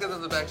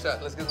them the back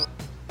shot. Let's get them.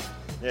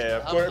 Yeah,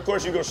 of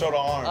course you go show the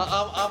arm.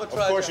 I'm a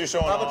try. Of course you're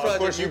showing the arm. Of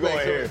course you go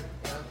in here.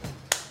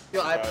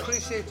 Yo, I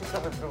appreciate you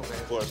coming through, man.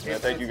 Of course, man.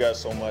 Thank you guys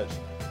so much.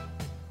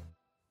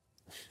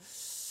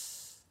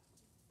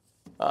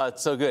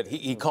 It's so good.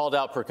 He called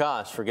out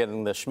Prakash for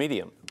getting the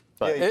schmedium.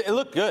 But it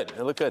looked good.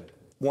 It looked good.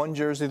 One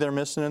jersey they're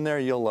missing in there.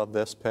 You'll love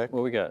this pick.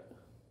 What we got?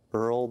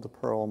 Earl the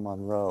Pearl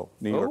Monroe,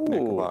 New York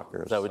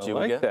Knickerbockers. Is that what you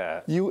would get?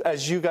 That.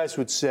 As you guys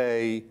would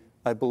say,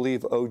 I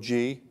believe OG.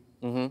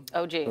 Mm-hmm.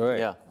 OG. Right.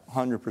 Yeah.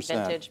 100%.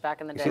 Vintage back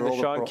in the day. See the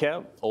Sean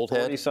Kemp? Old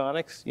head. 40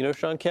 Sonics. You know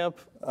Sean Kemp?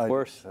 Of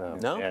course.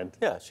 No? Man.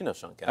 Yeah, she knows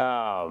Sean Kemp.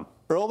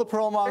 Earl the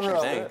Pearl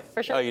Monroe.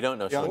 For sure. Oh, you don't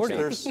know Sean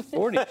Kemp?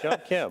 40, Sean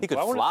Kemp. He could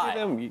I wanna fly. see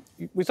them.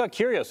 We saw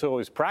Kyrgios, who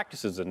always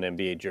practices in an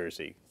NBA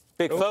jersey.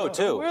 Big foe,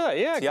 too. Wear that.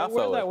 Yeah, go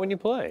wear that when you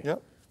play.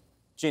 Yep.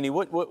 Jeannie,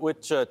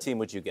 which team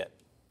would you get?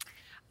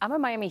 I'm a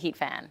Miami Heat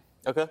fan.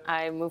 Okay.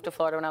 I moved to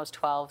Florida when I was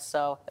 12,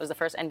 so it was the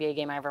first NBA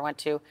game I ever went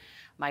to.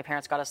 My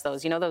parents got us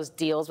those, those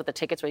deals with the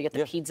tickets where you get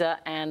the pizza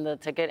and the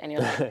ticket, and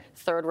you're like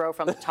third row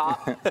from the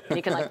top. And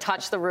you can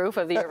touch the roof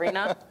of the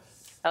arena.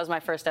 That was my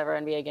first ever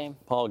NBA game.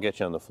 Paul will get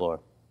you on the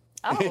floor.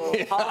 Oh,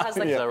 Paul has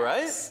Is that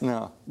right?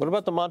 No. What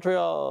about the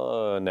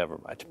Montreal? Never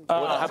mind.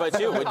 How about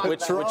you?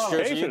 Which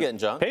jersey are you getting,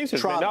 John?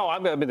 Pacers. No, I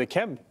mean the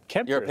Kemp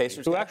You're a jersey.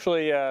 Pacers Who guy?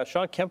 actually,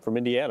 Sean Kemp from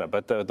Indiana,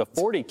 but the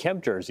 40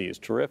 Kemp jersey is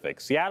terrific.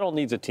 Seattle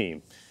needs a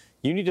team.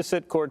 You need to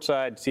sit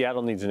courtside.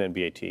 Seattle needs an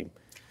NBA team.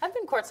 I've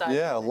been courtside.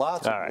 Yeah,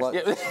 lots of. All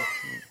right.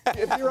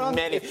 If you're on,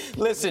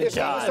 Listen,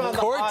 John,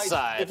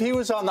 courtside. If he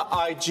was on the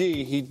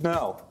IG, he'd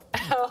know.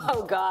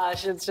 Oh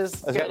gosh, it's just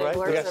Is that getting right?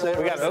 worse and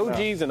We got worse.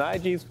 OGs and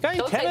IGs. Got any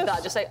Don't say tennis?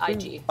 that, just say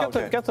IG.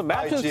 Got some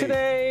matches IG.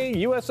 today.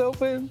 U.S.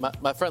 Open.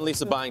 My friend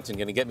Lisa Byington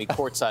going to get me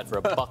courtside for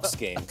a Bucks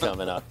game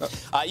coming up.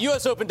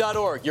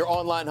 USOpen.org, your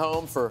online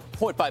home for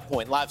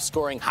point-by-point live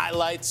scoring,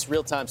 highlights,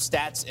 real-time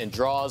stats, and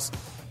draws.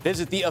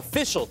 Visit the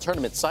official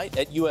tournament site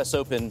at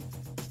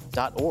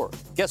USOpen.org.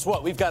 Guess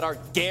what? We've got our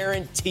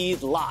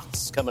guaranteed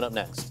lots coming up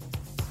next.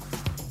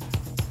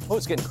 Oh,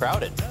 it's getting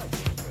crowded.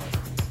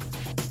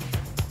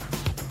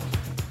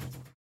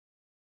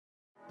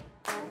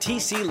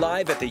 TC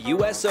Live at the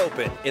U.S.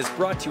 Open is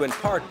brought to you in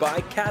part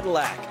by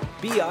Cadillac.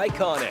 Be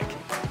iconic.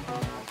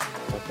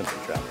 Welcome to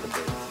Trap the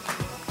Bird.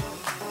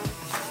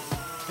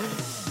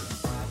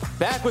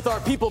 Back with our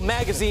People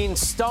Magazine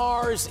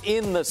stars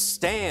in the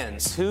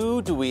stands.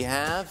 Who do we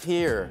have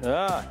here?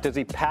 Does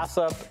he pass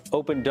up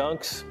open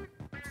dunks?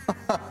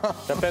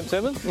 Is that Ben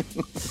Simmons?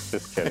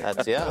 Just kidding.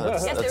 That's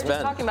Yes, they were just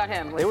Ben. talking about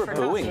him. They were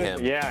Forgot. booing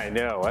him. Yeah, I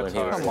know. That's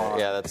hard. Come on.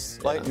 Yeah, that's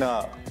Lighten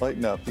up.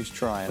 Lighten up. He's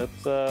trying.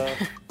 That's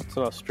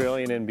an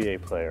Australian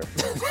NBA player.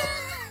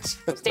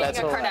 Dating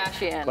a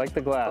Kardashian. Like the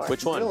glass.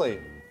 Which one?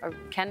 Really? Or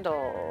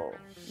Kendall.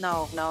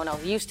 No.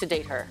 Used to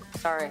date her.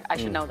 Sorry, I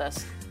should know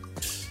this.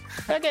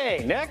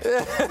 Okay, next.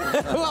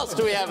 Who else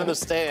do we have in the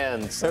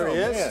stands? There he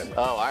is.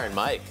 Oh, Iron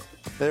Mike.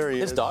 There he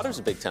is. His daughter's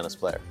a big tennis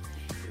player.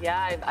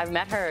 Yeah, I've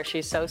met her.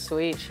 She's so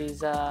sweet.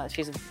 She's a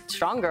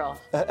strong girl.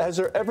 Has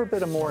there ever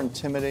been a more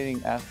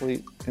intimidating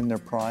athlete in their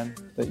prime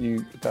that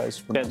you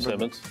guys remember?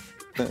 Ben Simmons.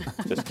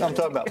 I'm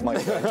talking about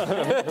Mike.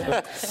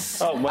 I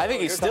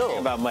think he's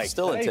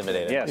still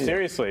intimidating. Yeah,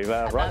 seriously.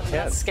 Rock That's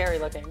Kent. scary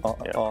looking.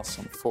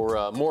 Awesome.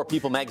 For more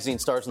People Magazine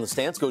stars in the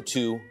stands, go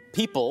to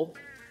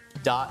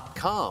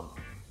people.com.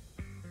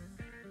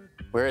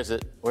 Where is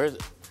it?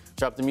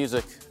 Drop the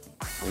music.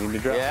 We need to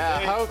drop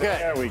Yeah, okay.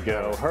 There we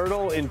go.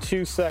 Hurdle in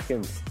 2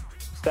 seconds.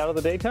 Stat of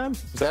the daytime?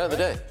 Stat of the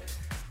day.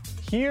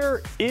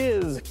 Here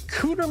is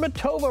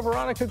Kudermetova.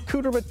 Veronika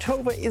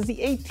Kudermetova is the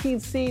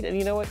 18th seed, and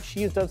you know what?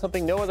 She has done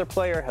something no other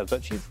player has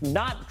done. She's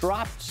not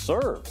dropped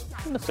serve.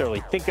 I don't necessarily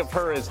think of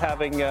her as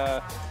having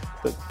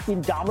the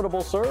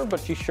indomitable serve,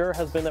 but she sure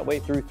has been that way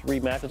through 3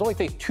 matches. Only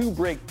faced 2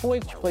 break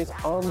points. She plays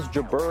Ons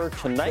Jabeur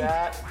tonight.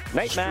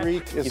 Night match.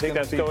 streak is You think gonna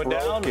that's be going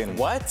down? broken.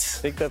 What?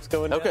 Think that's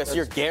going down? Okay, so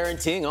you're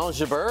guaranteeing Ons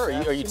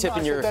Jabeur? Are you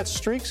tipping your... That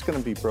streak's going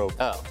to be broken.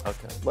 Oh,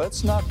 okay.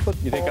 Let's not put.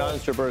 You think Paul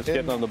Ons Jabeur's in-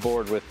 getting on the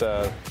board with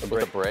the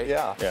break? break?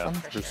 Yeah, Yeah.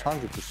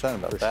 100%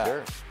 about For that.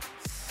 sure.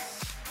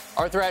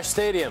 Arthur Ashe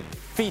Stadium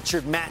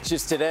featured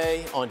matches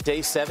today on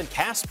day 7.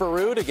 Casper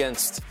Ruud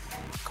against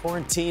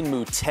Corentin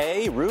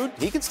Moutet. Ruud,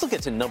 he can still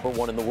get to number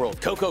 1 in the world.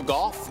 Coco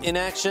Gauff in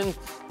action.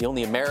 The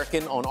only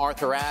American on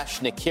Arthur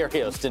Ashe. Nick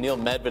Kyrgios, Daniil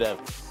Medvedev.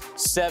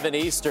 7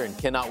 Eastern.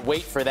 Cannot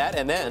wait for that.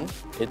 And then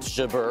it's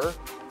Jabeur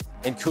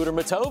and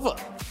Kudermetova.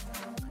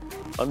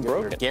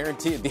 Unbroken.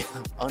 Guaranteed.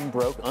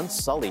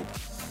 Unsullied.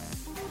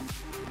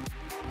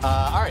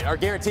 All right, our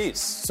guarantees.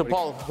 So,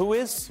 Paul, who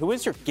is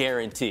your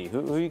guarantee?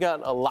 Who you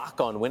got a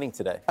lock on winning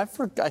today? I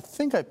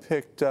think I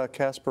picked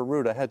Casper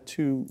Ruud. I had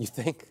 2. You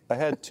think? I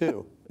had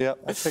 2. Yeah,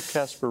 I picked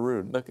Casper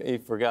Ruud. Look, you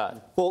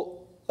forgot. Well,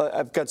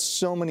 I've got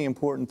so many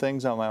important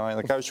things on my mind.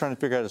 Like I was trying to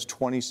figure out, is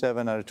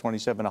 27 out of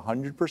 27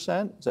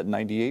 100%? Is that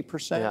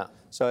 98%? Yeah.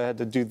 So I had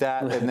to do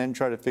that and then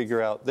try to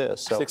figure out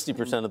this. So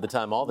 60% of the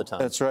time, all the time.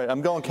 That's right.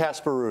 I'm going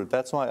Casper Ruud.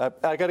 That's why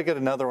I got to get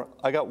another one.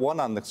 I got 1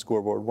 on the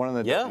scoreboard, 1 on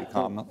the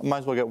WCOM. I might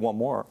as well get 1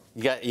 more.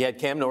 You had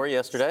Cam Norrie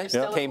yesterday.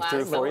 Yep. Came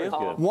through for you.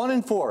 1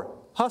 and 4.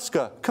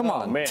 Huska, come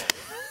on. Man.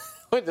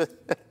 All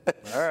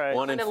right.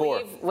 1 and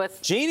 4.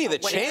 Jeannie, the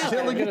champ.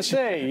 I was going to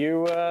say,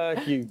 you're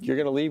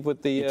going to leave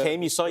with the... You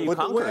came, you saw, you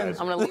conquered.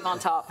 I'm going to leave on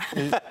top.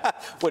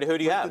 Who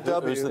do you have?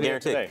 Who's the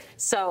guarantee?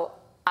 So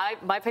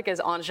my pick is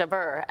on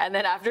Jabeur, and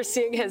then after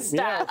seeing his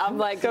stat, I'm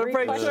like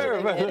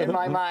re-questioning it in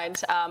my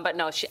mind. But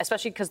no,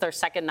 especially because their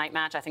second night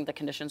match, I think the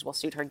conditions will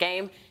suit her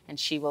game, and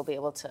she will be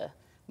able to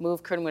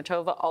move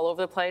Kudermetova all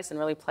over the place and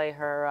really play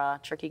her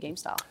tricky game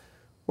style.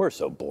 We're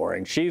so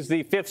boring. She's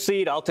the 5th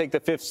seed. I'll take the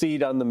 5th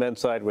seed on the men's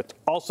side, which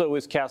also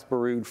is Casper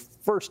Ruud.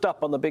 First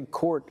up on the big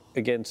court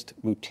against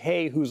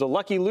Moutet, who's a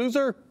lucky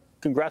loser.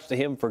 Congrats to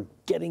him for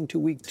getting to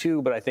week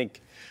 2, but I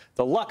think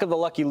the luck of the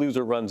lucky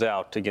loser runs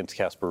out against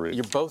Casper Ruud.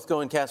 You're both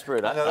going Casper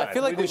Ruud. I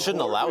feel like we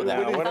shouldn't allow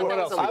that. What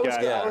else we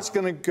got? I was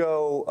going to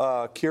go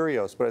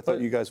Kyrgios, but I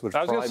thought you guys would.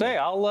 I was going to say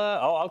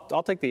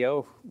I'll take the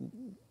O.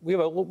 We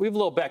have a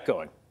little bet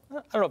going. I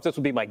don't know if this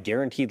would be my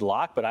guaranteed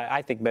lock, but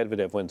I think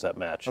Medvedev wins that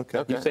match.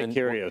 Okay. You say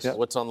Kyrgios.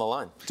 What's on the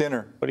line?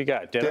 Dinner. What do you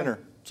got? Dinner.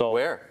 So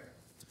where?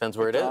 Depends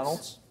where it is.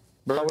 McDonald's.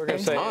 We're going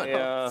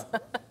to say.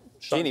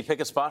 Jeannie, pick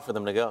a spot for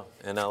them to go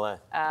in L.A.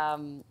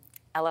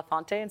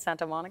 Elefante in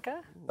Santa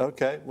Monica.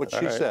 Okay, what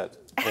she said.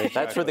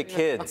 That's where the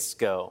kids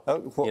go,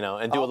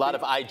 and do a lot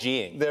of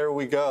IGing. There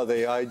we go.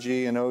 They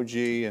IG and OG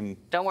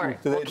and. Don't worry,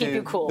 we'll keep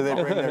you cool. Do they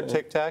bring their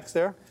Tic Tacs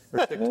there? Or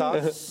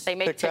TikToks? They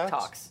make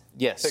TikToks.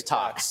 Yes,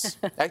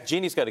 TikToks.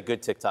 Jeannie's got a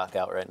good TikTok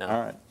out right now.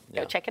 All right.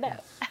 Go check it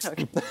out.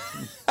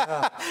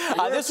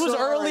 This was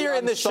earlier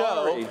in the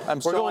show.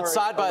 We're going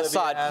side by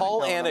side.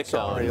 Paul Annacone.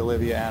 Sorry,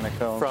 Olivia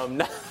Annacone. From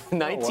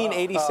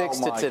 1986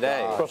 to today.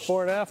 Gosh.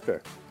 Before and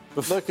after.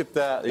 Look at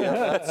that. Yeah,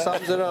 that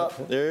sums it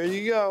up. There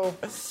you go.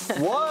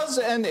 Was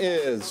and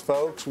is,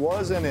 folks.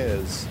 Was and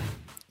is.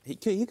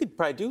 He could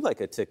probably do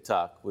like a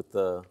TikTok with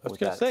the. I was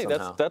going to say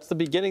that's the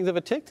beginnings of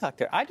a TikTok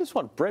there. I just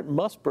want Brent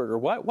Musburger.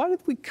 Why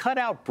did we cut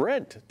out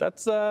Brent?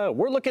 That's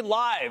we're looking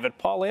live at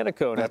Paul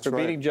Annacone after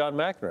beating John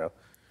McEnroe.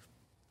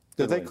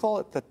 Did they call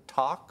it the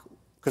talk?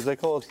 Because they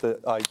call it the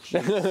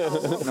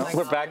IG. No,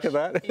 we're back to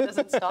that. He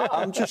doesn't stop.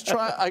 I'm just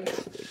trying.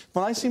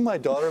 When I see my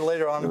daughter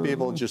later on, to be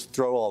able to just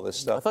throw all this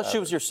stuff. I thought she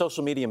was your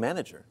social media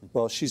manager.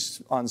 Well,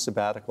 she's on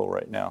sabbatical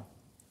right now.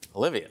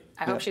 Olivia.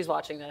 I hope she's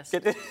watching this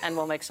and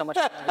will make so much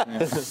fun.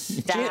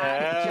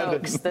 Dad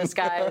jokes. This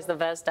guy is the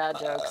best dad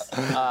jokes.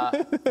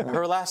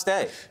 Her last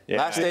day.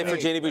 Last day for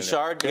Jeannie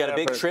Bouchard. You got a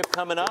big trip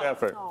coming up.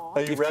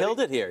 You've killed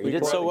it here. You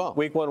did so well.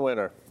 Week 1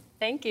 winner.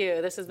 Thank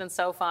you. This has been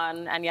so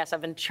fun. And yes,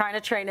 I've been trying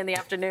to train in the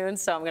afternoon,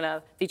 so I'm going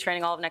to be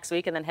training all of next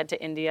week and then head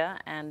to India.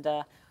 And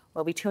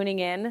we'll be tuning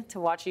in to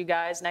watch you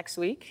guys next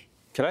week.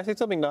 Can I say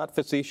something not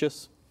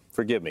facetious?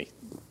 Forgive me.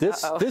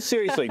 This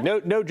seriously,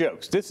 no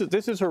jokes. This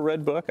is her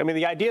red book. I mean,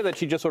 the idea that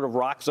she just sort of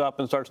rocks up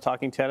and starts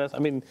talking tennis. I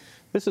mean,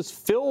 this is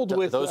filled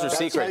with. Those are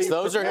secrets.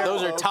 Those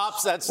are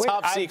tops. That's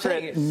top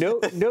secret.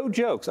 No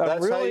jokes.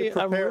 I'm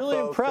really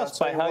impressed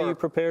by how you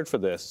prepared for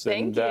this.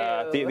 Thank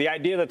you. The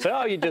idea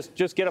that you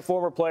just get a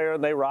former player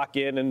and they rock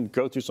in and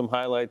go through some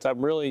highlights.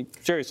 I'm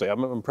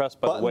impressed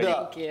by the way.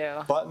 Thank you.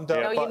 Buttoned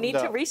up. You need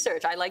to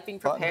research. I like being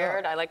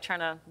prepared. I like trying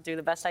to do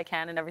the best I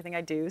can in everything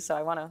I do. So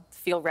I want to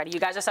feel ready. You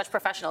guys are such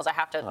professionals. I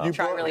have to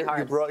try really hard.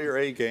 You brought your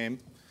A game.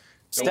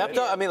 Stepped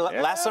up. I mean,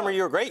 last summer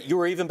you were great. You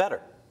were even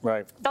better.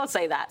 Right. Don't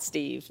say that,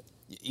 Steve.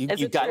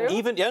 You got true?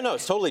 Even. Yeah, no,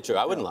 it's totally true.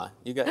 I wouldn't lie.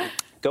 You got.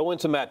 Go win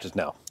some matches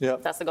now. Yeah.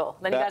 That's the goal.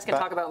 Then you guys can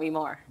talk about me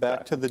more.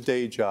 Back to the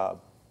day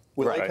job.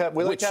 We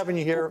like having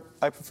you here.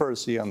 I prefer to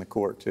see you on the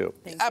court too.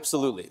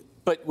 Absolutely.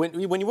 But when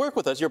you work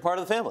with us, you're part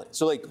of the family.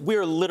 So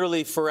we're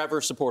literally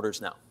forever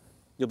supporters now.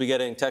 You'll be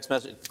getting text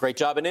message. Great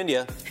job in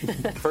India.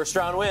 First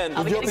round win.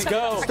 You'll be getting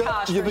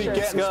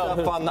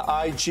stuff on the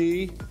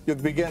IG. You'll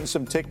be getting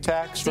some Tic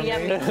Tacs from me.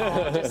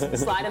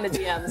 Just slide in the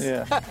DMs.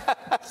 Yeah.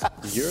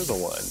 You're the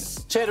one.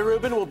 Chanda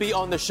Rubin will be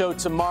on the show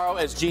tomorrow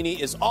as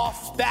Jeannie is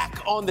off,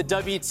 back on the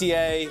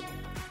WTA.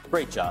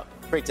 Great job.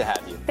 Great to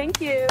have you. Thank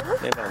you.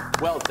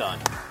 Well done.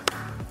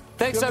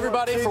 Thanks,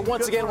 everybody, for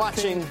once again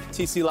watching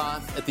TC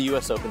Live at the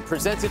U.S. Open,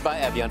 presented by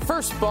Evian.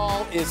 First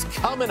ball is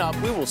coming up.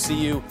 We will see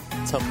you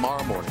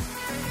tomorrow morning.